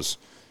photos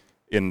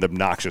in an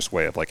obnoxious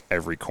way of like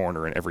every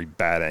corner and every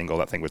bad angle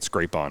that thing would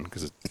scrape on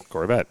because it's a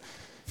Corvette.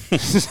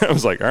 I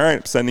was like, all right,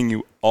 I'm sending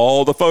you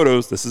all the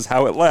photos. This is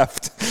how it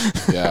left.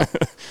 Yeah.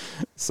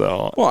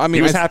 So Well, I mean,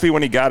 he was happy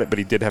when he got it, but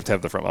he did have to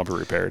have the front bumper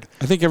repaired.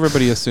 I think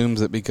everybody assumes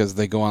that because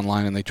they go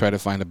online and they try to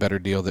find a better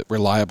deal that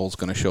Reliable is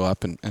going to show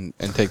up and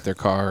take their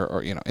car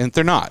or, and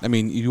they're not. I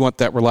mean, you want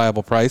that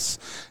reliable price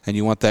and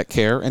you want that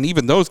care. And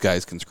even those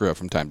guys can screw up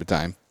from time to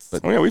time.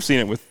 But yeah, we've seen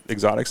it with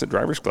exotics at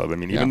Drivers Club. I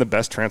mean, even the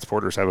best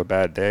transporters have a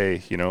bad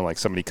day. Like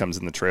somebody comes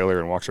in the trailer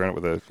and walks around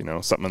with a,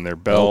 something on their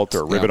belt or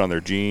a rivet on their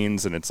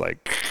jeans, and it's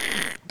like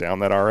down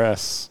that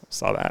RS.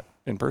 Saw that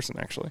in person,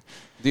 actually.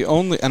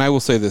 And I will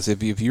say this,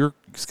 if you're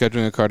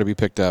scheduling a car to be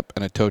picked up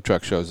and a tow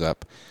truck shows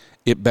up,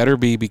 it better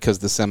be because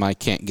the semi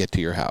can't get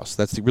to your house.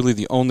 That's really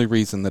the only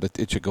reason that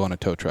it should go on a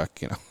tow truck,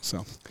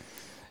 so.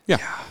 Yeah.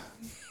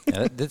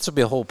 Yeah, this will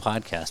be a whole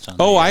podcast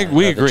on.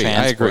 We agree.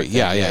 I agree.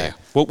 Yeah.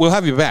 We'll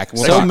have you back.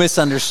 So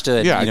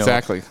misunderstood. Yeah,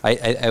 exactly.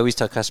 I always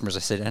tell customers, I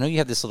said, I know you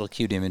have this little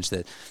cute image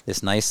that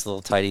this nice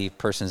little tidy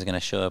person is going to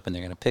show up and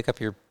they're going to pick up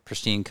your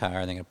pristine car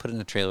and they're going to put it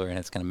in a trailer and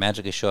it's going to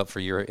magically show up for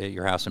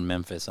your house in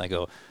Memphis. I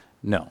go,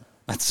 no.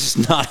 That's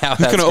just not how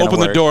that's going to open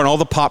work. the door and all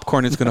the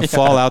popcorn is going to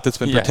fall out that's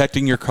been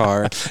protecting your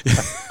car.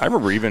 I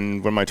remember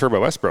even when my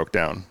Turbo S broke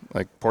down,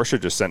 like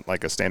Porsche just sent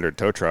like a standard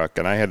tow truck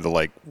and I had to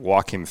like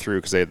walk him through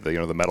because they had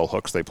the metal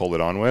hooks they pulled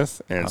it on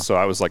with. And so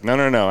I was like, no.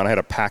 And I had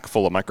a pack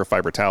full of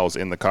microfiber towels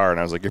in the car and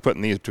I was like, you're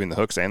putting these between the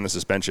hooks and the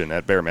suspension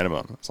at bare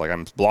minimum. It's like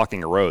I'm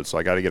blocking a road, so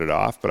I got to get it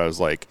off. But I was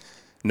like,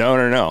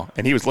 no.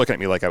 And he was looking at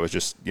me like I was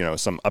just,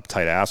 some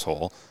uptight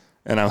asshole.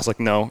 And I was like,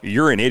 no,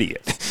 you're an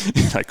idiot.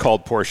 I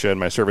called Porsche, and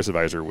my service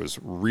advisor was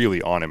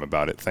really on him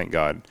about it, thank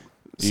God.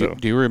 Do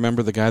you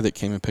remember the guy that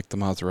came and picked the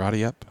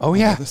Maserati up? Oh,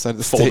 yeah.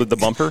 Folded the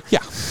bumper?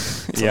 Yeah.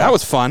 So that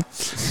was fun.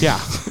 Yeah.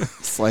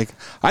 It's like,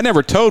 I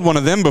never towed one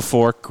of them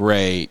before.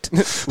 Great.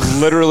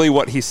 Literally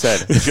what he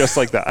said, just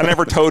like that. I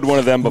never towed one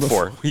of them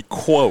before. He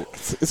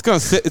quotes. It's gonna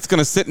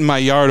sit in my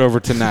yard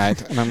over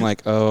tonight. And I'm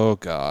like, oh,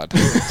 God.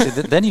 See,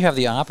 then you have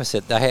the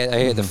opposite. I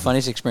had the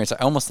funniest experience. I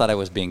almost thought I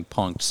was being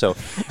punked. So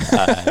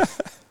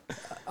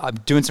I'm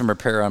doing some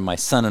repair on my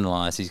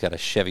son-in-law's. He's got a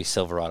Chevy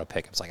Silverado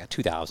pickup. It's like a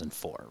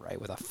 2004,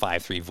 right, with a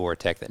 5.3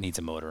 Vortec that needs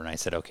a motor. And I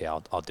said, okay,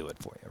 I'll do it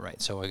for you, right?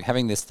 So we're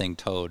having this thing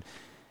towed,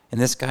 and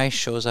this guy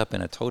shows up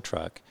in a tow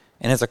truck.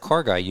 And as a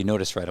car guy, you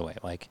notice right away,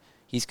 like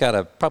he's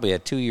got probably a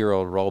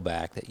 2-year-old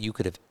rollback that you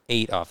could have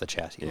ate off the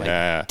chassis.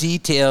 Yeah. Like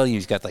detail,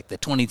 he's got like the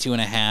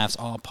 22.5s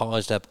all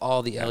polished up,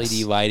 all the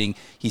LED lighting.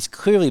 He's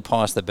clearly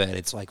polished the bed.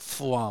 It's like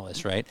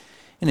flawless, right?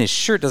 And his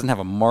shirt doesn't have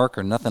a mark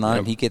or nothing on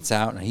it. He gets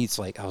out, and he's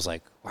like, I was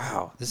like,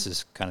 wow, this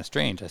is kind of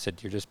strange. I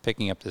said, you're just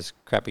picking up this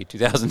crappy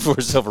 2004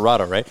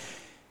 Silverado, right?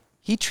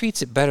 he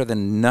treats it better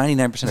than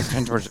 99% of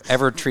transporters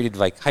ever treated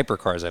like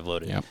hypercars I've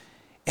loaded. Yep.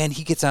 And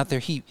he gets out there.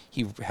 He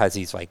has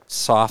these like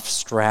soft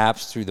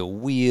straps through the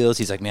wheels.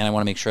 He's like, man, I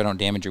want to make sure I don't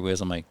damage your wheels.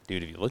 I'm like,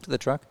 dude, have you looked at the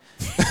truck?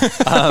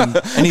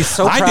 And he's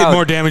so proud. I did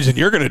more damage than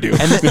you're going to do.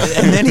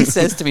 And then he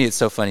says to me, it's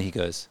so funny. He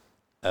goes,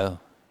 oh,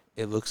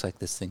 it looks like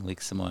this thing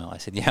leaks some oil. I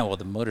said, yeah, well,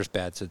 the motor's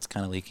bad, so it's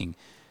kind of leaking.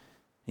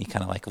 He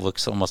kind of like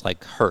looks almost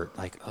like hurt,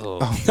 like, oh.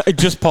 I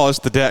just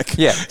polished the deck.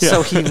 Yeah.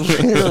 So he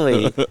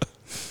literally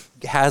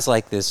has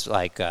like this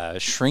like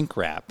shrink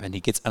wrap, and he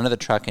gets under the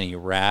truck and he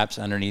wraps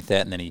underneath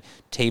it, and then he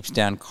tapes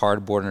down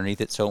cardboard underneath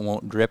it so it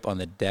won't drip on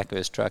the deck of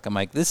his truck. I'm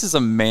like, this is a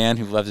man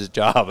who loves his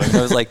job. I mean,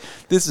 I was like,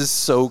 this is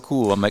so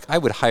cool. I'm like, I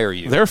would hire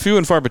you. They're few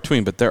and far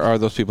between, but there are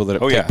those people that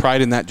take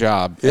pride in that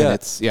job. Yeah. And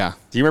it's, yeah.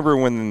 Do you remember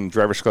when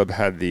Drivers Club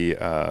had the,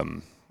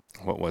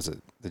 what was it?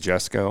 The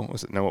Jesco?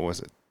 Was it? No, what was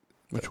it?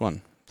 Which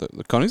one? The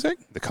Koenigsegg?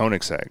 The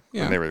Koenigsegg.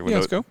 Yeah.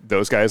 When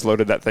those guys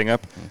loaded that thing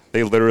up,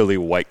 they literally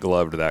white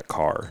gloved that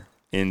car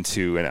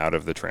into and out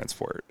of the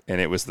transport,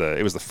 and it was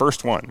the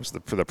first one. It was the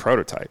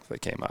prototype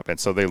that came up, and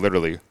so they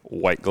literally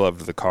white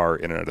gloved the car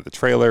in and out of the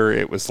trailer.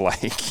 It was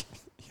like,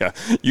 yeah,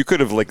 you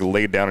could have like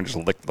laid down and just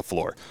licked the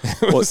floor.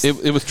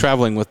 It was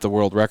traveling with the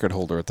world record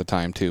holder at the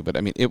time too, but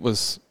I mean, it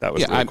was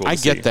really cool I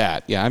to get see.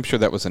 that. Yeah, I'm sure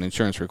that was an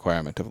insurance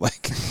requirement of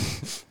like,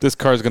 this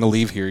car is going to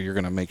leave here. You're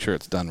going to make sure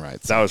it's done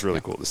right. So, that was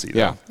really cool to see.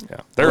 Yeah.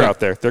 Yeah, they're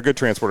out there. They're good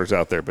transporters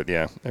out there, but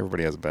yeah,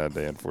 everybody has a bad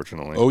day,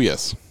 unfortunately. Oh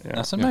yes. Yeah.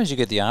 Now, sometimes you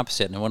get the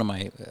opposite, and one of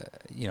my,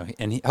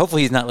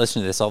 hopefully he's not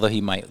listening to this, although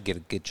he might get a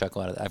good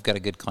chuckle out of it. I've got a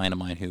good client of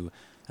mine who,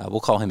 we'll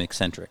call him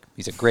eccentric.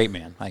 He's a great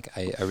man. Like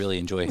I really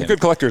enjoy him.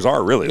 Good collectors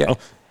are really though.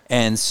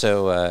 And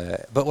so,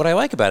 but what I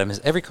like about him is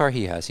every car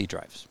he has, he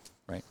drives,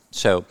 right?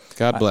 So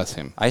God bless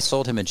him. I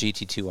sold him a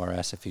GT2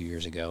 RS a few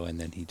years ago, and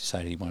then he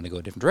decided he wanted to go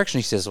a different direction.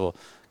 He says, well,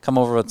 come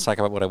over, let's talk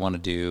about what I want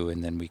to do,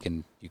 and then you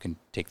can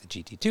take the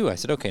GT2. I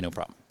said, okay, no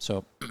problem.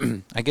 So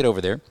I get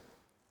over there,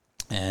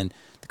 and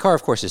the car,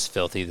 of course, is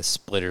filthy. The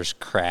splitter's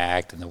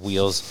cracked, and the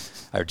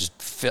wheels are just,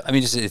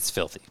 it's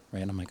filthy,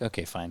 right? And I'm like,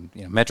 okay, fine.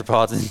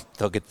 Metropolitan,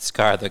 they'll get this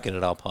car, they'll get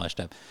it all polished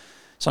up.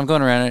 So I'm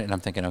going around it, and I'm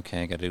thinking,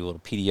 okay, I got to do a little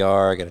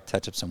PDR, I got to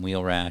touch up some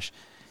wheel rash.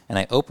 And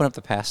I open up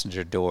the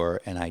passenger door,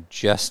 and I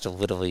just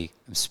literally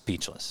am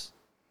speechless.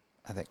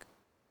 I think,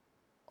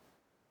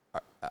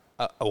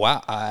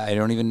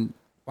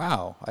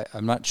 wow,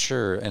 I'm not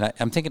sure. And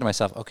I'm thinking to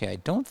myself, okay, I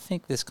don't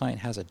think this client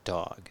has a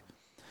dog.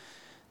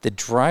 The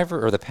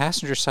driver or the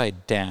passenger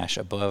side dash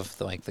above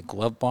the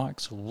glove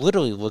box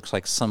literally looks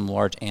like some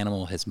large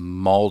animal has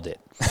mauled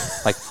it.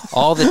 Like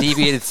all the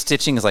deviated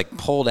stitching is like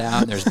pulled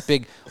out, and there's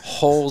big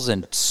holes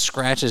and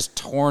scratches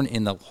torn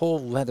in the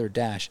whole leather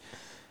dash.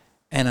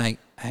 And I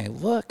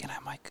look, and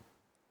I'm like,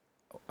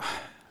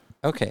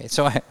 okay.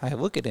 So I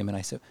look at him, and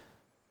I said,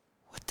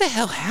 what the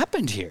hell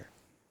happened here?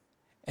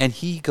 And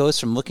he goes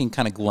from looking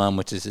kind of glum,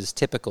 which is his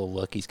typical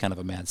look. He's kind of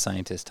a mad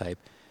scientist type,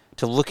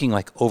 to looking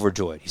like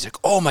overjoyed. He's like,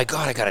 oh my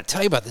God, I got to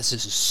tell you about this.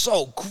 This is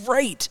so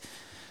great.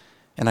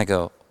 And I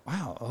go,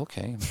 wow,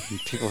 okay.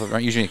 People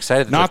aren't usually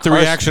excited. Not the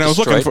reaction I was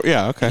looking for.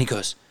 Yeah, okay. And he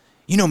goes,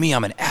 you know me,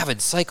 I'm an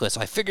avid cyclist.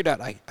 I figured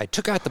out, I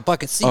took out the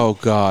bucket seat. Oh,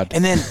 God.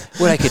 And then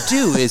what I could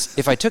do is,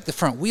 if I took the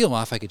front wheel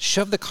off, I could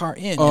shove the car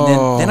in,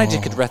 and then I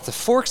just could rest the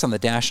forks on the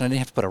dash, and I didn't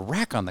have to put a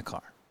rack on the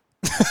car.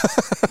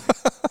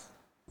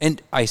 And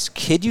I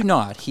kid you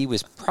not, he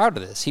was proud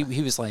of this.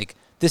 He was like,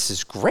 this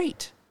is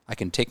great. I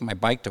can take my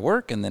bike to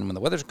work, and then when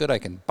the weather's good, I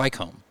can bike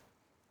home.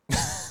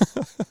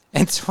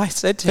 And so I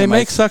said to him, they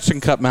make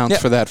suction cup mounts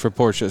for that for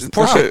Porsches.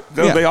 Porsche,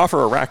 they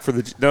offer a rack for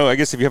the. No, I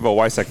guess if you have a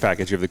YSEC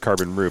package, you have the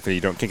carbon roof, and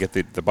you can't get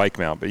the bike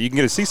mount, but you can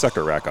get a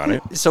C-sucker rack on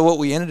it. So what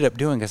we ended up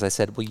doing, because I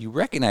said, well, you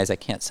recognize I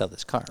can't sell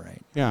this car,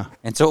 right? Yeah.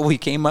 And so what we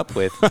came up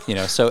with,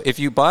 so if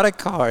you bought a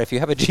car, if you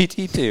have a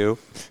GT2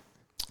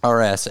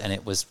 RS, and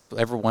it was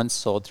ever once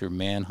sold through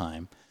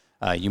Manheim,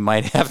 you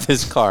might have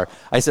this car.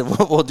 I said,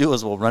 what we'll do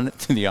is we'll run it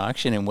through the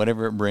auction, and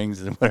whatever it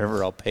brings and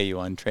whatever I'll pay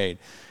you on trade.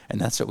 And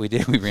that's what we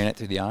did. We ran it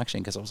through the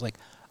auction because I was like,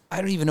 I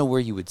don't even know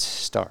where you would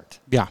start.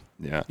 Yeah.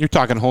 Yeah. You're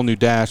talking whole new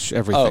dash,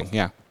 everything.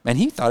 Yeah. And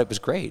he thought it was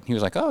great. He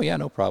was like, oh, yeah,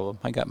 no problem.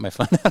 I got my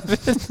fun out of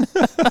it.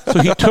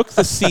 So he took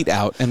the seat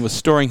out and was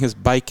storing his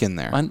bike in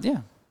there.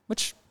 Yeah,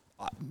 which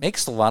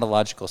makes a lot of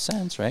logical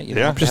sense, right? You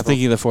I'm just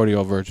thinking of the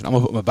 40-year-old virgin. I'm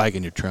going to put my bike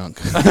in your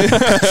trunk.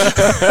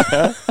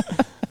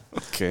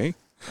 Okay.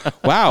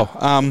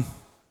 Wow.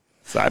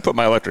 So I put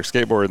my electric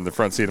skateboard in the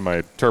front seat of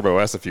my Turbo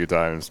S a few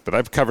times, but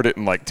I've covered it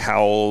in like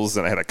towels,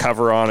 and I had a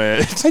cover on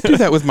it. I do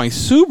that with my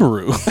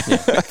Subaru.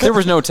 Yeah. There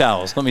was no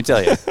towels, let me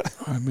tell you.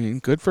 I mean,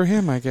 good for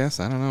him, I guess.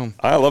 I don't know.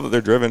 I love that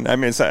they're driven. I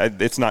mean,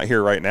 it's not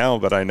here right now,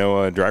 but I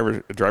know a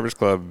Drivers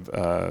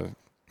Club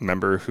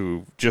member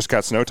who just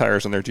got snow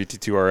tires on their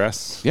GT2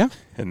 RS. Yeah.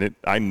 And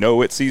I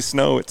know it sees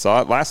snow. It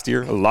saw it last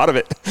year, a lot of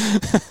it.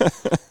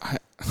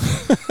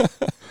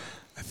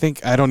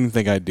 I don't even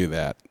think I'd do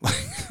that.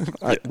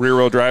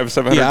 Rear-wheel drive,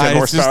 710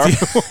 horsepower.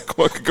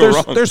 What could go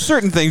wrong? There's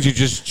certain things you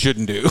just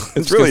shouldn't do.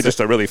 It's really just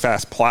a really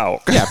fast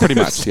plow. Yeah, pretty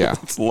much, yeah.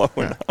 It's low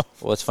enough.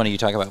 Well, it's funny you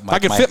talk about I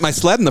could fit my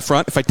sled in the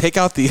front if I take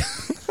out the...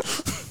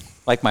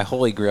 like my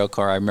Holy Grail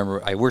car, I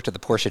remember I worked at the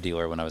Porsche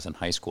dealer when I was in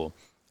high school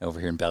over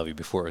here in Bellevue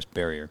before it was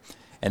Barrier.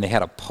 And they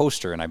had a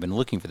poster, and I've been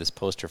looking for this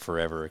poster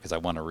forever because I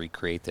want to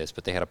recreate this.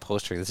 But they had a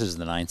poster. This is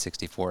the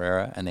 964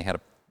 era, and they had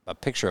a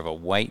picture of a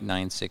white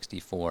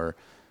 964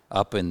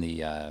 up in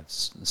the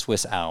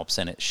Swiss Alps,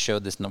 and it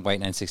showed this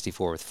white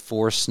 964 with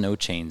 4 snow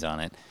chains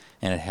on it,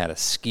 and it had a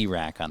ski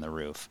rack on the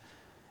roof.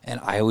 And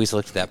I always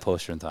looked at that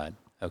poster and thought,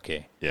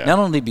 okay, not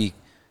only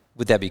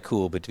would that be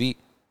cool, but to be,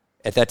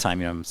 at that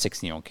time, I'm a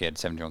 16-year-old kid,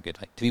 17-year-old kid,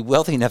 like to be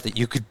wealthy enough that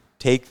you could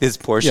take this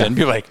Porsche and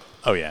be like,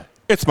 oh yeah,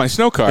 it's my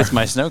snow car. It's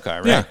my snow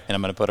car, right? Yeah. And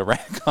I'm going to put a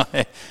rack on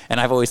it. And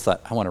I've always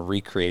thought, I want to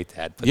recreate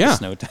that, put the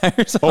snow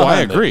tires on. Oh,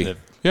 I agree.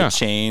 The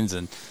chains.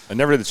 And I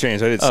never did the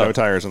chains. I did snow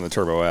tires on the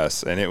Turbo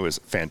S, and it was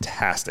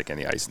fantastic in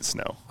the ice and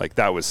snow. Like,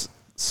 that was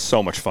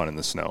so much fun in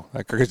the snow.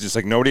 Like, just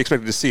like nobody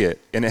expected to see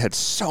it, and it had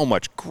so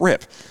much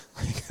grip.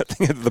 I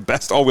think it's the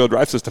best all-wheel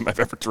drive system I've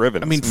ever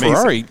driven. I mean,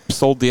 Ferrari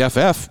sold the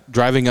FF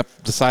driving up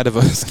the side of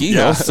a ski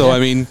hill, so I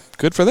mean,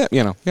 good for them,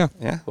 Yeah.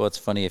 Well, it's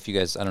funny if you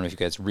guys, I don't know if you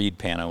guys read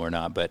Pano or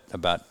not, but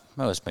about,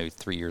 it's maybe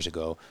 3 years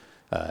ago.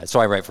 So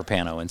I write for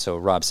Pano, and so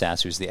Rob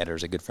Sass, who's the editor,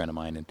 is a good friend of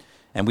mine,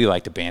 and we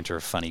like to banter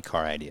funny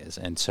car ideas.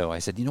 And so I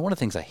said, one of the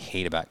things I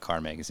hate about car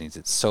magazines,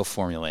 it's so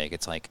formulaic.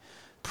 It's like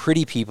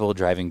pretty people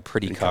driving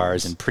pretty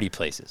cars in pretty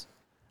places.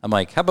 I'm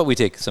like, how about we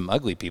take some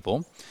ugly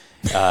people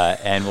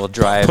and we'll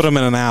drive. Put them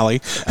in an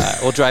alley.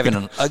 We'll drive in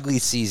an ugly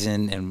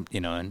season, and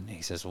and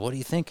he says, well, what are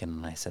you thinking?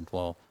 And I said,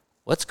 well,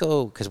 let's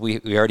go, because we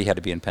already had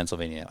to be in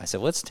Pennsylvania. I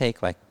said, let's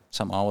take like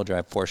some all-wheel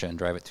drive Porsche and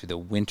drive it through the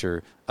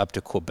winter up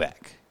to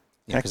Quebec.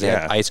 Because they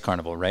had Ice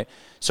Carnival, right?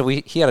 So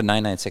he had a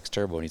 996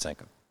 turbo, and he's like,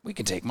 we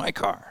can take my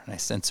car. And I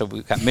said, so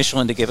we got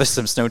Michelin to give us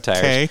some snow tires.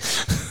 Okay.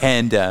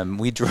 And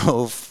we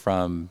drove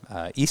from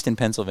Easton,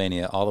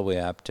 Pennsylvania, all the way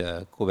up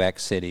to Quebec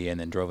City, and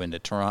then drove into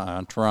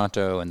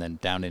Toronto, and then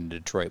down into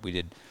Detroit. We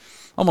did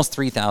almost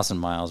 3,000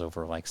 miles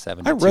over like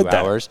 72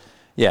 hours.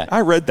 Yeah.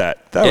 I read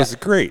that. That was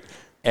great.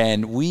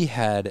 And we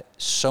had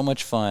so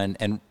much fun,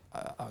 and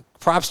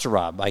props to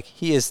Rob. Like,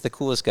 he is the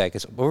coolest guy,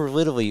 because we're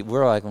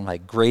like on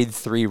like grade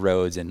 3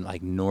 roads in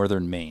like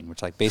northern Maine,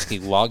 which like basically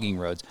logging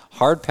roads,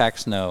 hard packed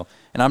snow,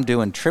 and I'm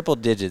doing triple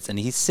digits, and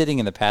he's sitting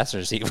in the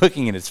passenger seat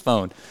looking at his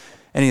phone.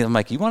 And I'm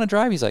like, you want to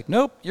drive? He's like,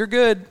 nope, you're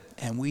good.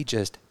 And we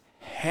just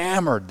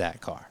hammered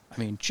that car. I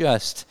mean,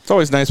 just. It's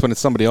always nice when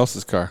it's somebody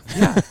else's car.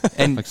 Yeah.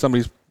 And like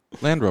somebody's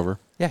Land Rover.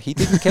 Yeah, he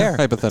didn't care.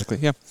 Hypothetically,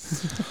 yeah.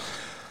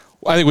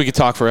 I think we could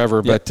talk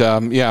forever, but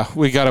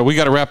we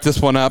gotta wrap this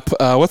one up.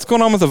 What's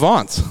going on with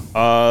Avance?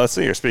 Let's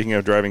see here. Speaking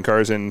of driving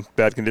cars in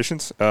bad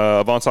conditions,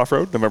 Avance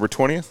Off-Road, November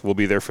 20th. We'll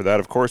be there for that,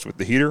 of course, with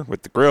the heater,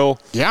 with the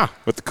grill,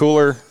 with the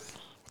cooler,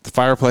 the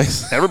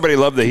fireplace. Everybody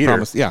loved the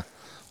heater.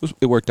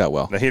 It worked out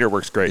well. The heater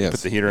works great. Yes.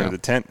 Put the heater into the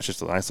tent. It's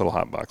just a nice little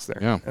hot box there.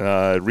 Yeah.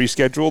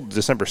 Rescheduled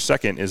December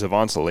 2nd is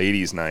Avance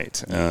Ladies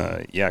Night.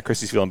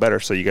 Christy's feeling better,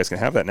 so you guys can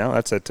have that now.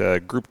 That's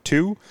at Group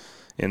 2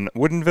 in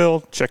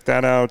Woodinville. Check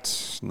that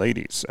out,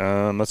 ladies.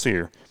 Let's see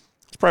here.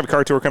 It's a private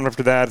car tour coming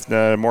after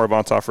that. More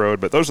Avance Off-Road,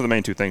 but those are the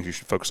main 2 things you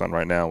should focus on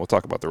right now. We'll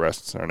talk about the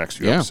rest in our next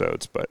few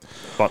episodes. But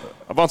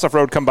Avance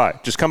Off-Road, come by.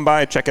 Just come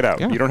by, check it out.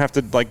 Yeah. You don't have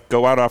to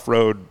go out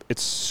off-road.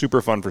 It's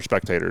super fun for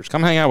spectators.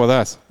 Come hang out with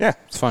us. Yeah.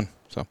 It's fun.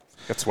 So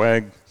got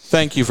swag.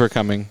 Thank you for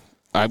coming.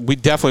 We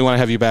definitely want to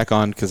have you back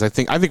on, because I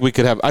think we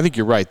could have. I think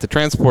you're right. The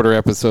Transporter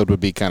episode would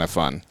be kind of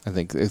fun. I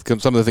think some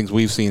of the things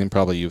we've seen and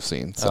probably you've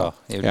seen. So,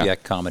 it would be a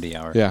comedy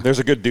hour. Yeah, there's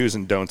a good do's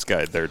and don'ts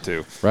guide there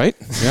too. Right?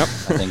 Yep.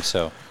 I think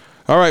so.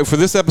 All right. For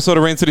this episode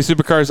of Rain City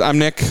Supercars, I'm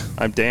Nick.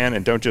 I'm Dan,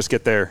 and don't just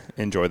get there.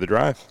 Enjoy the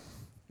drive.